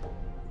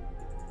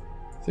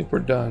 I think we're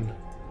done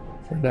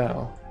for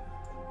now.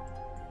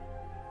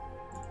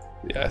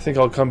 Yeah, I think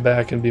I'll come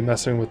back and be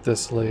messing with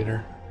this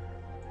later.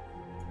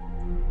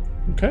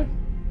 Okay.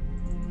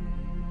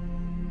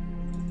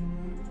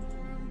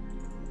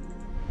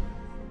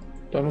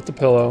 Done with the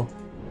pillow.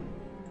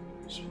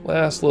 Just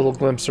last little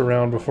glimpse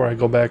around before I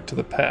go back to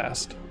the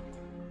past.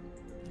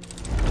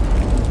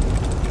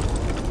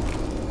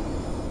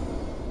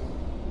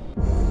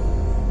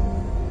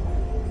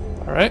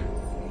 Alright.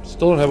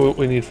 Still don't have what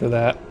we need for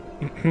that.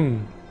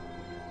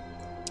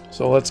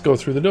 So let's go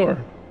through the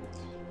door.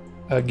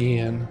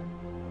 Again.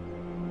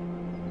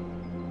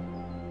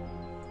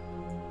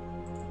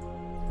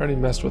 Already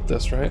messed with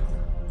this, right?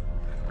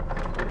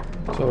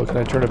 So can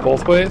I turn it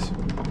both ways?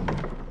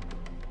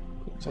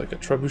 It's like a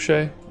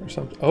trebuchet or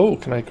something. Oh,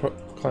 can I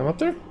climb up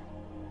there?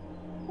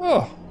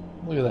 Oh,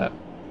 look at that.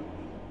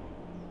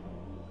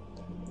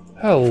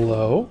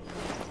 Hello.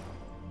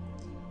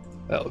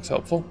 That looks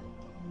helpful.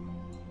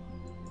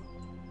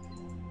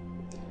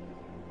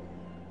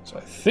 So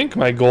I think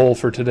my goal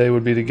for today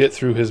would be to get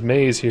through his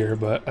maze here,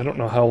 but I don't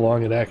know how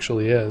long it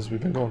actually is.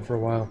 We've been going for a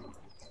while.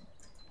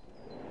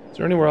 Is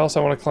there anywhere else I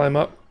want to climb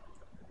up?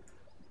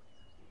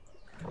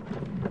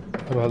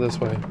 How about this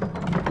way?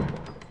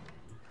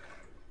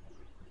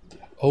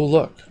 Oh,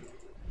 look.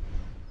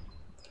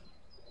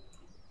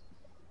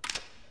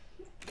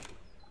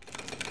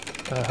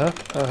 Uh-huh,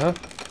 uh-huh.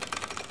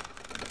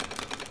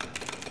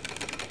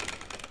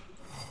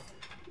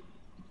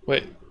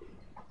 Wait.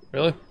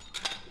 Really?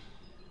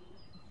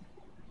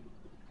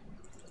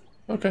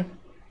 Okay.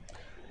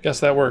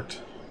 Guess that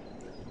worked.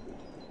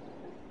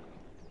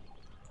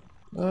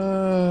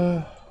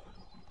 No.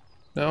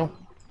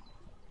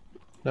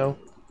 No.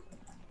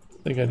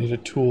 I think I need a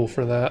tool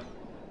for that.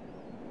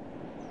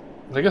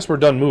 I guess we're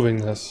done moving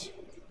this.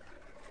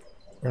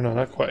 Or no,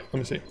 not quite. Let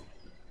me see.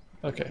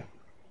 Okay.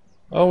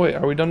 Oh wait,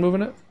 are we done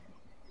moving it?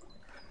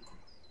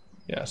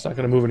 Yeah, it's not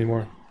going to move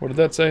anymore. What did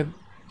that say?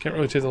 Can't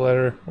really take the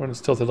ladder when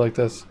it's tilted like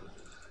this.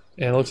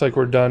 And it looks like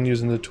we're done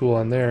using the tool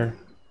on there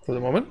for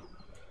the moment.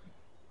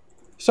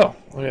 So,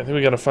 okay, I think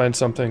we got to find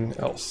something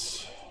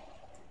else.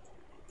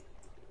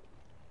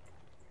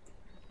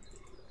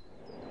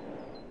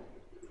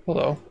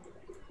 Hello.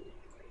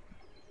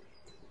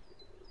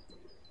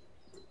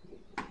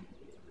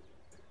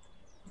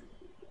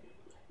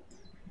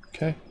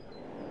 Okay.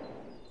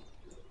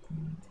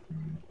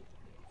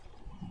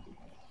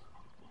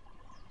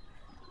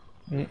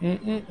 Let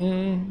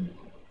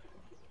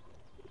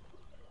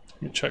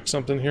me check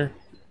something here.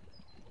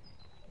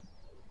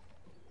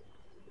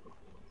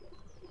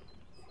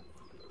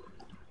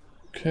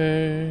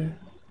 Okay.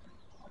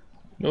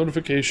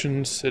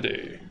 Notification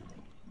city.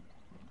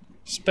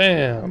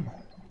 Spam.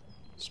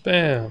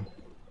 Spam.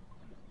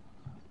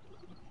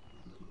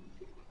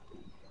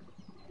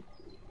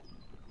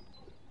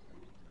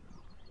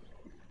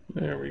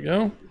 There we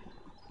go.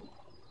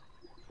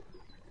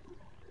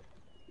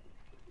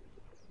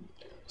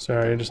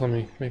 Sorry, just let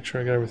me make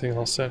sure I got everything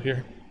all set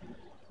here.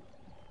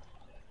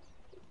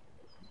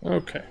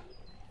 Okay.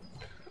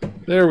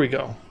 There we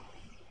go.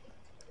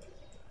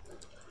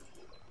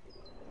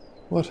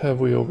 What have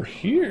we over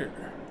here?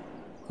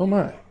 Oh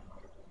my.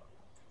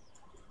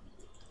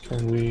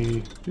 Can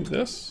we do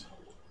this?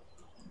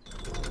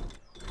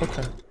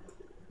 Okay.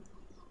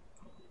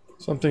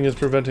 Something is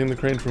preventing the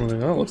crane from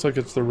moving. Oh, it looks like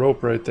it's the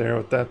rope right there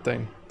with that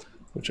thing,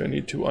 which I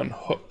need to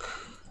unhook.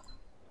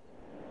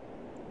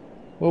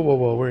 Whoa, whoa,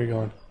 whoa, where are you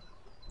going?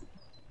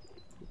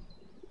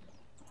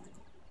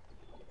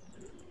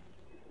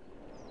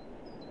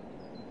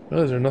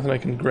 Oh, is there nothing I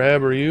can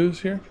grab or use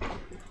here?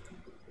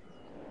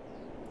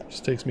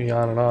 Just takes me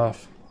on and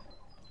off.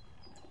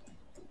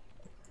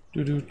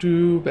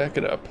 Do, back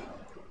it up.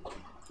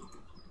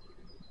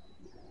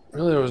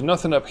 Really, there was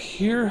nothing up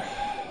here?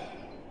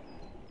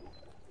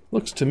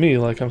 Looks to me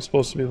like I'm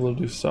supposed to be able to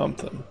do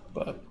something,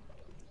 but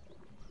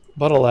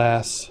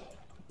alas.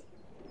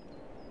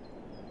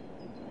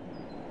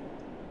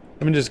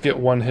 Let me just get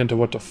one hint of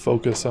what to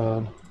focus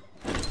on.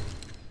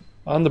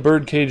 On the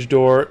birdcage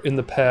door, in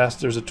the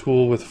past, there's a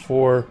tool with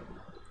 4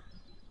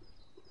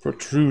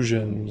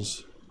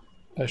 protrusions.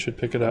 I should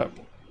pick it up.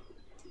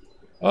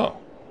 Oh.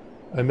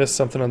 I missed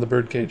something on the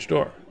birdcage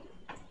door.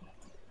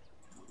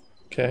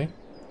 Okay.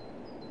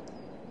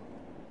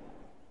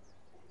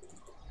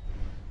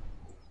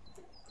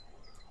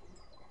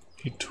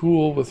 A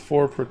tool with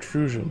 4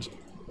 protrusions.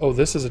 Oh,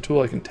 this is a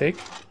tool I can take?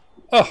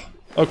 Oh,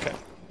 okay.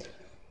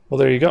 Well,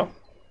 there you go.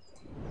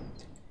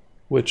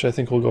 Which I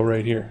think will go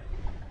right here.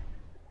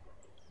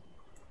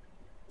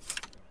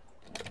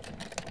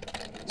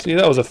 See,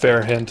 that was a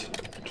fair hint.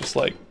 Just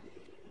like,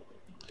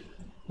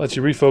 lets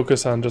you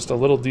refocus on just a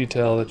little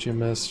detail that you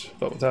missed,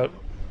 but without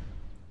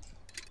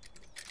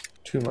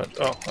too much.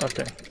 Oh,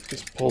 okay.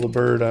 Just pull the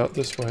bird out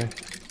this way.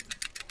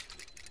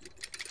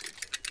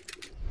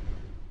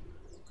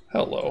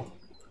 Hello.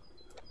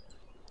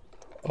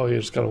 Oh, you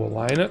just gotta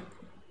align it?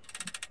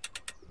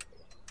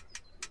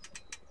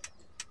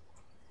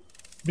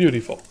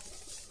 Beautiful.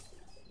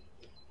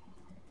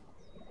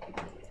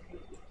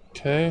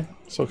 Okay,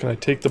 so can I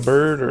take the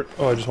bird or...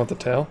 Oh, I just want the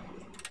tail?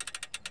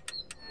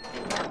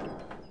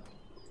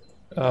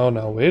 Oh,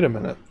 no, wait a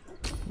minute.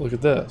 Look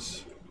at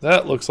this.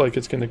 That looks like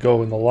it's gonna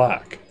go in the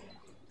lock.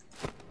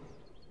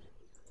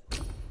 Is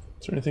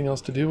there anything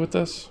else to do with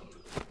this?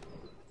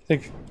 I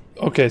think...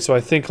 Okay, so I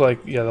think like,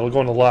 yeah, they'll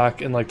go in the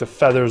lock and like the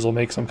feathers will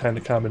make some kind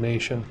of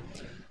combination.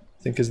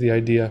 I think is the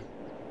idea.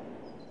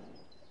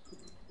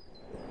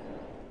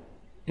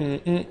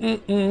 Here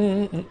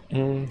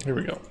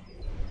we go.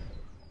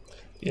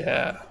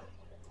 Yeah.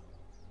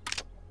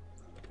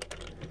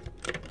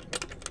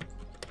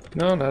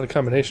 No, not a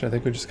combination. I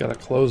think we just gotta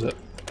close it.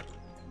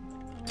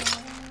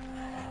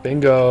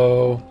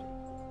 Bingo.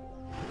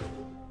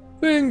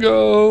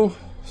 Bingo.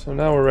 So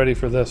now we're ready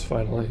for this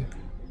finally.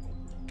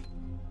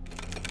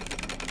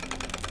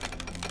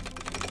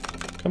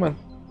 Come on.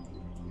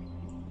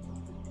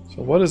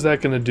 So what is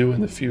that going to do in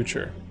the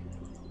future?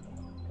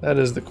 That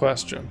is the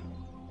question.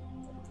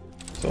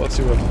 So let's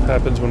see what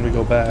happens when we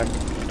go back.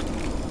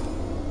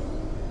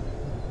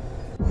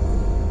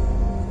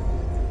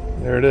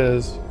 There it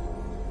is.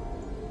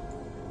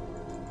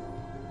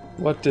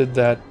 What did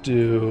that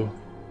do?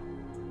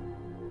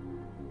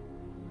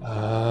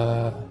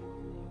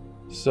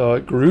 So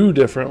it grew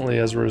differently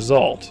as a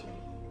result.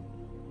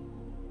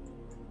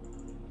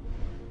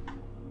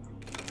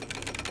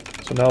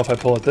 So now if I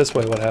pull it this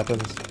way, what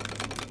happens?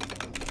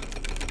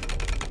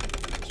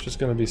 It's just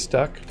going to be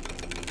stuck.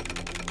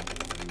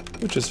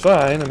 Which is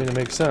fine, I mean it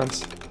makes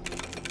sense.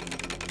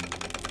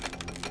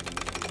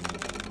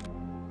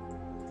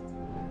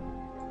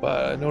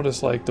 But I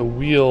noticed like the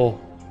wheel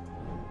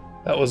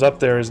that was up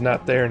there is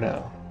not there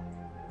now.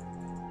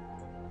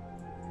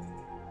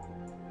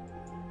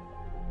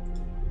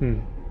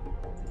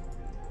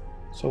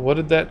 So what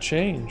did that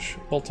change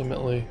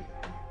ultimately?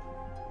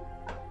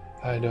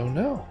 I don't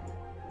know.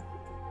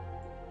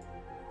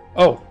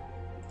 Oh,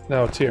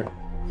 now it's here.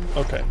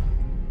 Okay.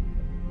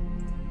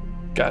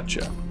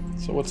 Gotcha.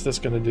 So what's this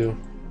gonna do?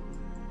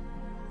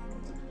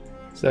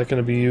 Is that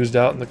gonna be used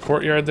out in the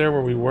courtyard there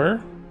where we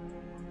were?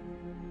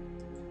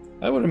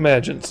 I would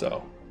imagine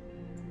so.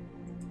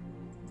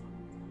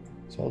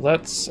 So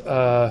let's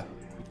head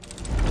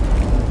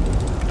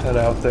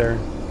out there.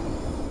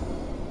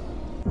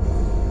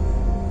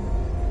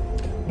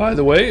 By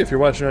the way, if you're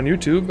watching on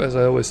YouTube, as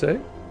I always say,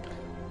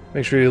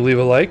 make sure you leave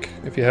a like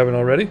if you haven't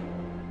already.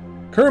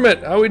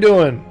 Kermit, how we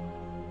doing?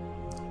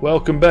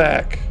 Welcome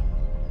back.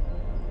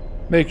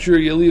 Make sure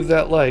you leave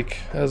that like,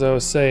 as I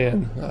was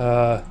saying.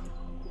 That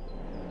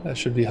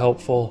should be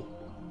helpful.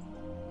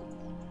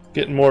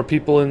 Getting more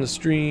people in the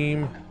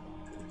stream.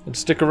 And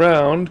stick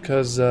around,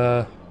 because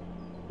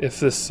if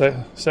this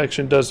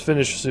section does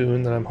finish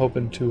soon, then I'm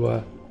hoping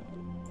to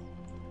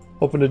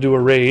do a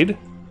raid.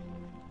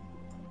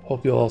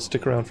 Hope you'll all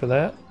stick around for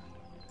that.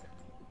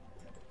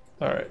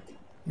 Alright,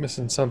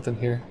 missing something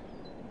here.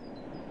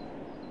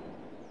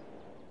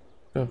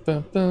 Bum,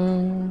 bum,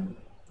 bum.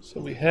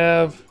 So we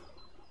have...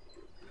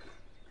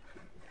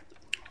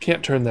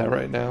 Can't turn that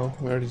right now.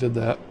 We already did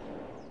that.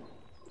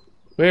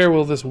 Where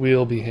will this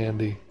wheel be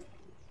handy?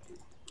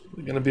 Is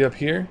it gonna be up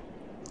here?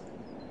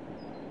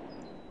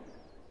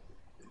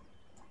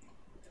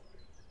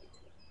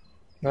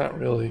 Not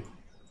really.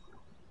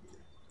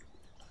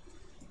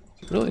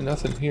 There's really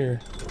nothing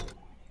here.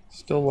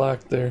 Still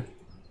locked there.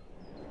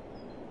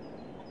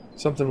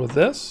 Something with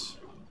this?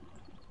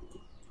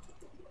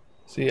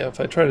 See, if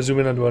I try to zoom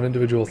in onto an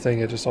individual thing,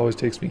 it just always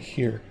takes me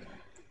here.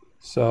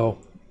 So,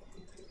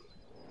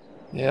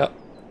 yeah.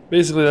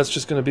 Basically, that's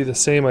just going to be the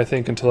same, I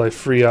think, until I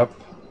free up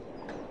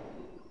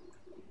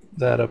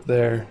that up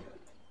there.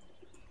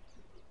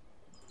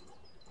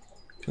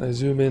 Can I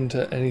zoom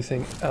into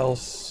anything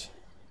else?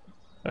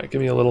 Alright,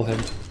 give me a little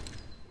hint.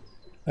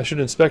 I should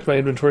inspect my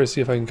inventory to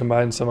see if I can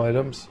combine some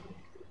items.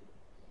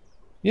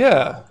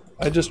 Yeah,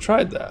 I just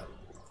tried that.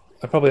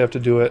 I probably have to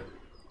do it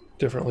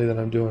differently than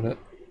I'm doing it.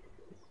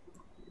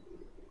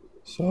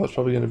 So it's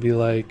probably going to be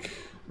like,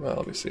 well,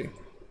 let me see.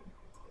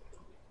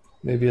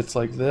 Maybe it's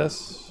like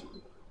this.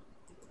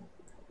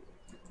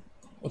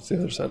 What's the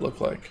other side look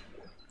like?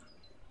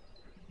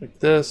 Like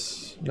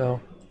this?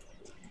 No.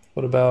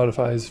 What about if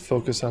I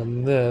focus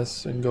on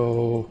this and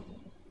go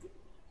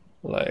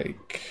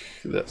like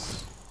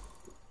this.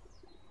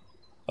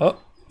 Oh,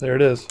 there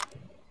it is.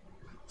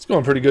 It's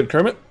going pretty good,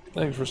 Kermit.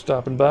 Thanks for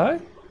stopping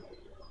by.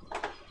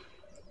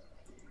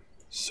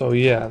 So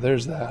yeah,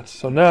 there's that.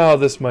 So now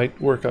this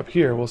might work up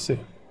here. We'll see.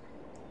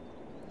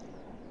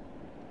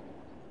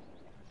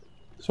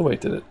 So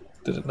wait, did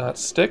it not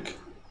stick?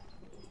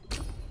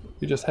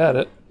 We just had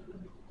it.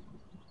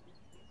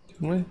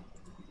 Didn't we?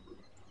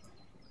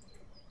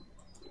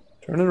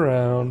 Turn it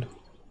around.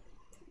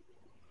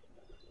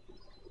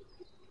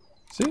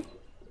 See?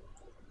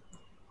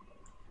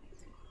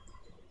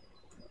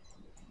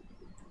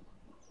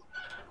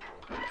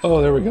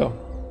 Oh, there we go.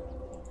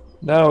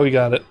 Now we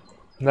got it.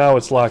 Now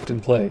it's locked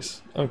in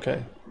place.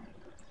 Okay.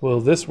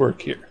 Will this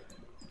work here?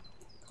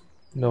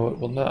 No, it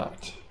will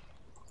not.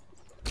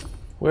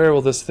 Where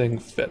will this thing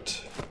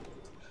fit?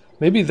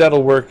 Maybe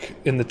that'll work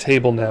in the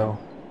table now,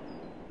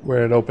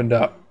 where it opened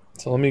up.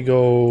 So let me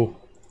go...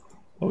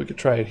 Oh, we could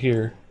try it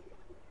here.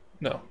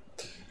 No.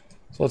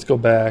 So let's go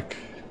back.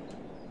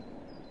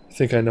 I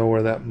think I know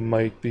where that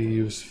might be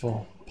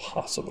useful.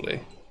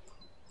 Possibly.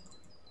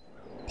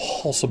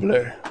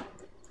 Possibly.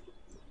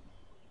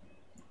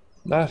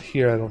 Not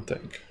here, I don't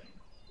think.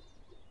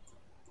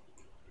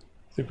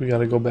 I think we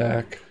gotta go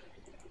back.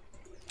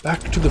 Back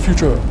to the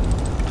future!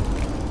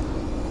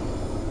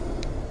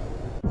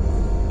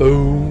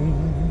 Boom!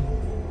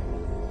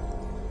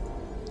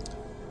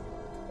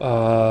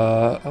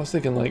 I was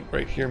thinking like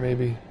right here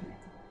maybe.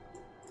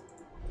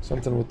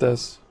 Something with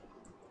this.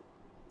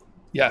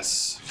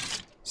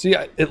 Yes! See,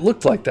 it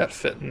looked like that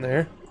fit in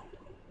there.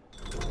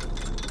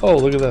 Oh,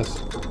 look at this.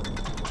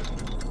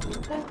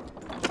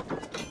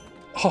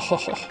 Ha ha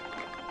ha.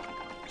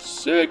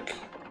 Sick!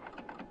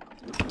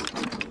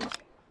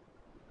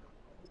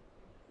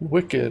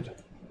 Wicked.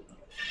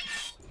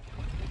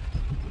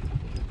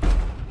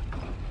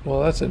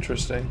 Well, that's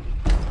interesting.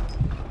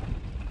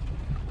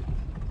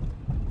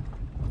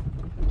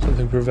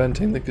 Something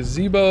preventing the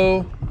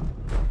gazebo.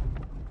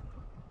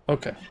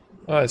 Okay.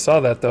 Oh, I saw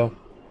that though.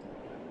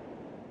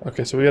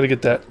 Okay, so we gotta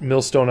get that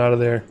millstone out of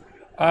there.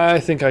 I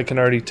think I can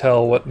already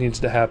tell what needs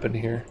to happen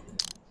here.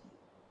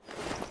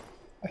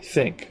 I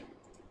think.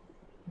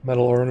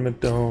 Metal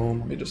ornament dome.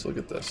 Let me just look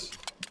at this.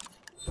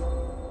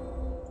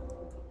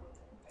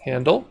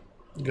 Handle.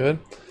 Good.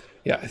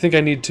 Yeah, I think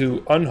I need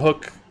to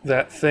unhook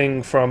that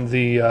thing from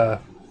the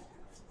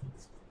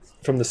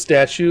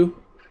statue,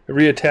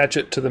 reattach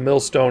it to the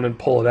millstone and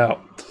pull it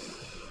out.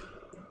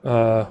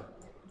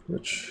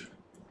 Which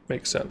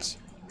makes sense.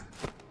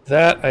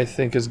 That, I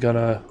think, is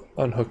gonna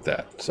unhook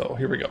that. So,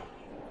 here we go.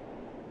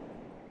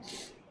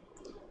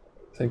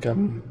 I think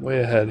I'm way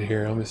ahead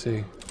here. Let me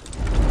see.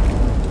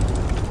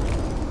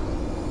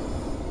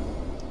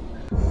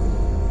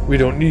 We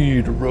don't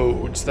need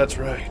roads, that's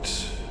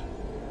right.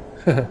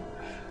 I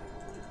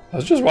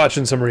was just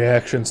watching some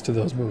reactions to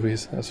those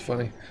movies. That's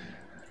funny.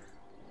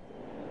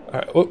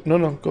 Alright, oh,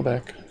 no, go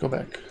back, go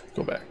back,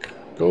 go back,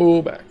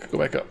 go back, go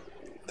back up.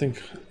 I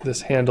think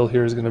this handle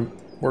here is going to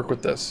work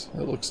with this.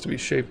 It looks to be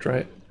shaped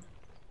right.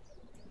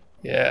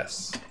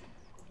 Yes.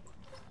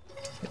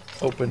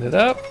 Open it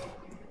up.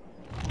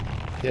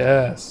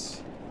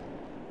 Yes.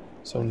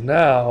 So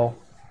now,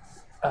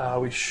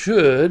 we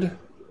should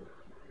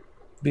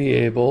be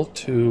able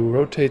to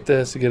rotate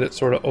this to get it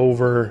sort of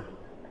over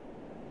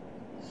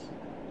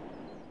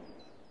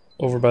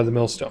by the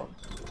millstone.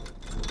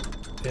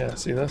 Yeah,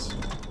 see this?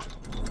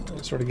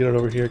 I'll sort of get it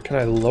over here. Can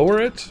I lower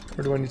it,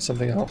 or do I need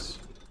something else?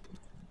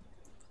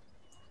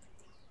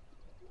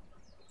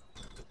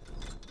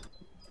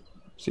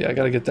 See, I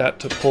gotta get that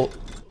to pull.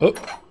 Oh!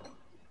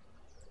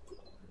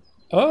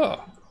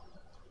 Oh!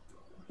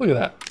 Look at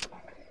that.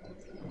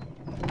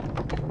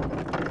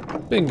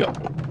 Bingo.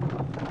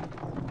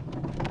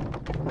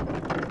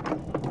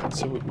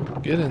 So we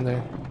get in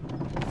there.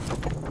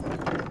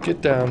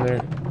 Get down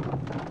there.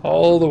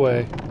 All the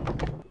way.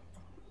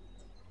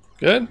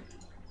 Good?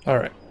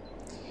 Alright.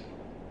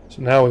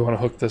 So now we want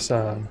to hook this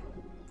on.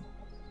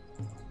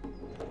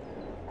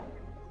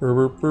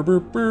 Burr, burr, burr,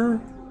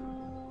 burr.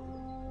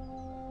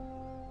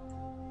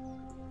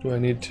 Do I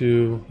need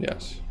to...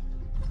 Yes.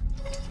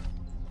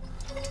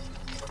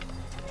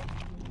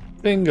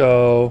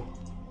 Bingo.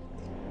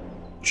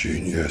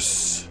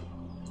 Genius.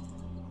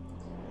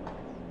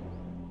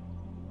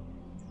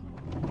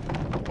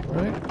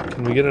 Alright,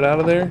 can we get it out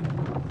of there?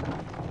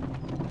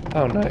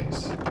 Oh,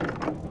 nice.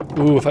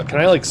 Ooh, can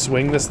I like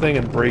swing this thing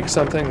and break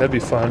something? That'd be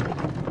fun.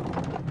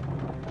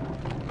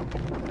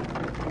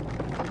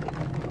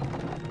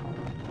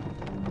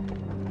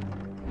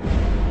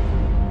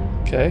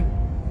 Okay.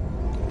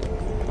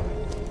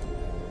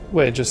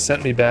 Wait, it just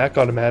sent me back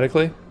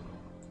automatically?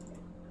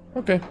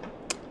 Okay.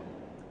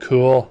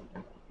 Cool.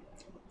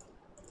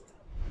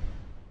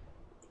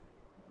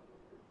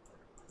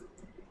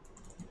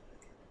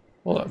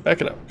 Hold on, back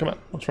it up. Come on,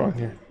 what's wrong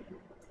here?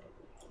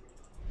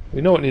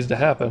 We know what needs to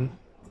happen.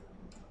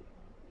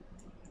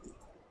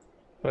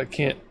 But I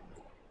can't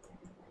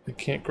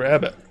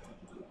grab it.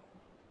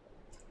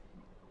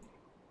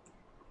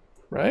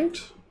 Right?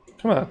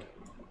 Come on.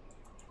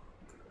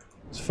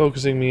 It's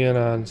focusing me in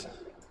on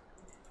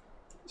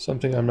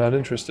something I'm not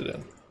interested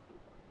in.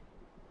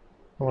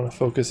 I want to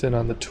focus in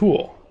on the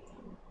tool.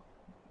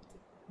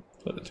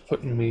 But it's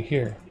putting me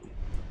here.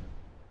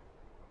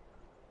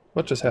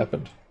 What just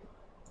happened?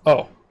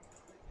 Oh.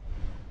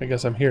 I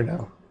guess I'm here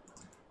now.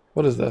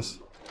 What is this?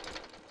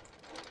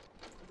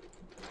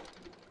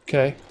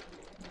 Okay.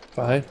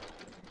 Fine.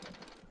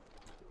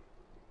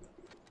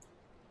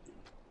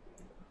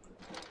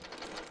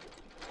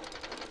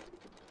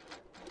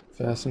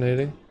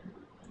 Fascinating.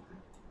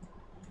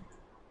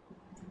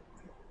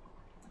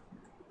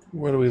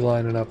 What are we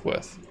lining up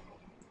with?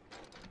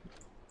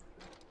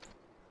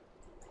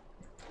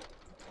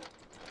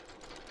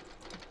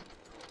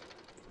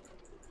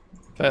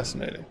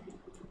 Fascinating.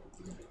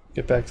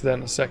 Get back to that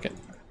in a second.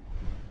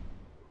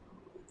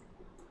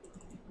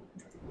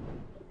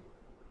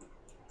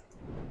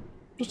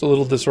 Just a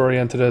little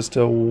disoriented as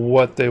to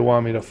what they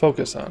want me to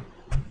focus on.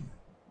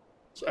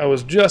 So I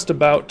was just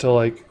about to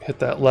like hit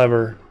that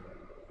lever,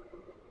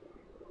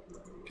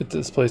 get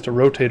this place to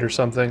rotate or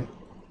something,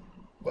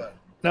 but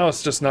now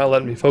it's just not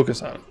letting me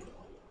focus on it.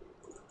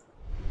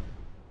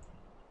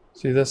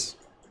 See this?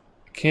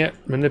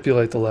 Can't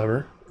manipulate the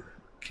lever,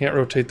 can't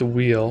rotate the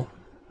wheel.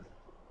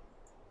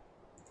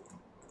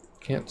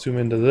 Can't zoom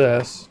into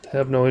this,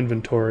 have no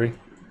inventory.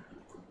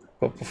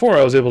 But before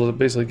I was able to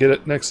basically get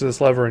it next to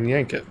this lever and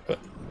yank it, but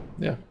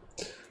yeah.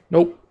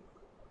 Nope.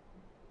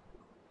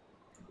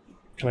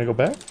 Can I go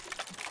back?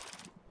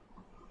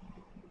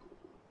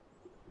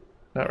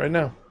 Not right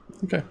now.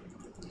 Okay.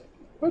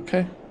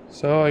 Okay.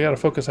 So I gotta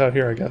focus out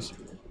here, I guess.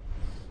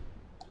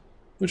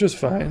 Which is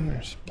fine.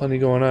 There's plenty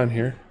going on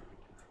here.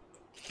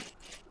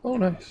 Oh,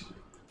 nice.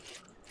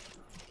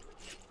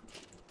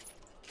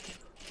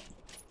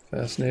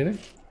 Fascinating.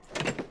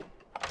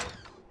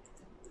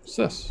 What's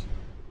this?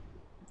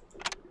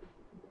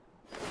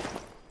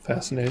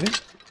 Fascinating.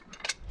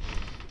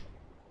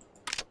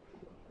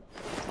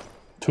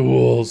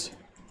 Tools.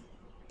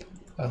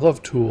 I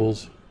love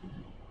tools.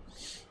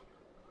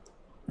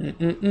 How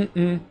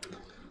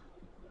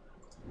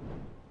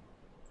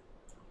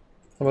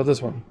about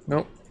this one?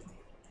 Nope.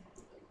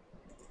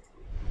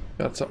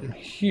 Got something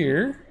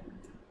here.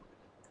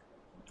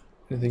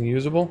 Anything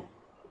usable?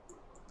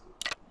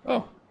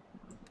 Oh.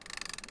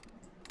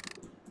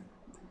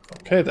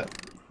 Okay then.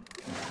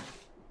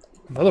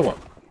 Another one.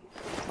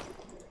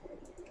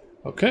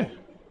 Okay.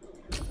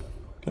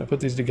 Can I put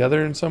these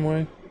together in some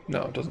way?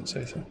 No, it doesn't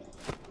say so.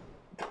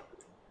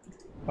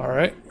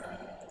 Alright.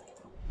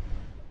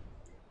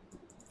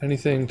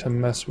 Anything to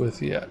mess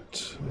with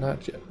yet?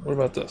 Not yet. What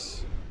about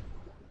this?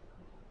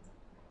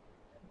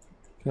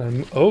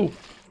 Can I... Oh!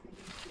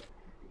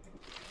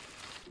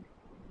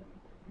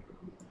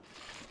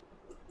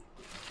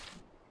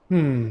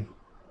 I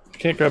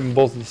can't grab them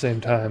both at the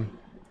same time.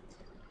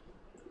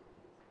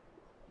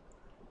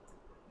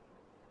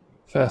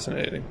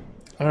 Fascinating.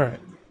 Alright.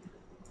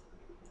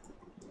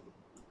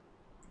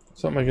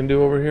 Something I can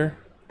do over here?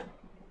 I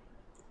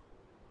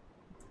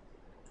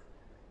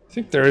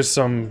think there is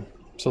some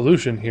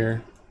solution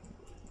here.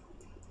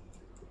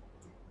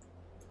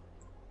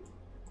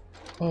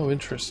 Oh,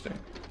 interesting.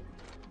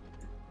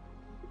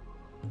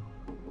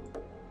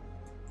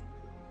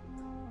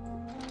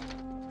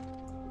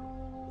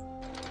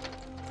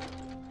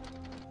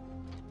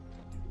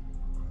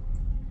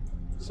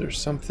 Is there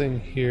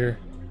something here?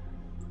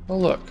 Oh,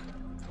 look.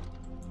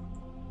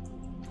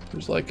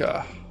 There's like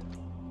a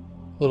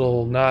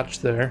little notch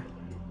there.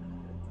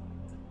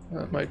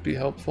 That might be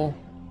helpful.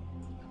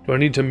 Do I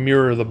need to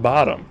mirror the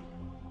bottom?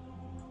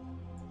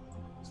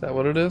 Is that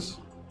what it is?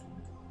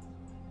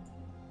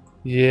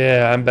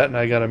 Yeah, I'm betting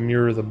I gotta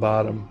mirror the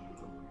bottom.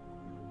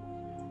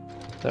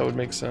 That would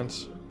make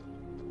sense.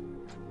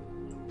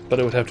 But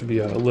it would have to be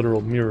a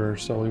literal mirror,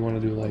 so we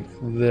want to do like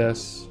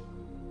this.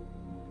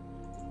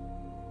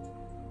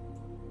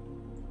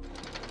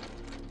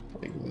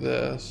 Like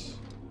this.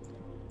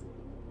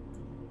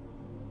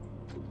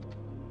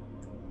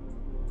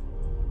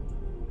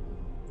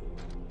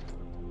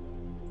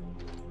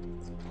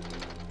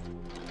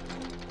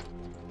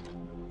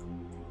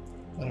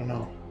 I don't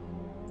know.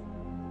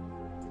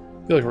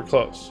 I feel like we're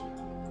close.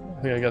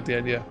 I think I got the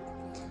idea.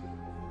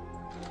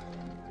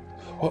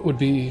 What would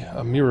be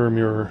a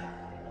mirror?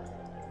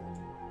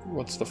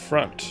 What's the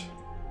front?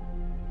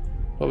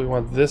 Well, we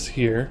want this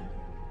here.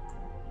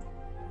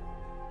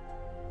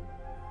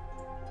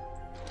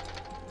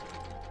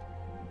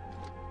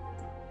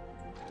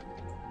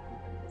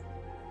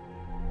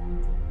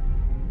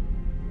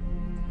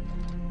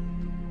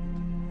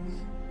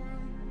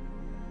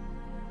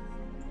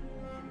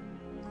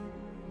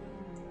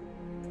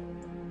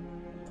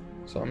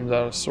 Something's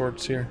out of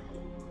sorts here.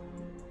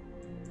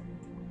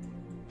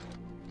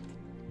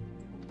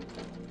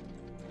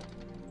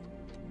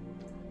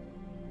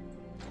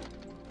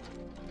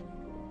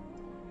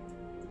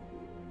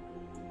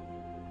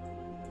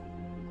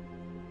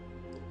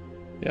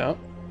 Yeah.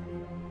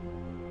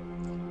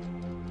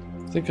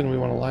 Thinking we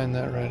want to line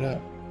that right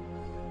up.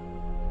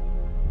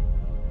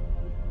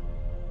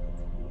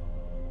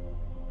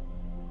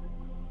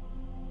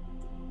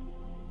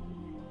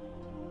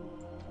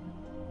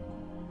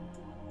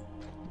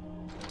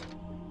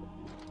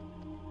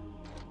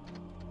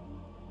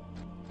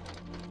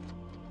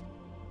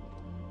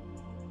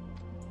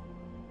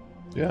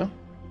 Yeah?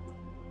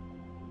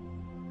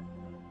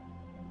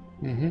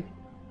 Mm-hmm.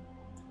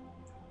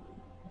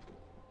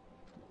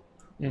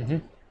 Mm-hmm.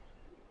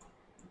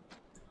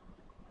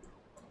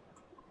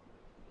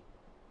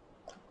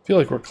 Feel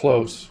like we're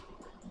close.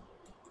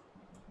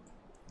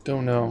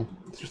 Don't know.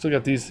 We still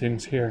got these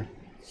things here.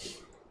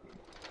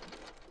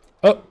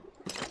 Oh!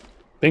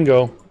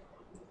 Bingo.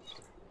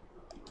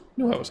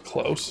 Knew I was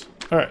close.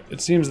 Alright,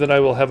 it seems that I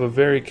will have a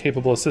very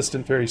capable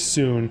assistant very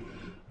soon.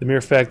 The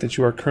mere fact that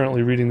you are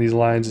currently reading these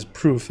lines is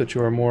proof that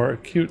you are more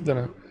acute than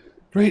a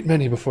great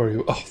many before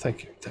you. Oh,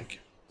 thank you, thank you.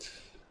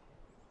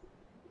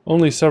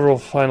 Only several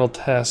final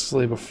tasks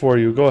lay before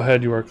you. Go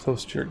ahead, you are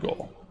close to your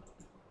goal.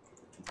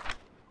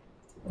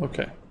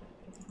 Okay.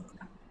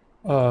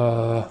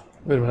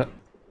 Wait a minute.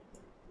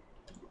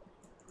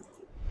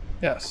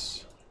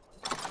 Yes.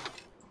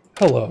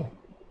 Hello.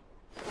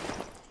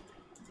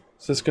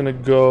 Is this gonna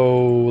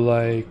go,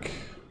 like,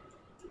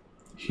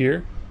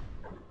 here?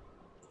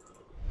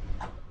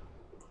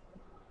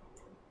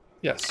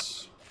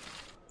 Yes.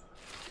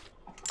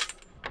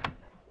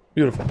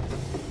 Beautiful.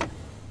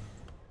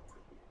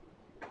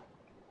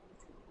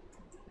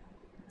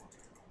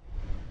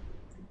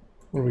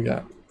 What do we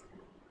got?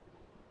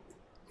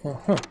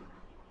 Uh-huh.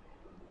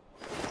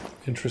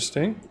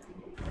 Interesting.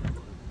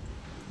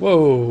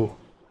 Whoa.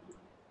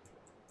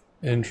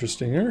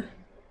 Interestinger.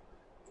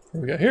 What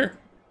do we got here?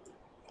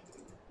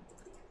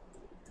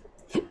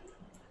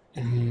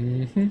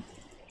 Mm-hmm.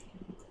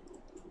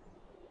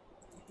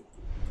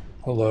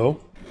 Hello.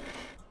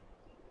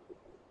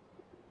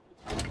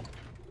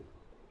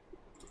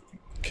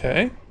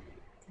 Okay.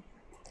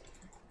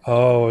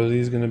 Oh, are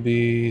these gonna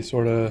be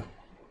sort of...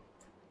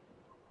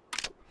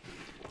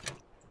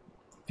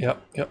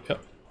 Yep, yep,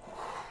 yep.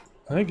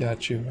 I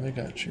got you, I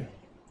got you.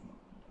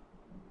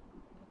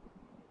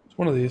 It's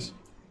one of these.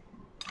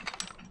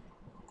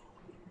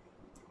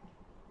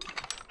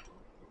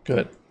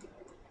 Good.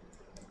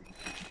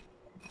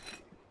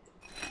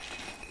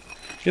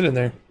 Get in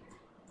there.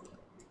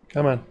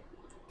 Come on.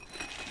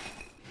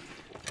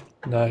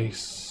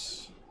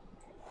 Nice.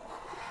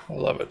 I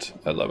love it.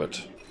 I love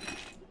it.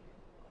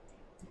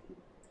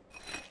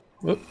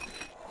 Whoop.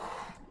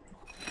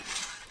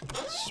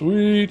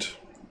 Sweet.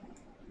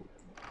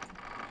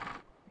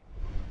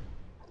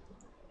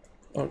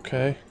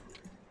 Okay.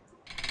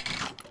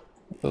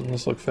 Doesn't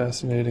this look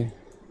fascinating?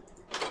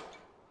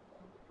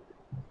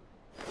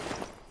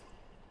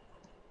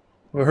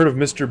 I've heard of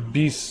Mr.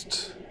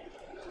 Beast.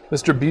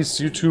 Mr. Beast's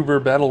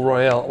YouTuber Battle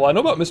Royale. Well, I know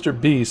about Mr.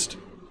 Beast.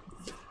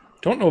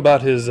 Don't know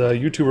about his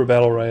YouTuber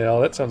Battle Royale.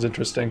 That sounds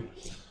interesting.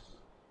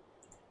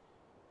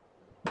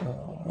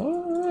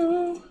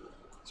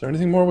 Is there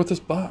anything more with this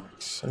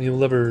box? Any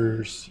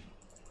levers?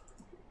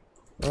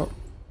 Oh,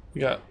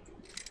 we got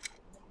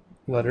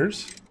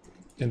letters.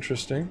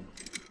 Interesting.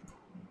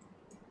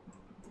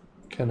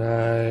 Can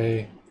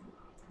I...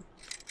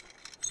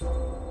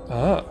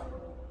 Ah.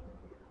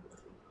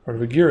 Part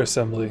of a gear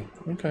assembly.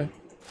 Okay.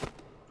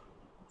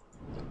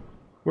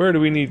 Where do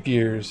we need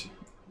gears?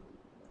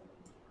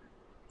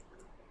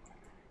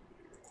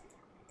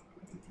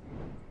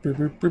 Brr,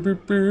 brr, brr, brr,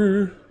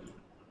 brr.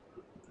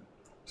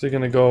 Is it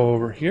gonna go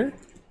over here?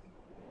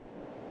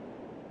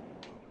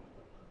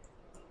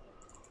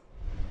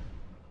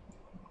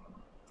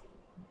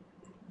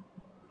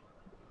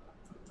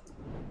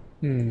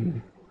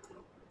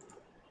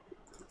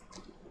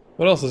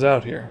 What else is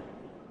out here?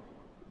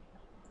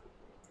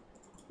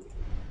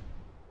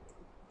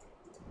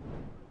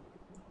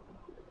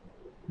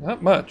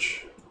 Not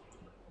much.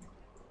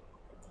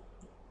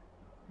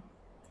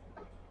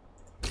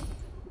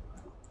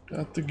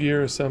 Got the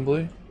gear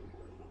assembly.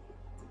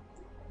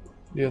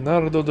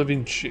 Leonardo da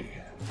Vinci.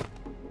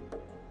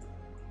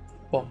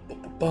 Bum,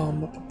 bum, bum, bum,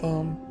 bum,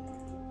 bum.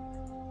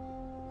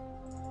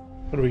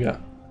 What do we got?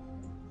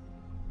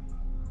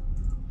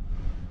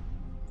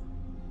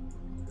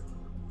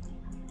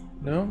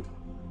 No?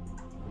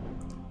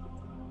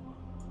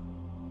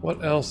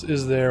 What else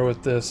is there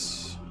with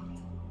this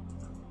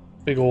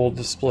big old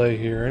display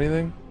here?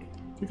 Anything?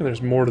 I think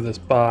there's more to this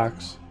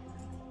box.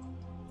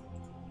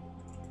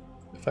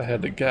 If I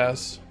had to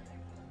guess.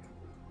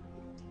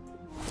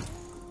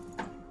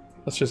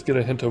 Let's just get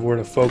a hint of where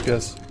to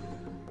focus.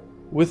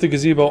 With the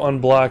gazebo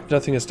unblocked,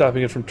 nothing is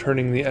stopping it from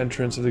turning the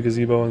entrance of the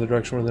gazebo in the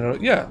direction where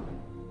they're... Yeah.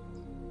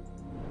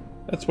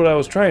 That's what I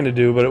was trying to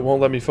do, but it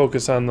won't let me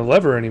focus on the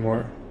lever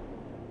anymore.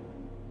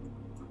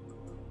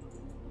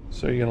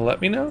 So are you gonna let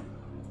me know?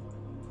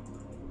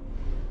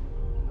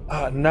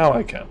 Ah, now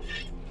I can.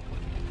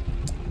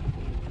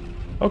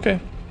 Okay.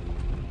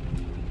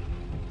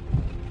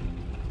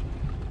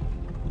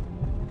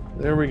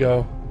 There we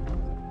go.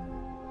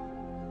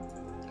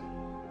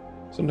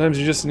 Sometimes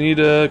you just need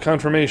a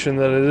confirmation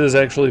that it is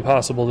actually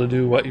possible to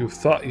do what you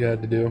thought you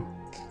had to do.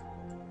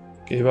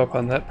 Gave up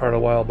on that part a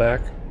while back.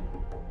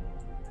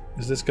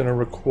 Is this gonna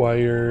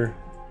require...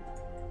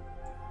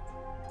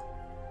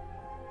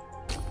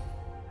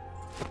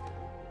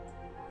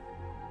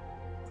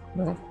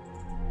 No.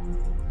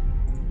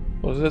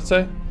 What does it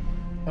say?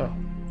 Oh.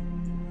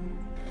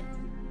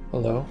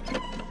 Hello.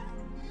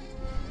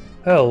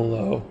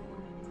 Hello.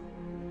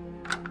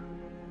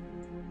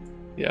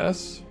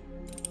 Yes.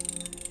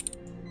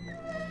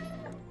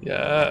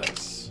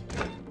 Yes.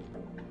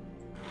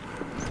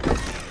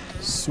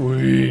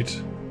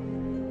 Sweet.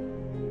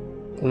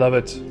 Love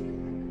it.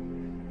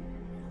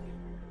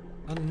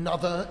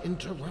 Another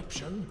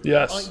interruption?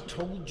 Yes. I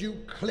told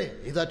you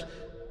clearly that...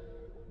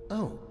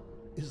 Oh,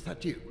 is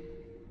that you?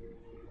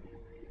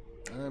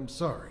 I'm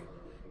sorry.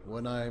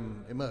 When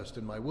I'm immersed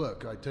in my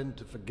work, I tend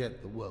to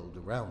forget the world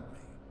around me.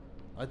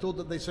 I thought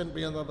that they sent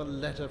me another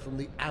letter from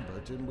the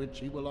abbot in which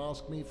he will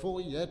ask me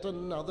for yet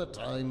another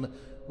time,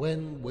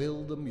 when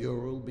will the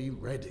mural be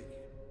ready?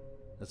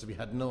 As if he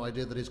had no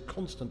idea that his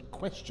constant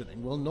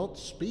questioning will not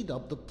speed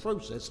up the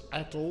process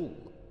at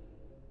all.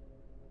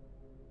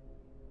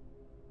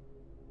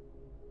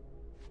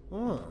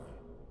 Ah,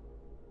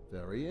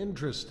 very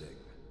interesting.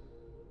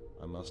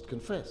 I must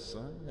confess,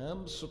 I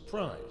am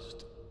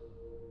surprised.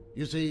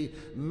 You see,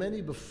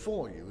 many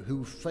before you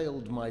who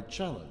failed my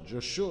challenge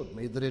assured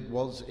me that it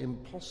was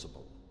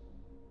impossible.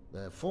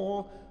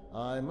 Therefore,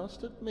 I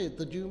must admit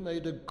that you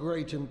made a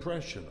great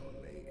impression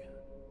on me.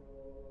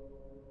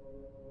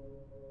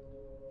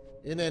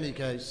 In any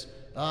case,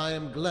 I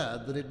am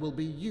glad that it will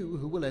be you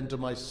who will enter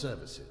my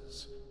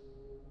services.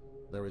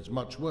 There is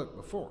much work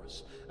before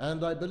us,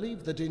 and I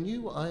believe that in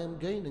you I am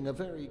gaining a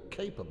very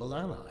capable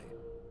ally.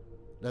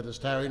 Let us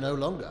tarry no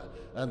longer,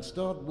 and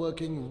start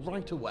working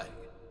right away.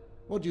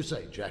 What do you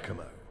say,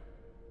 Giacomo?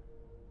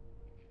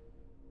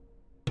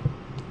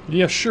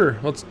 Yeah, sure.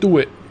 Let's do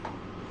it.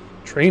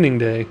 Training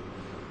day.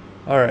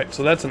 Alright,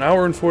 so that's an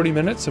hour and 40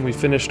 minutes, and we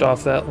finished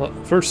off that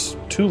first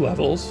 2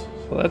 levels,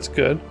 so that's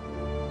good.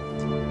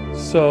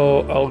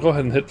 So, I'll go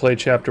ahead and hit play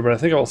chapter, but I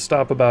think I'll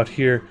stop about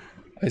here.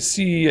 I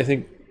see, I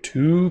think,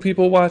 2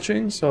 people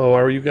watching, so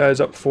are you guys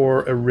up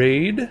for a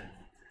raid?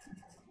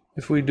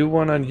 If we do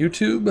one on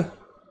YouTube?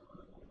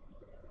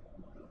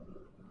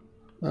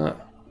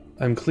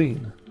 I'm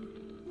clean.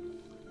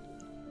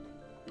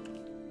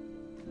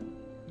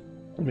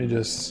 Let me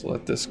just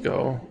let this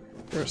go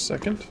for a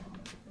second.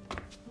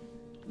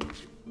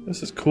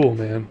 This is cool,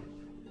 man.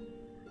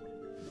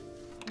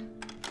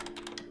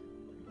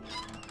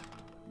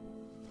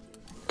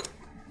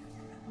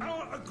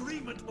 Our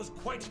agreement was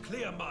quite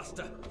clear,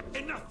 Master.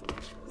 Enough!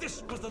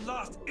 This was the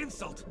last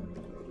insult.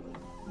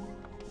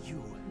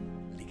 You,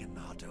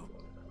 Leonardo,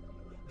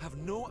 have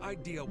no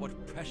idea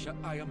what pressure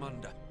I am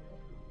under.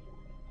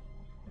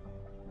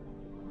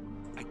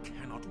 I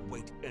cannot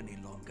wait any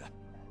longer.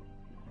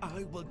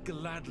 I will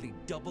gladly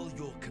double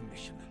your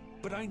commission,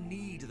 but I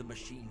need the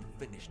machine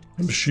finished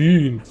The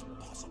machine. as soon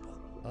as possible.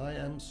 I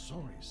am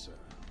sorry, sir,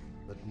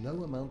 but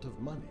no amount of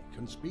money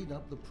can speed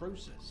up the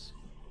process.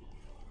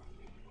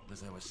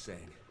 As I was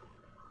saying,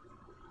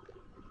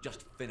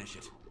 just finish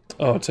it.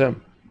 Oh, it's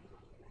him.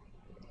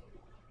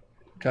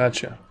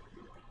 Gotcha.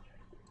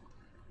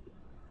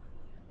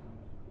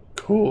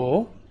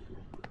 Cool.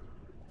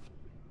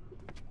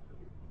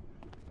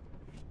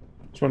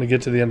 Just want to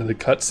get to the end of the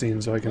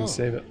cutscene so I can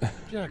save it.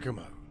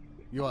 Giacomo,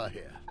 you are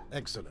here.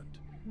 Excellent.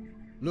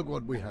 Look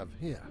what we have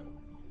here.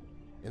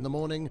 In the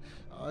morning,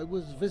 I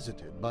was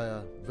visited by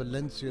a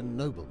Valencian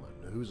nobleman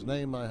whose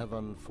name I have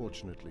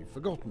unfortunately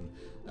forgotten,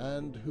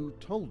 and who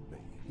told me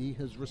he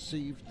has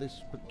received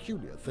this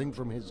peculiar thing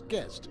from his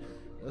guest,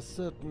 a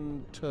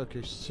certain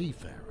Turkish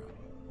seafarer.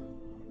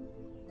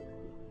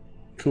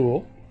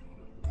 Cool.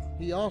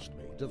 He asked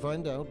me to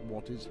find out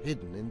what is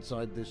hidden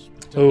inside this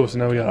Oh, so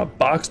now we got a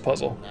box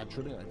puzzle.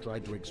 Naturally, I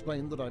tried to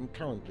explain that I'm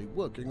currently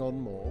working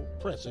on more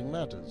pressing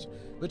matters,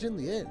 but in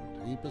the end,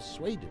 he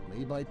persuaded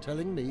me by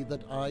telling me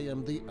that I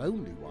am the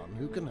only one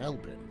who can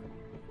help him.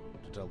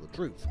 To tell the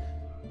truth,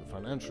 the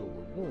financial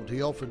reward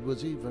he offered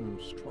was even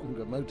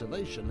stronger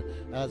motivation,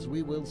 as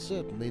we will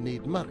certainly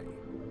need money.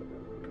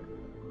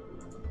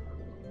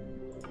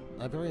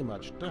 I very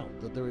much doubt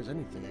that there is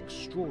anything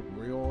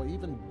extraordinary or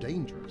even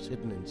dangerous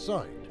hidden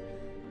inside.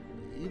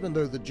 Even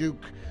though the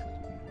Duke...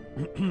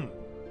 the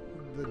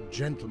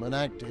gentleman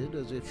acted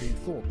as if he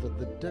thought that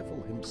the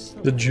devil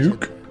himself... The was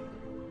Duke? in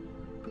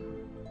there.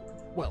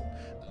 Well,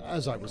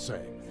 as I was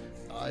saying,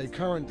 I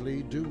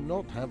currently do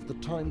not have the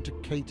time to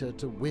cater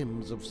to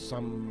whims of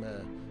some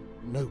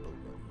nobleman.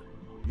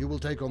 You will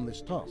take on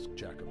this task,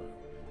 Giacomo,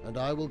 and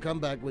I will come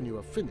back when you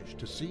are finished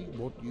to see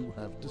what you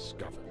have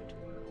discovered.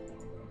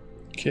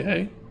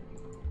 Okay.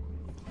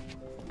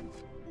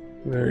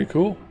 Very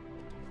cool.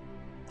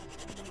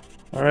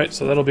 Alright,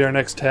 so that'll be our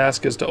next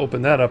task, is to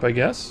open that up, I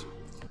guess.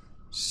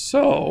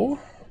 So,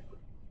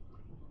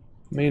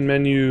 main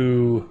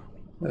menu,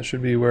 that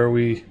should be where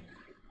we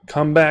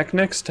come back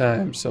next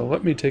time. So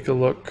let me take a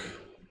look.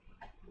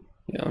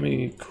 Yeah, let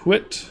me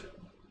quit.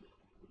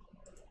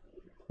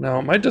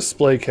 Now, my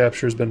display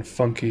capture has been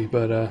funky,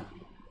 but I'll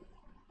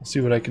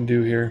see what I can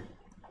do here.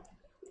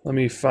 Let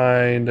me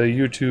find a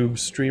YouTube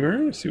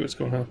streamer, see what's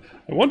going on.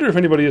 I wonder if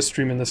anybody is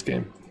streaming this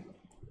game.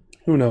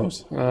 Who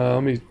knows?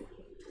 Let me...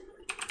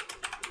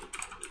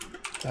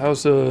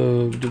 House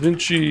of Da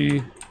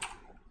Vinci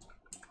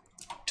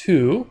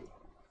 2.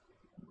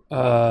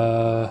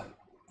 Let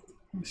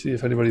me see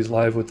if anybody's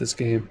live with this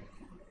game.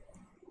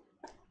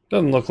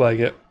 Doesn't look like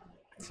it.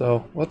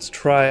 So let's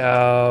try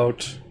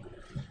out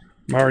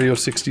Mario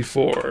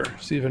 64.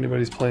 See if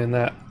anybody's playing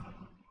that.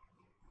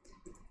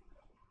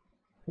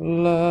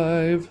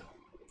 Live.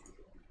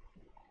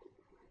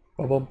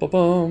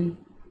 Ba-bum-ba-bum.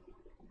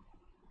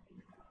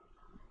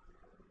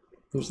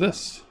 Who's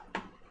this?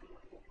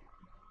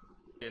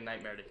 A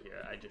nightmare to hear.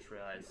 I just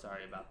realized.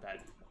 Sorry about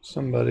that.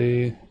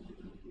 Somebody.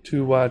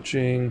 Two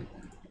watching.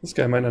 This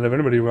guy might not have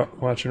anybody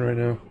watching right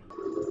now.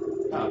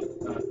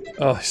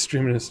 Oh, he's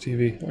streaming his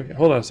TV. Okay,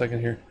 hold on a second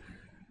here.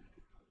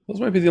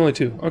 Those might be the only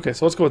two. Okay,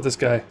 so let's go with this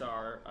guy.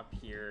 Star up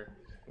here.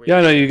 Wait, Yeah,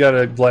 I know you got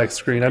a black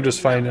screen. I'm just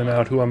finding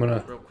out who I'm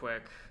gonna... real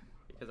quick,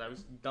 because I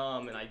was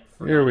dumb and I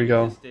forgot Here we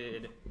go.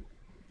 existed.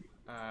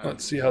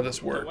 Let's see how this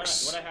So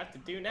works. what I have to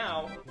do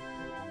now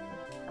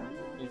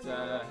is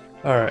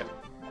Alright.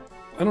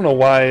 I don't know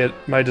why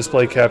my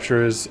display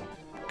capture is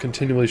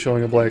continually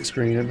showing a black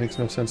screen. It makes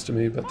no sense to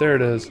me, but there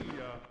it is. it's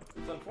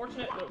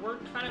unfortunate, but we're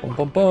kind of Bum,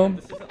 bum, bum.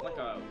 this isn't like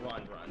a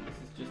run. This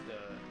is just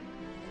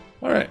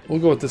a Alright, we'll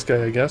go with this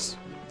guy, I guess.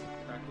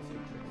 practicing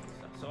tricks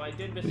and stuff. So I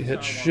did miss We a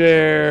hit star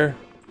share.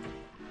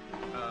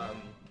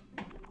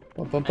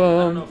 one. Bum, bum, I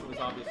don't know bum. if it was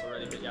obvious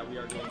already, but yeah, we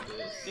are doing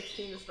the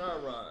 16-star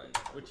run,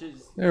 which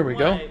is There we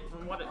go.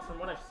 From what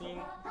I've seen.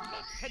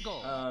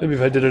 Maybe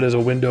if I did it as a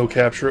window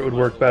capture, it would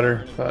work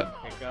better, but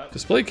Hiccup.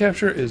 display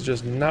capture is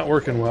just not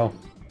working well.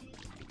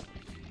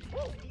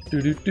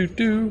 Do do do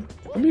do.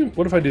 I mean,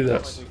 what if I do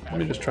this? Let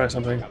me just try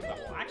something. Well,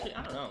 actually,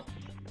 I don't know.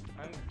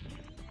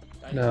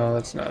 No,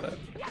 that's not it.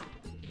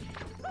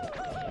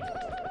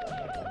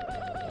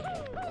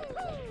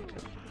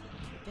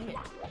 Dang it.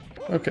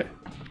 Okay.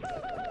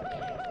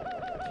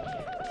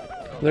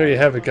 There you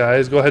have it,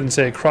 guys. Go ahead and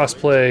say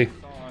crossplay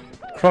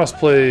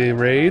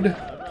raid.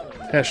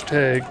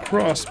 Hashtag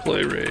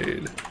crossplay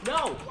raid.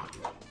 No!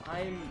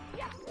 I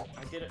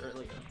did it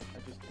earlier. I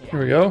just can't. Here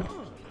we go.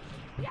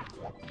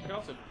 I could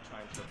also try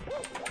and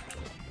triple.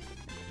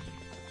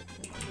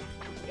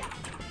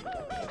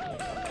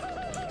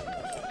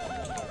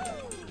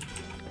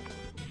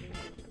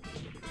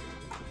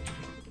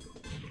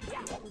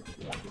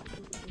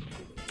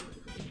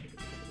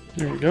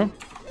 There we go.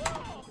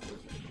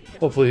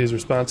 Hopefully he's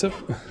responsive.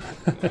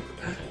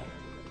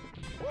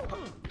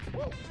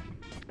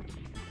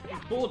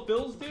 Bullet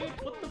bills, dude?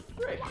 What the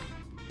frick?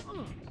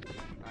 I'm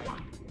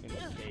in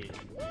a stage.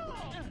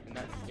 And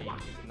that stage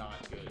is not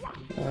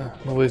good.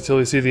 We'll wait till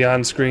we see the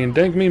on-screen.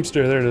 Dank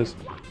memester, there it is.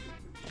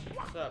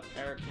 What's up?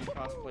 Eric from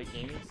Crossplay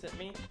Gaming sent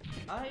me.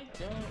 I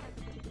don't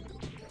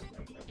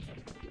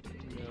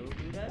know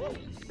who that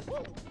is.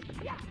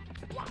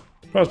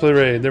 Crossplay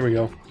raid, there we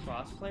go.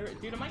 Crossplay raid?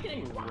 Dude, am I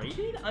getting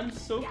raided? I'm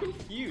so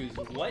confused.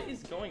 What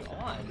is going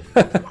on?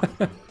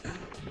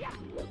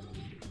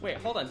 Wait,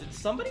 hold on. Did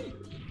somebody...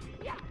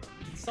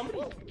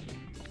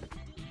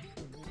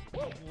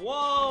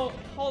 Whoa!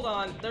 Hold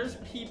on. There's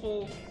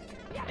people...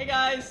 Hey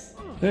guys!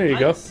 There you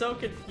go. I'm so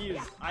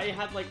confused. I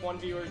had like one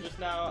viewer just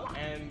now,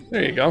 and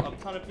There you go. a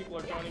ton of people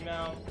are joining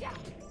now.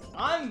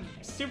 I'm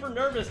super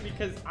nervous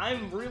because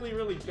I'm really,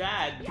 really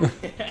bad.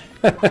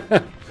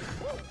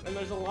 And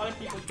there's a lot of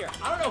people here.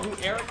 I don't know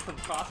who Eric from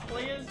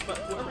Crossplay is, but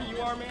whoever you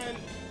are, man,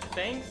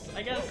 thanks,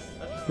 I guess.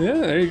 That's Yeah,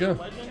 there you go.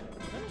 legend.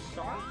 Is that a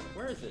star?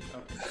 Where is it?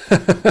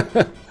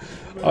 Okay.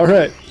 All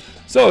right.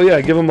 So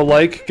yeah, give him a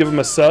like, give him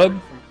a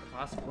sub. From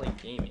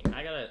Crossplay Gaming.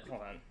 I gotta,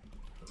 hold on.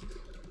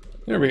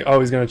 There we go. Oh,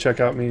 he's gonna check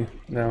out me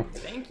now.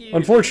 Thank you.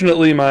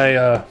 Unfortunately,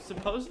 my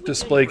Supposedly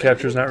display getting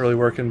capture is rated? not really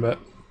working, but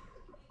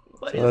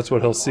What so is that's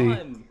what he'll going see.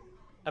 on?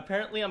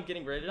 Apparently I'm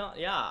getting rated on.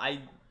 Yeah, I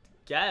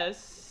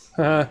guess.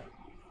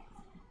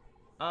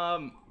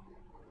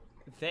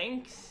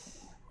 Thanks.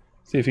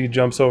 See if he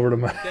jumps over to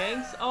my.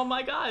 Thanks. Oh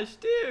my gosh,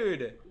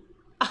 dude.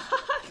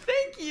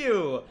 Thank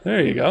you.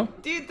 There you go.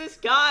 Dude, this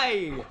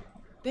guy.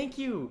 Thank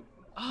you.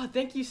 Oh,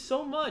 thank you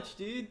so much,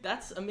 dude.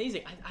 That's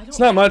amazing. I don't, It's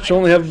not much. I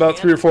Only have about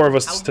understand 3 or 4 of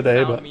us how you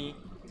today, found but me.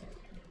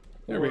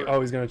 there we. Oh,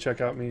 he's gonna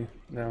check out me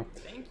now.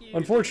 Thank you.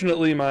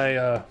 Unfortunately,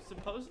 my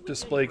Supposedly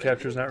display getting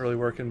capture is not really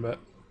working, but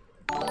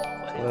rated?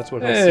 so that's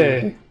what he'll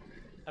see.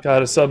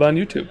 Got a sub on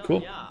YouTube.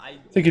 Cool. Yeah, I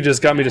think he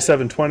just got me to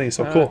 720,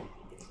 so cool.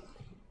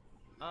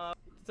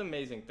 It's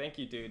amazing. Thank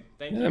you, dude.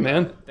 Thank Yeah, you,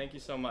 man. Thank you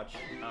so much.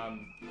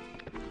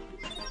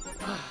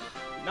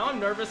 Now I'm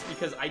nervous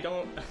because I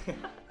don't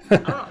I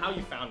don't know how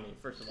you found me,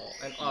 first of all.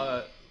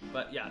 And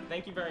but yeah,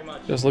 thank you very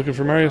much. Just looking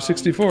for Mario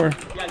 64.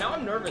 Yeah, now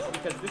I'm nervous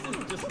because this is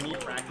just me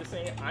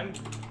practicing. I'm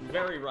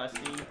very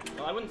rusty.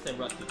 Well, I wouldn't say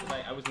rusty because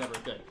I was never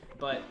good,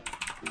 but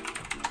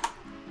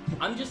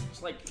I'm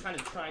just like kind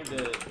of trying to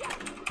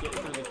get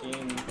through the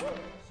game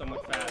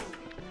somewhat fast.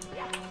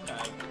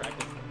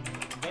 Practice.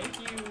 Thank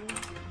you.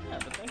 Yeah,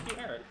 but thank you,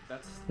 Eric.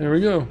 That's There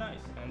we go. nice.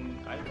 And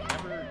I've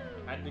never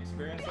had an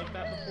experience like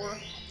that before.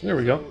 There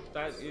we go. So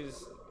that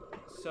is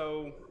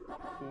so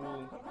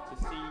cool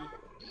to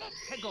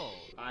see.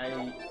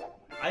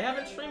 I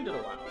haven't streamed in a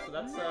while, so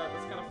that's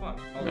kind of fun.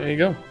 There you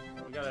go.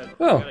 We gotta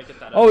Oh, get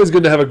that up. always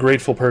good to have a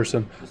grateful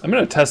person. I'm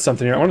gonna test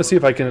something here. I want to see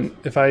if I can,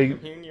 if I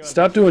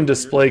stop doing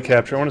display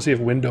capture, I want to see if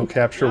window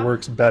capture Yeah,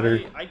 works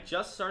better. I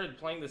just started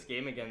playing this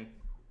game again.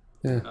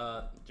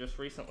 Yeah. Just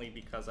recently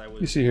because I You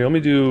was. see here, let me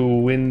do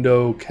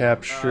window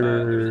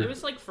capture. It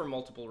was like for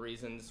multiple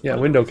reasons. Yeah, One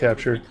of the window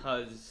reasons was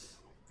because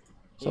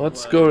So it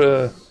let's go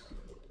to.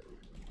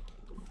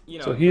 You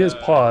know, So he has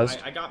paused.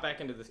 I got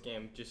back into this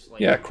game just like.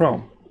 Yeah,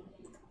 Chrome.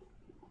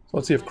 So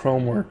let's see if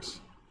Chrome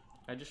works.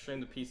 I just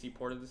streamed the PC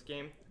port of this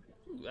game.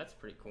 Ooh, that's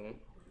pretty cool. Let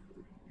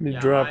me Yeah,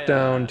 drop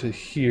down to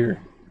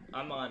here.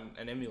 I'm on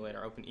an emulator,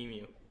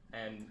 OpenEMU,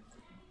 and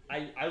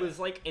I was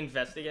like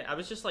investigating. I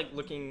was just like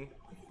watching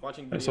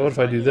videos. So what if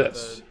I do like,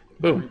 this?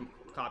 Boom.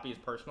 The copy is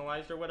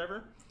personalized or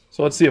whatever.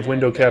 So let's see if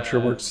window And, capture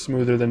works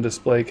smoother than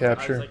display I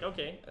capture. was like,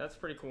 okay, that's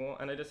pretty cool,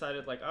 and I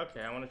decided like,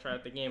 okay, I want to try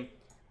out the game,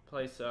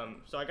 play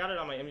some. So I got it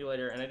on my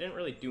emulator, and I didn't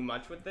really do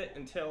much with it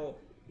until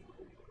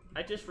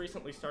I just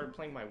recently started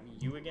playing my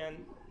Wii U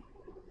again.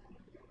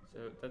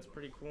 So that's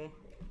pretty cool.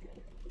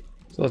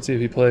 So let's see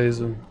if he plays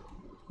and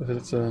if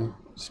it's a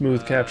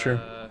smooth capture.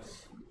 I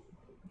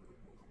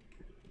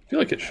feel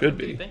like it should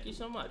be. Thank you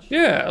so much.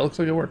 Yeah, it looks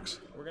like it works.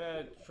 We're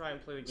gonna try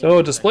and play the game.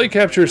 So display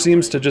capture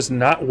seems to just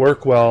not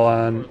work well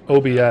on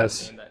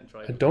OBS.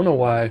 I don't know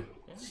why,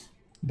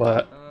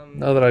 but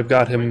now that I've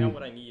got him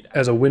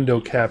as a window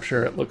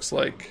capture, it looks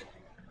like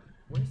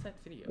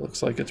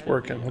it's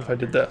working. What if I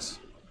did this?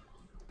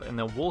 And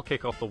then we'll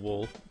kick off the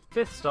wall.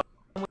 Fifth star.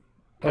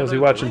 Oh, is he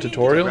watching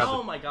tutorials?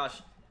 Oh my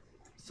gosh.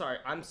 Sorry,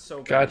 I'm so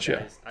bad.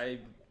 Gotcha. Guys.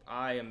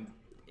 I am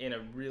in a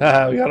really.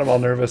 Haha, we got him all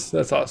nervous.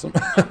 That's awesome.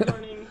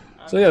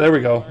 So yeah, there we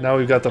go. Now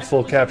we've got the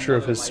full capture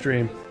of his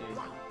stream.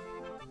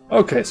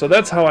 Okay, so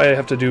that's how I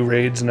have to do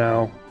raids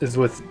now, is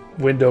with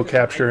window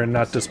capture and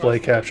not display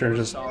capture.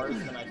 Just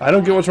I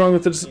don't get what's wrong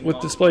with this with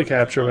display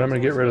capture, but I'm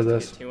gonna get rid of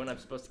this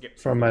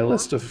from my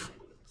list of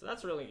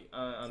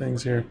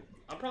things here.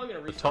 I'm probably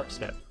gonna The top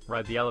step.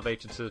 Ride the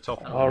elevator to the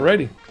top.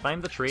 Alrighty.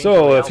 Climb the tree.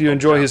 So if you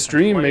enjoy his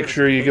stream, make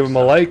sure you give him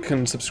a like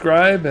and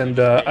subscribe, and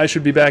I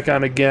should be back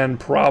on again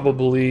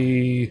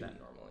probably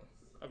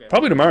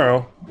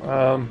tomorrow.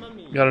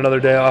 Got another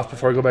day off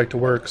before I go back to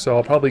work, so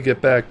I'll probably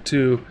get back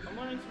to,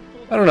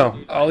 I don't know,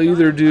 I'll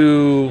either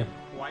do,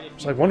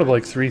 it's like one of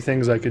like 3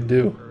 things I could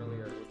do.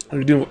 I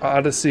could do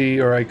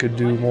Odyssey, or I could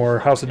do more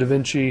House of Da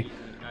Vinci,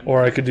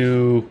 or I could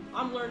do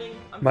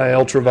my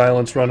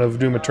ultra-violence run of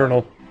Doom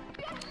Eternal.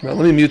 Now,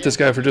 let me mute this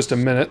guy for just a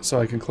minute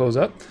so I can close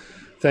up.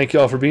 Thank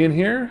you all for being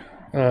here.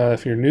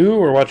 If you're new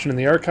or watching in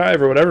the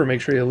archive or whatever, make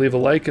sure you leave a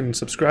like and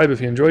subscribe if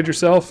you enjoyed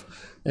yourself,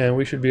 and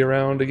we should be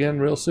around again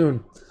real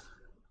soon.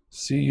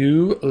 See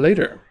you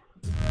later.